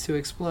it needs to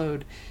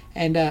explode.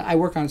 And I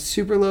work on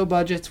super low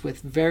budgets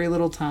with very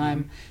little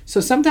time.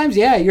 So sometimes,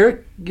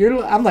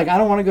 I'm like, I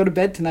don't want to go to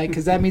bed tonight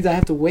because that means I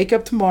have to wake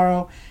up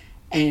tomorrow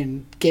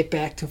and get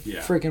back to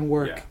freaking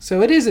work.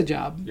 So it is a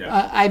job.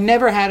 I've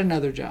never had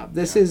another job.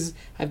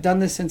 I've done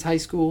this since high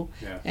school.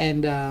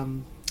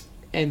 And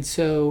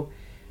so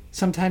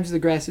sometimes the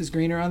grass is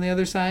greener on the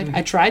other side.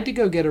 I tried to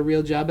go get a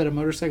real job at a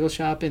motorcycle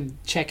shop and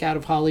check out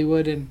of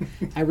Hollywood, and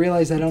I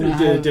realized I don't know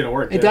how. It didn't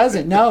work. It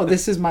doesn't. No,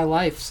 this is my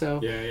life.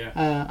 So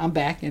I'm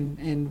back,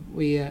 and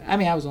we. I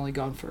mean, I was only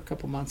gone for a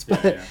couple months,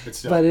 but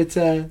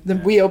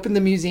we opened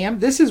the museum.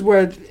 This is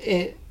where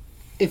it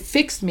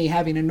fixed me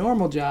having a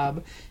normal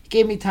job. It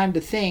gave me time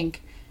to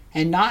think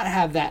and not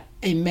have that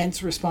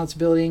immense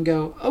responsibility and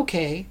go,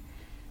 okay,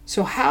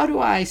 so how do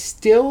I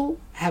still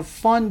have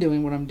fun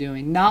doing what I'm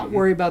doing, not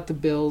worry about the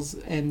bills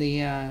and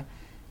the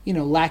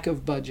lack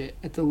of budget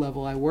at the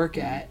level I work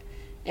at,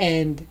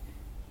 and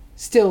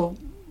still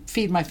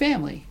feed my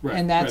family?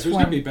 And that's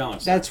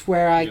that's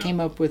where I came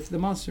up with the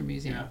Monster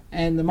Museum.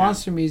 And the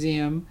Monster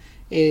Museum,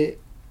 it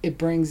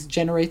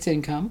generates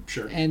income,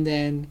 and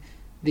then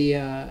the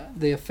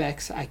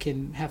effects, I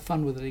can have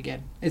fun with it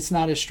again. It's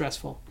not as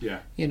stressful.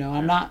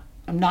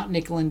 I'm not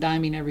nickel and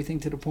diming everything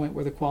to the point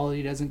where the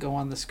quality doesn't go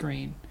on the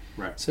screen.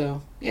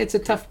 So it's a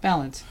tough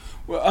balance.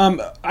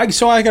 Well, I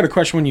got a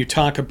question when you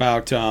talk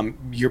about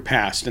your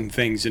past and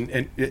things,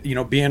 and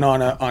being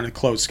on a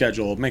closed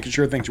schedule, making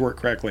sure things work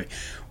correctly.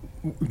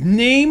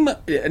 Name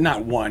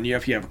not one.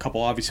 If you have a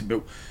couple, obviously,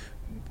 but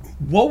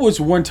what was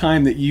one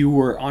time that you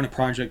were on a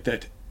project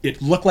that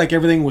it looked like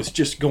everything was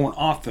just going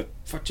off the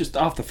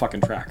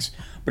fucking tracks,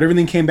 but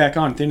everything came back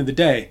on at the end of the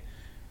day?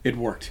 It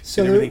worked.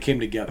 So and everything came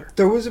together.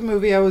 There was a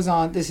movie I was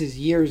on, this is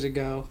years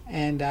ago,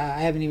 and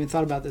I haven't even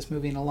thought about this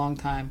movie in a long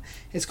time.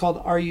 It's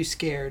called Are You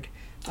Scared?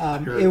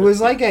 It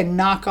was like a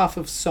knockoff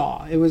of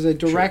Saw. It was a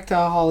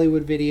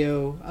direct-to-Hollywood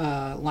video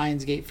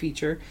Lionsgate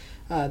feature.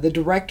 The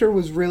director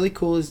was really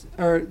cool.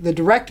 The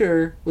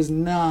director was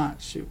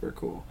not super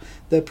cool.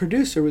 The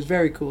producer was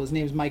very cool. His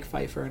name's Mike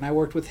Pfeiffer, and I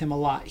worked with him a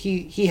lot.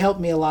 He helped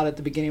me a lot at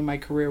the beginning of my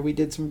career. We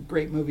did some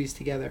great movies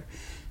together.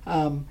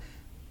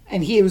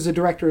 And he was a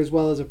director as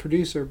well as a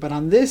producer. But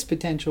on this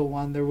potential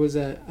one, there was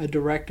a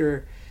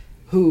director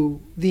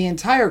who, the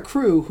entire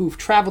crew who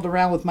traveled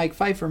around with Mike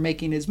Pfeiffer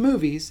making his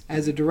movies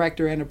as a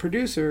director and a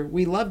producer,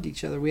 we loved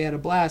each other. We had a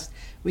blast.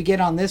 We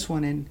get on this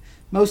one, and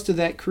most of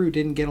that crew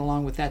didn't get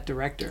along with that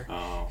director.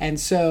 And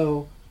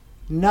so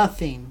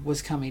nothing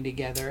was coming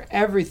together.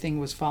 Everything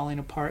was falling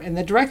apart. And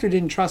the director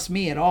didn't trust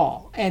me at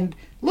all. And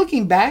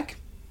looking back,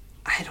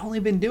 I had only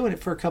been doing it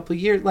for a couple of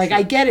years. Like,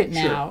 I get it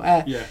now.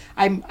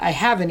 I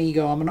have an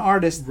ego. I'm an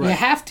artist. You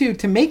have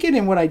to make it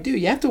in what I do,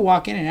 you have to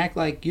walk in and act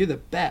like you're the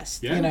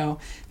best.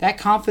 That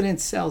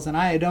confidence sells, and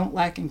I don't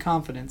lack in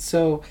confidence.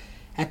 So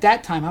at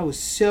that time, I was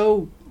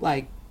so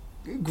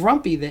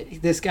grumpy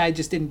that this guy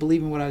just didn't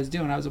believe in what I was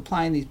doing. I was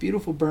applying these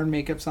beautiful burn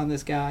makeups on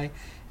this guy,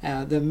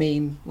 the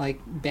main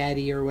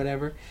baddie or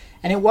whatever.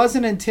 And it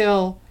wasn't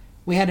until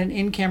we had an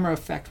in-camera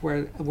effect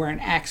where an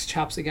axe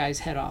chops a guy's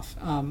head off.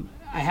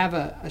 I have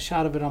a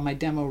shot of it on my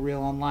demo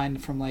reel online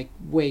from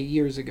way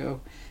years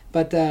ago.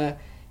 But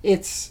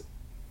this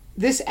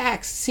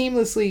axe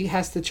seamlessly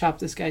has to chop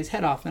this guy's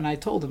head off. And I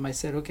told him, I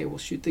said, okay, we'll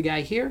shoot the guy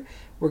here.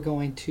 We're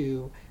going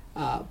to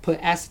put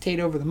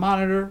acetate over the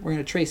monitor. We're going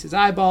to trace his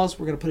eyeballs.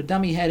 We're going to put a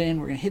dummy head in.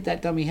 We're going to hit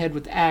that dummy head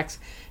with the axe.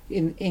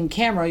 In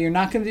camera, you're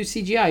not going to do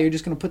CGI. You're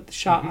just going to put the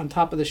shot on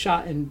top of the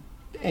shot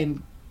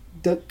and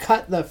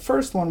cut the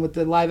first one with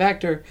the live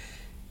actor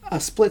a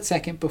split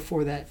second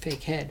before that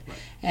fake head.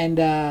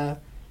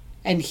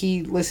 And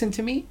he listened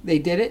to me. They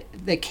did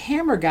it. The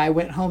camera guy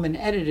went home and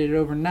edited it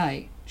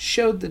overnight,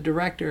 showed the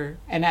director,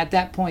 and at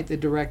that point the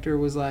director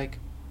was like,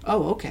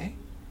 oh, okay.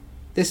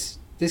 This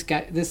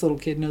this little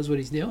kid knows what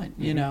he's doing,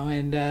 you know.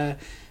 And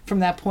from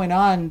that point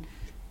on,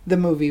 the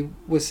movie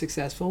was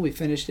successful. We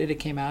finished it. It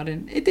came out,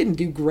 and it didn't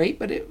do great,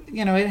 but it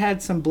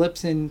had some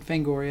blips in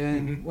Fangoria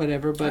and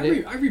whatever. But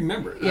I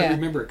remember it. Yeah, I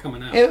remember it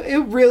coming out.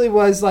 It really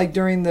was like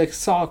during the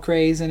Saw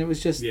craze, and it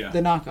was just the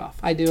knockoff.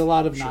 I do a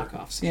lot of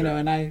knockoffs, you know,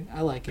 and I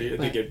like it.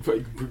 They get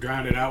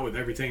drowned out with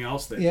everything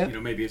else that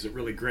maybe isn't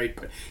really great,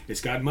 but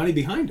it's got money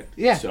behind it.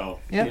 Yeah. So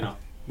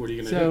what are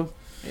you gonna do?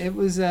 It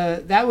was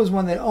that was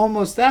one that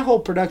whole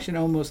production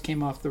almost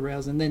came off the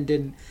rails and then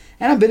didn't.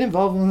 And I've been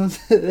involved in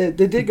ones that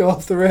did go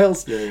off the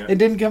rails and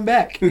didn't come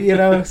back, you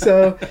know.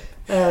 So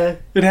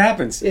it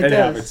happens. It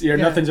happens.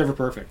 Nothing's ever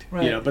perfect,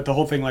 right. You know. But the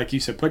whole thing, like you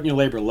said, putting your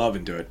labor of love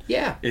into it,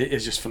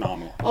 is just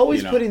phenomenal.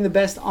 Always putting the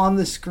best on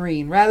the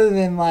screen rather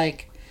than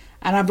and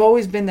I've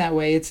always been that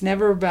way. It's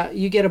never about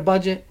you get a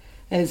budget.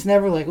 And it's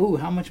never like, ooh,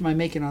 how much am I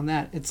making on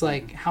that? It's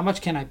like, how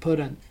much can I put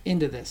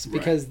into this?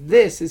 Because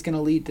this is going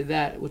to lead to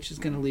that, which is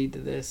going to lead to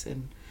this.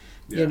 And,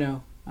 you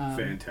know.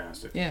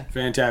 Fantastic. Yeah.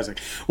 Fantastic.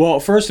 Well,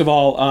 first of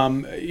all,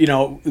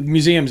 the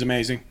museum's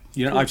amazing.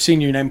 You know, I've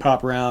seen your name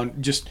pop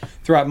around just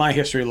throughout my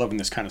history of loving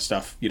this kind of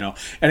stuff, you know.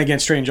 And again,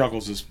 Strange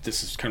Uncles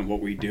this is kind of what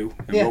we do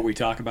and what we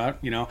talk about,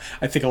 you know.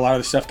 I think a lot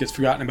of the stuff gets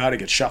forgotten about, it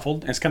gets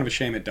shuffled, and it's kind of a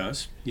shame it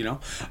does, you know.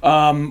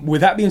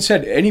 With that being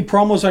said, any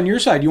promos on your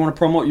side? You want to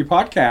promote your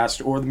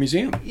podcast or the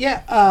museum?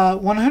 Yeah,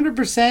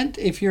 100%.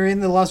 If you're in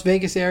the Las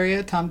Vegas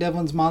area, Tom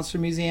Devlin's Monster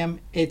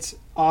Museum, it's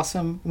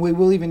awesome. We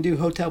will even do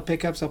hotel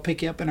pickups. I'll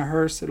pick you up in a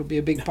hearse. It'll be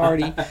a big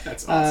party.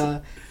 That's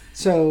awesome.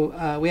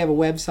 So we have a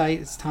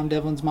website. It's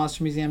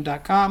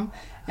TomDevlinsMonsterMuseum.com.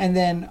 And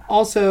then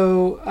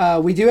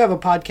also we do have a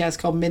podcast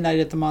called Midnight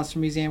at the Monster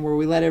Museum where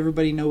we let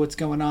everybody know what's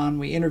going on.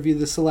 We interview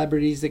the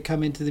celebrities that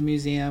come into the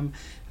museum.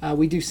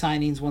 We do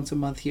signings once a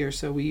month here,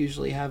 so we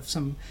usually have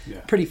some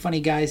pretty funny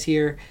guys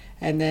here.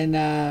 And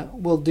then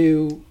we'll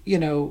do,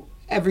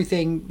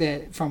 everything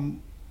that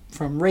from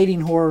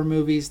rating horror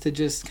movies to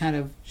just kind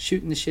of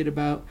shooting the shit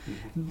about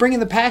bringing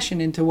the passion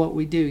into what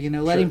we do,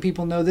 letting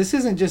people know this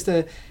isn't just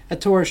a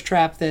tourist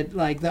trap that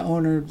like the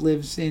owner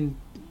lives in,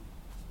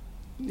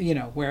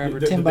 wherever,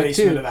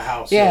 Timbuktu. The of the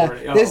house.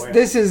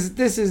 This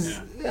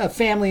is a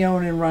family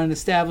owned and run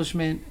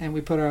establishment, and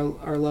we put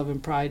our love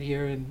and pride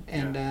here,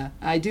 and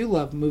I do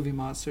love movie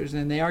monsters,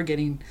 and they are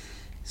getting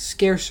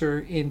scarcer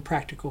in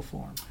practical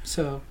form.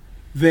 So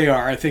they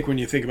are. I think when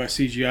you think about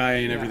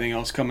CGI and everything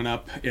else coming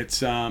up,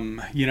 it's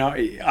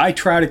I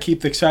try to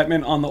keep the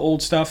excitement on the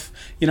old stuff.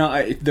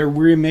 They're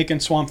remaking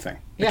Swamp Thing.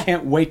 I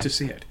can't wait to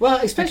see it. Well,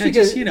 especially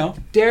because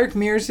Derek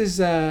Mears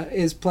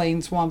is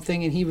playing Swamp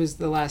Thing, and he was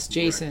the last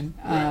Jason.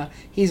 Right.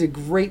 He's a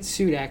great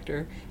suit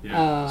actor.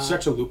 Yeah.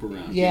 Such a loop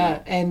around.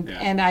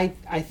 And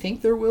I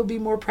think there will be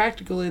more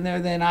practical in there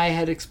than I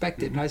had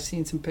expected. I've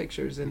seen some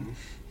pictures, and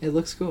it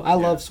looks cool. I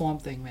love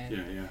Swamp Thing,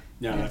 man.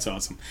 Yeah, that's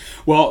awesome.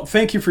 Well,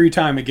 thank you for your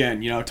time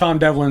again. Tom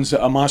Devlin's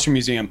Monster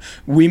Museum.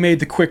 We made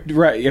the quick,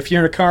 if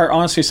you're in a car,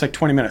 honestly, it's like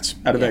 20 minutes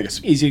out of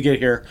Vegas. Easy to get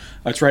here.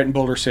 It's right in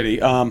Boulder City.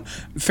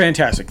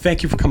 Fantastic.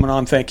 Thank you for coming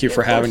on. Thank you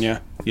for having you,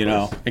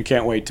 and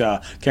can't wait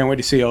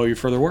to see all your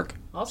further work.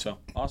 Awesome.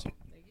 So, awesome.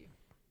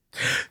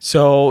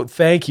 So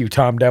thank you,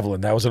 Tom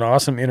Devlin. That was an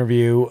awesome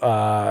interview.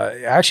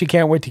 I actually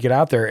can't wait to get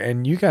out there.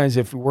 And you guys,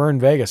 if we're in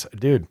Vegas,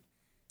 dude,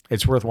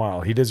 it's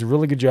worthwhile. He does a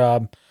really good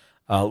job.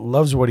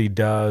 Loves what he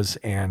does,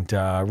 and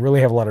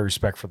really have a lot of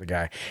respect for the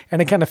guy.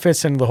 And it kind of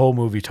fits into the whole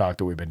movie talk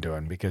that we've been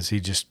doing because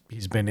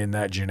he's been in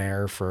that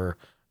genre.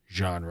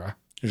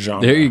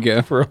 There you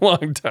go. For a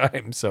long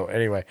time. So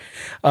anyway,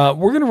 we're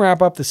going to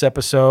wrap up this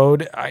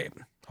episode.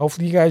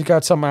 Hopefully you guys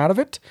got something out of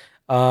it.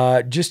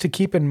 Just to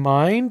keep in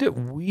mind,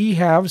 we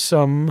have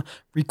some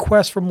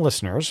requests from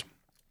listeners.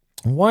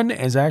 One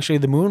is actually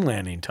the moon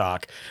landing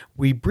talk.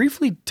 We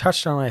briefly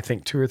touched on, I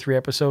think, 2 or 3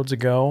 episodes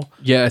ago.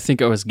 Yeah, I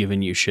think I was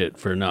giving you shit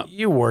for not.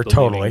 You were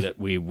totally that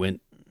we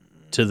went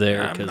to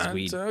there because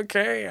we.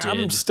 Okay, did.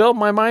 I'm still,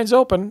 my mind's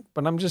open,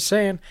 but I'm just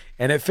saying,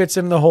 and it fits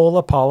in the whole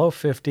Apollo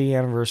 50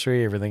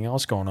 anniversary, everything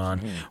else going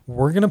on.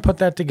 We're gonna put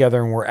that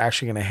together, and we're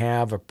actually gonna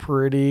have a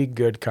pretty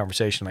good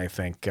conversation, I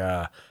think,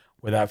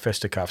 without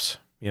fisticuffs.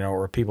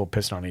 Or people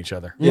pissing on each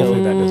other.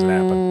 Hopefully that doesn't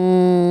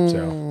happen.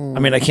 So, I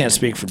mean, I can't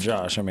speak for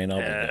Josh. I mean, I'll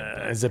be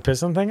there. Is the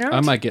pissing thing out?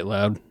 I might get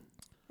loud.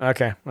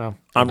 Okay, well,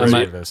 I'm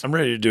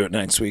ready to do it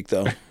next week,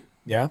 though.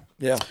 Yeah?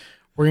 Yeah.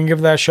 We're going to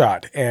give that a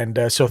shot.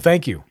 And so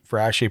thank you for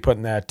actually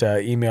putting that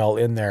email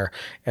in there.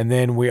 And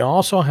then we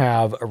also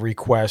have a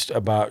request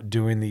about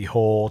doing the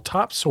whole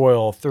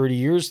topsoil 30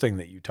 years thing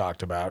that you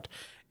talked about.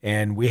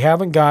 And we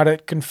haven't got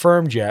it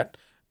confirmed yet,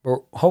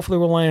 but hopefully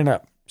we'll line it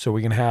up so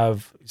we can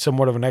have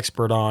somewhat of an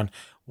expert on.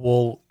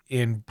 We'll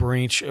make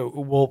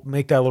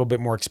that a little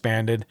bit more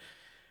expanded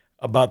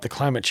about the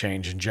climate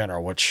change in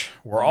general, which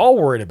we're all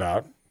worried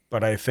about.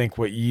 But I think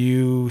what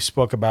you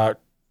spoke about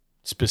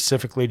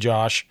specifically,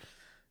 Josh,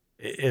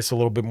 it's a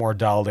little bit more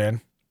dialed in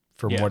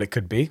from what it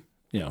could be.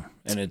 Yeah,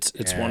 and it's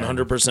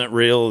 100%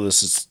 real.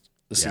 This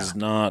is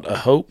not a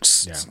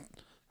hoax. Yeah.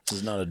 This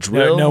is not a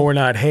drill. No, we're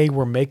not. Hey,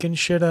 we're making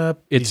shit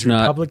up. It's These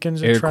not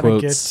Republicans are air trying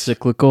quotes to get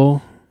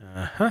cyclical.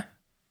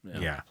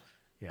 Yeah.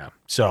 Yeah.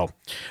 So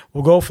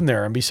we'll go from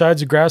there. And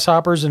besides the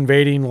grasshoppers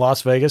invading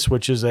Las Vegas,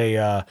 which is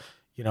a,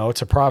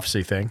 it's a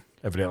prophecy thing,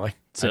 evidently.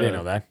 I didn't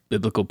know that.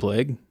 Biblical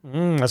plague.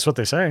 That's what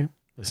they say.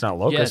 It's not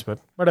locusts, but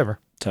whatever.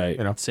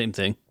 Tight. Same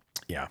thing.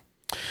 Yeah.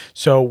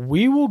 So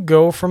we will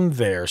go from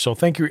there. So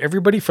thank you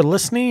everybody for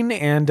listening,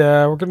 and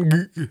we're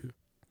gonna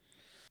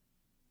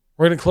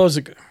close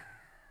it.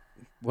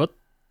 What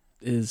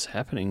is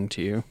happening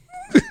to you?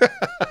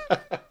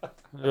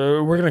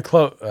 We're gonna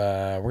close.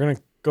 We're gonna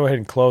go ahead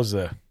and close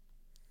the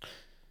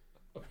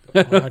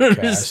I don't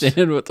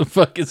understand what the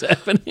fuck is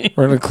happening.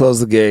 We're gonna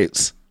close the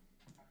gates.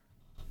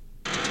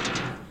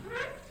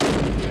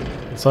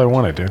 That's all I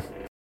want to do.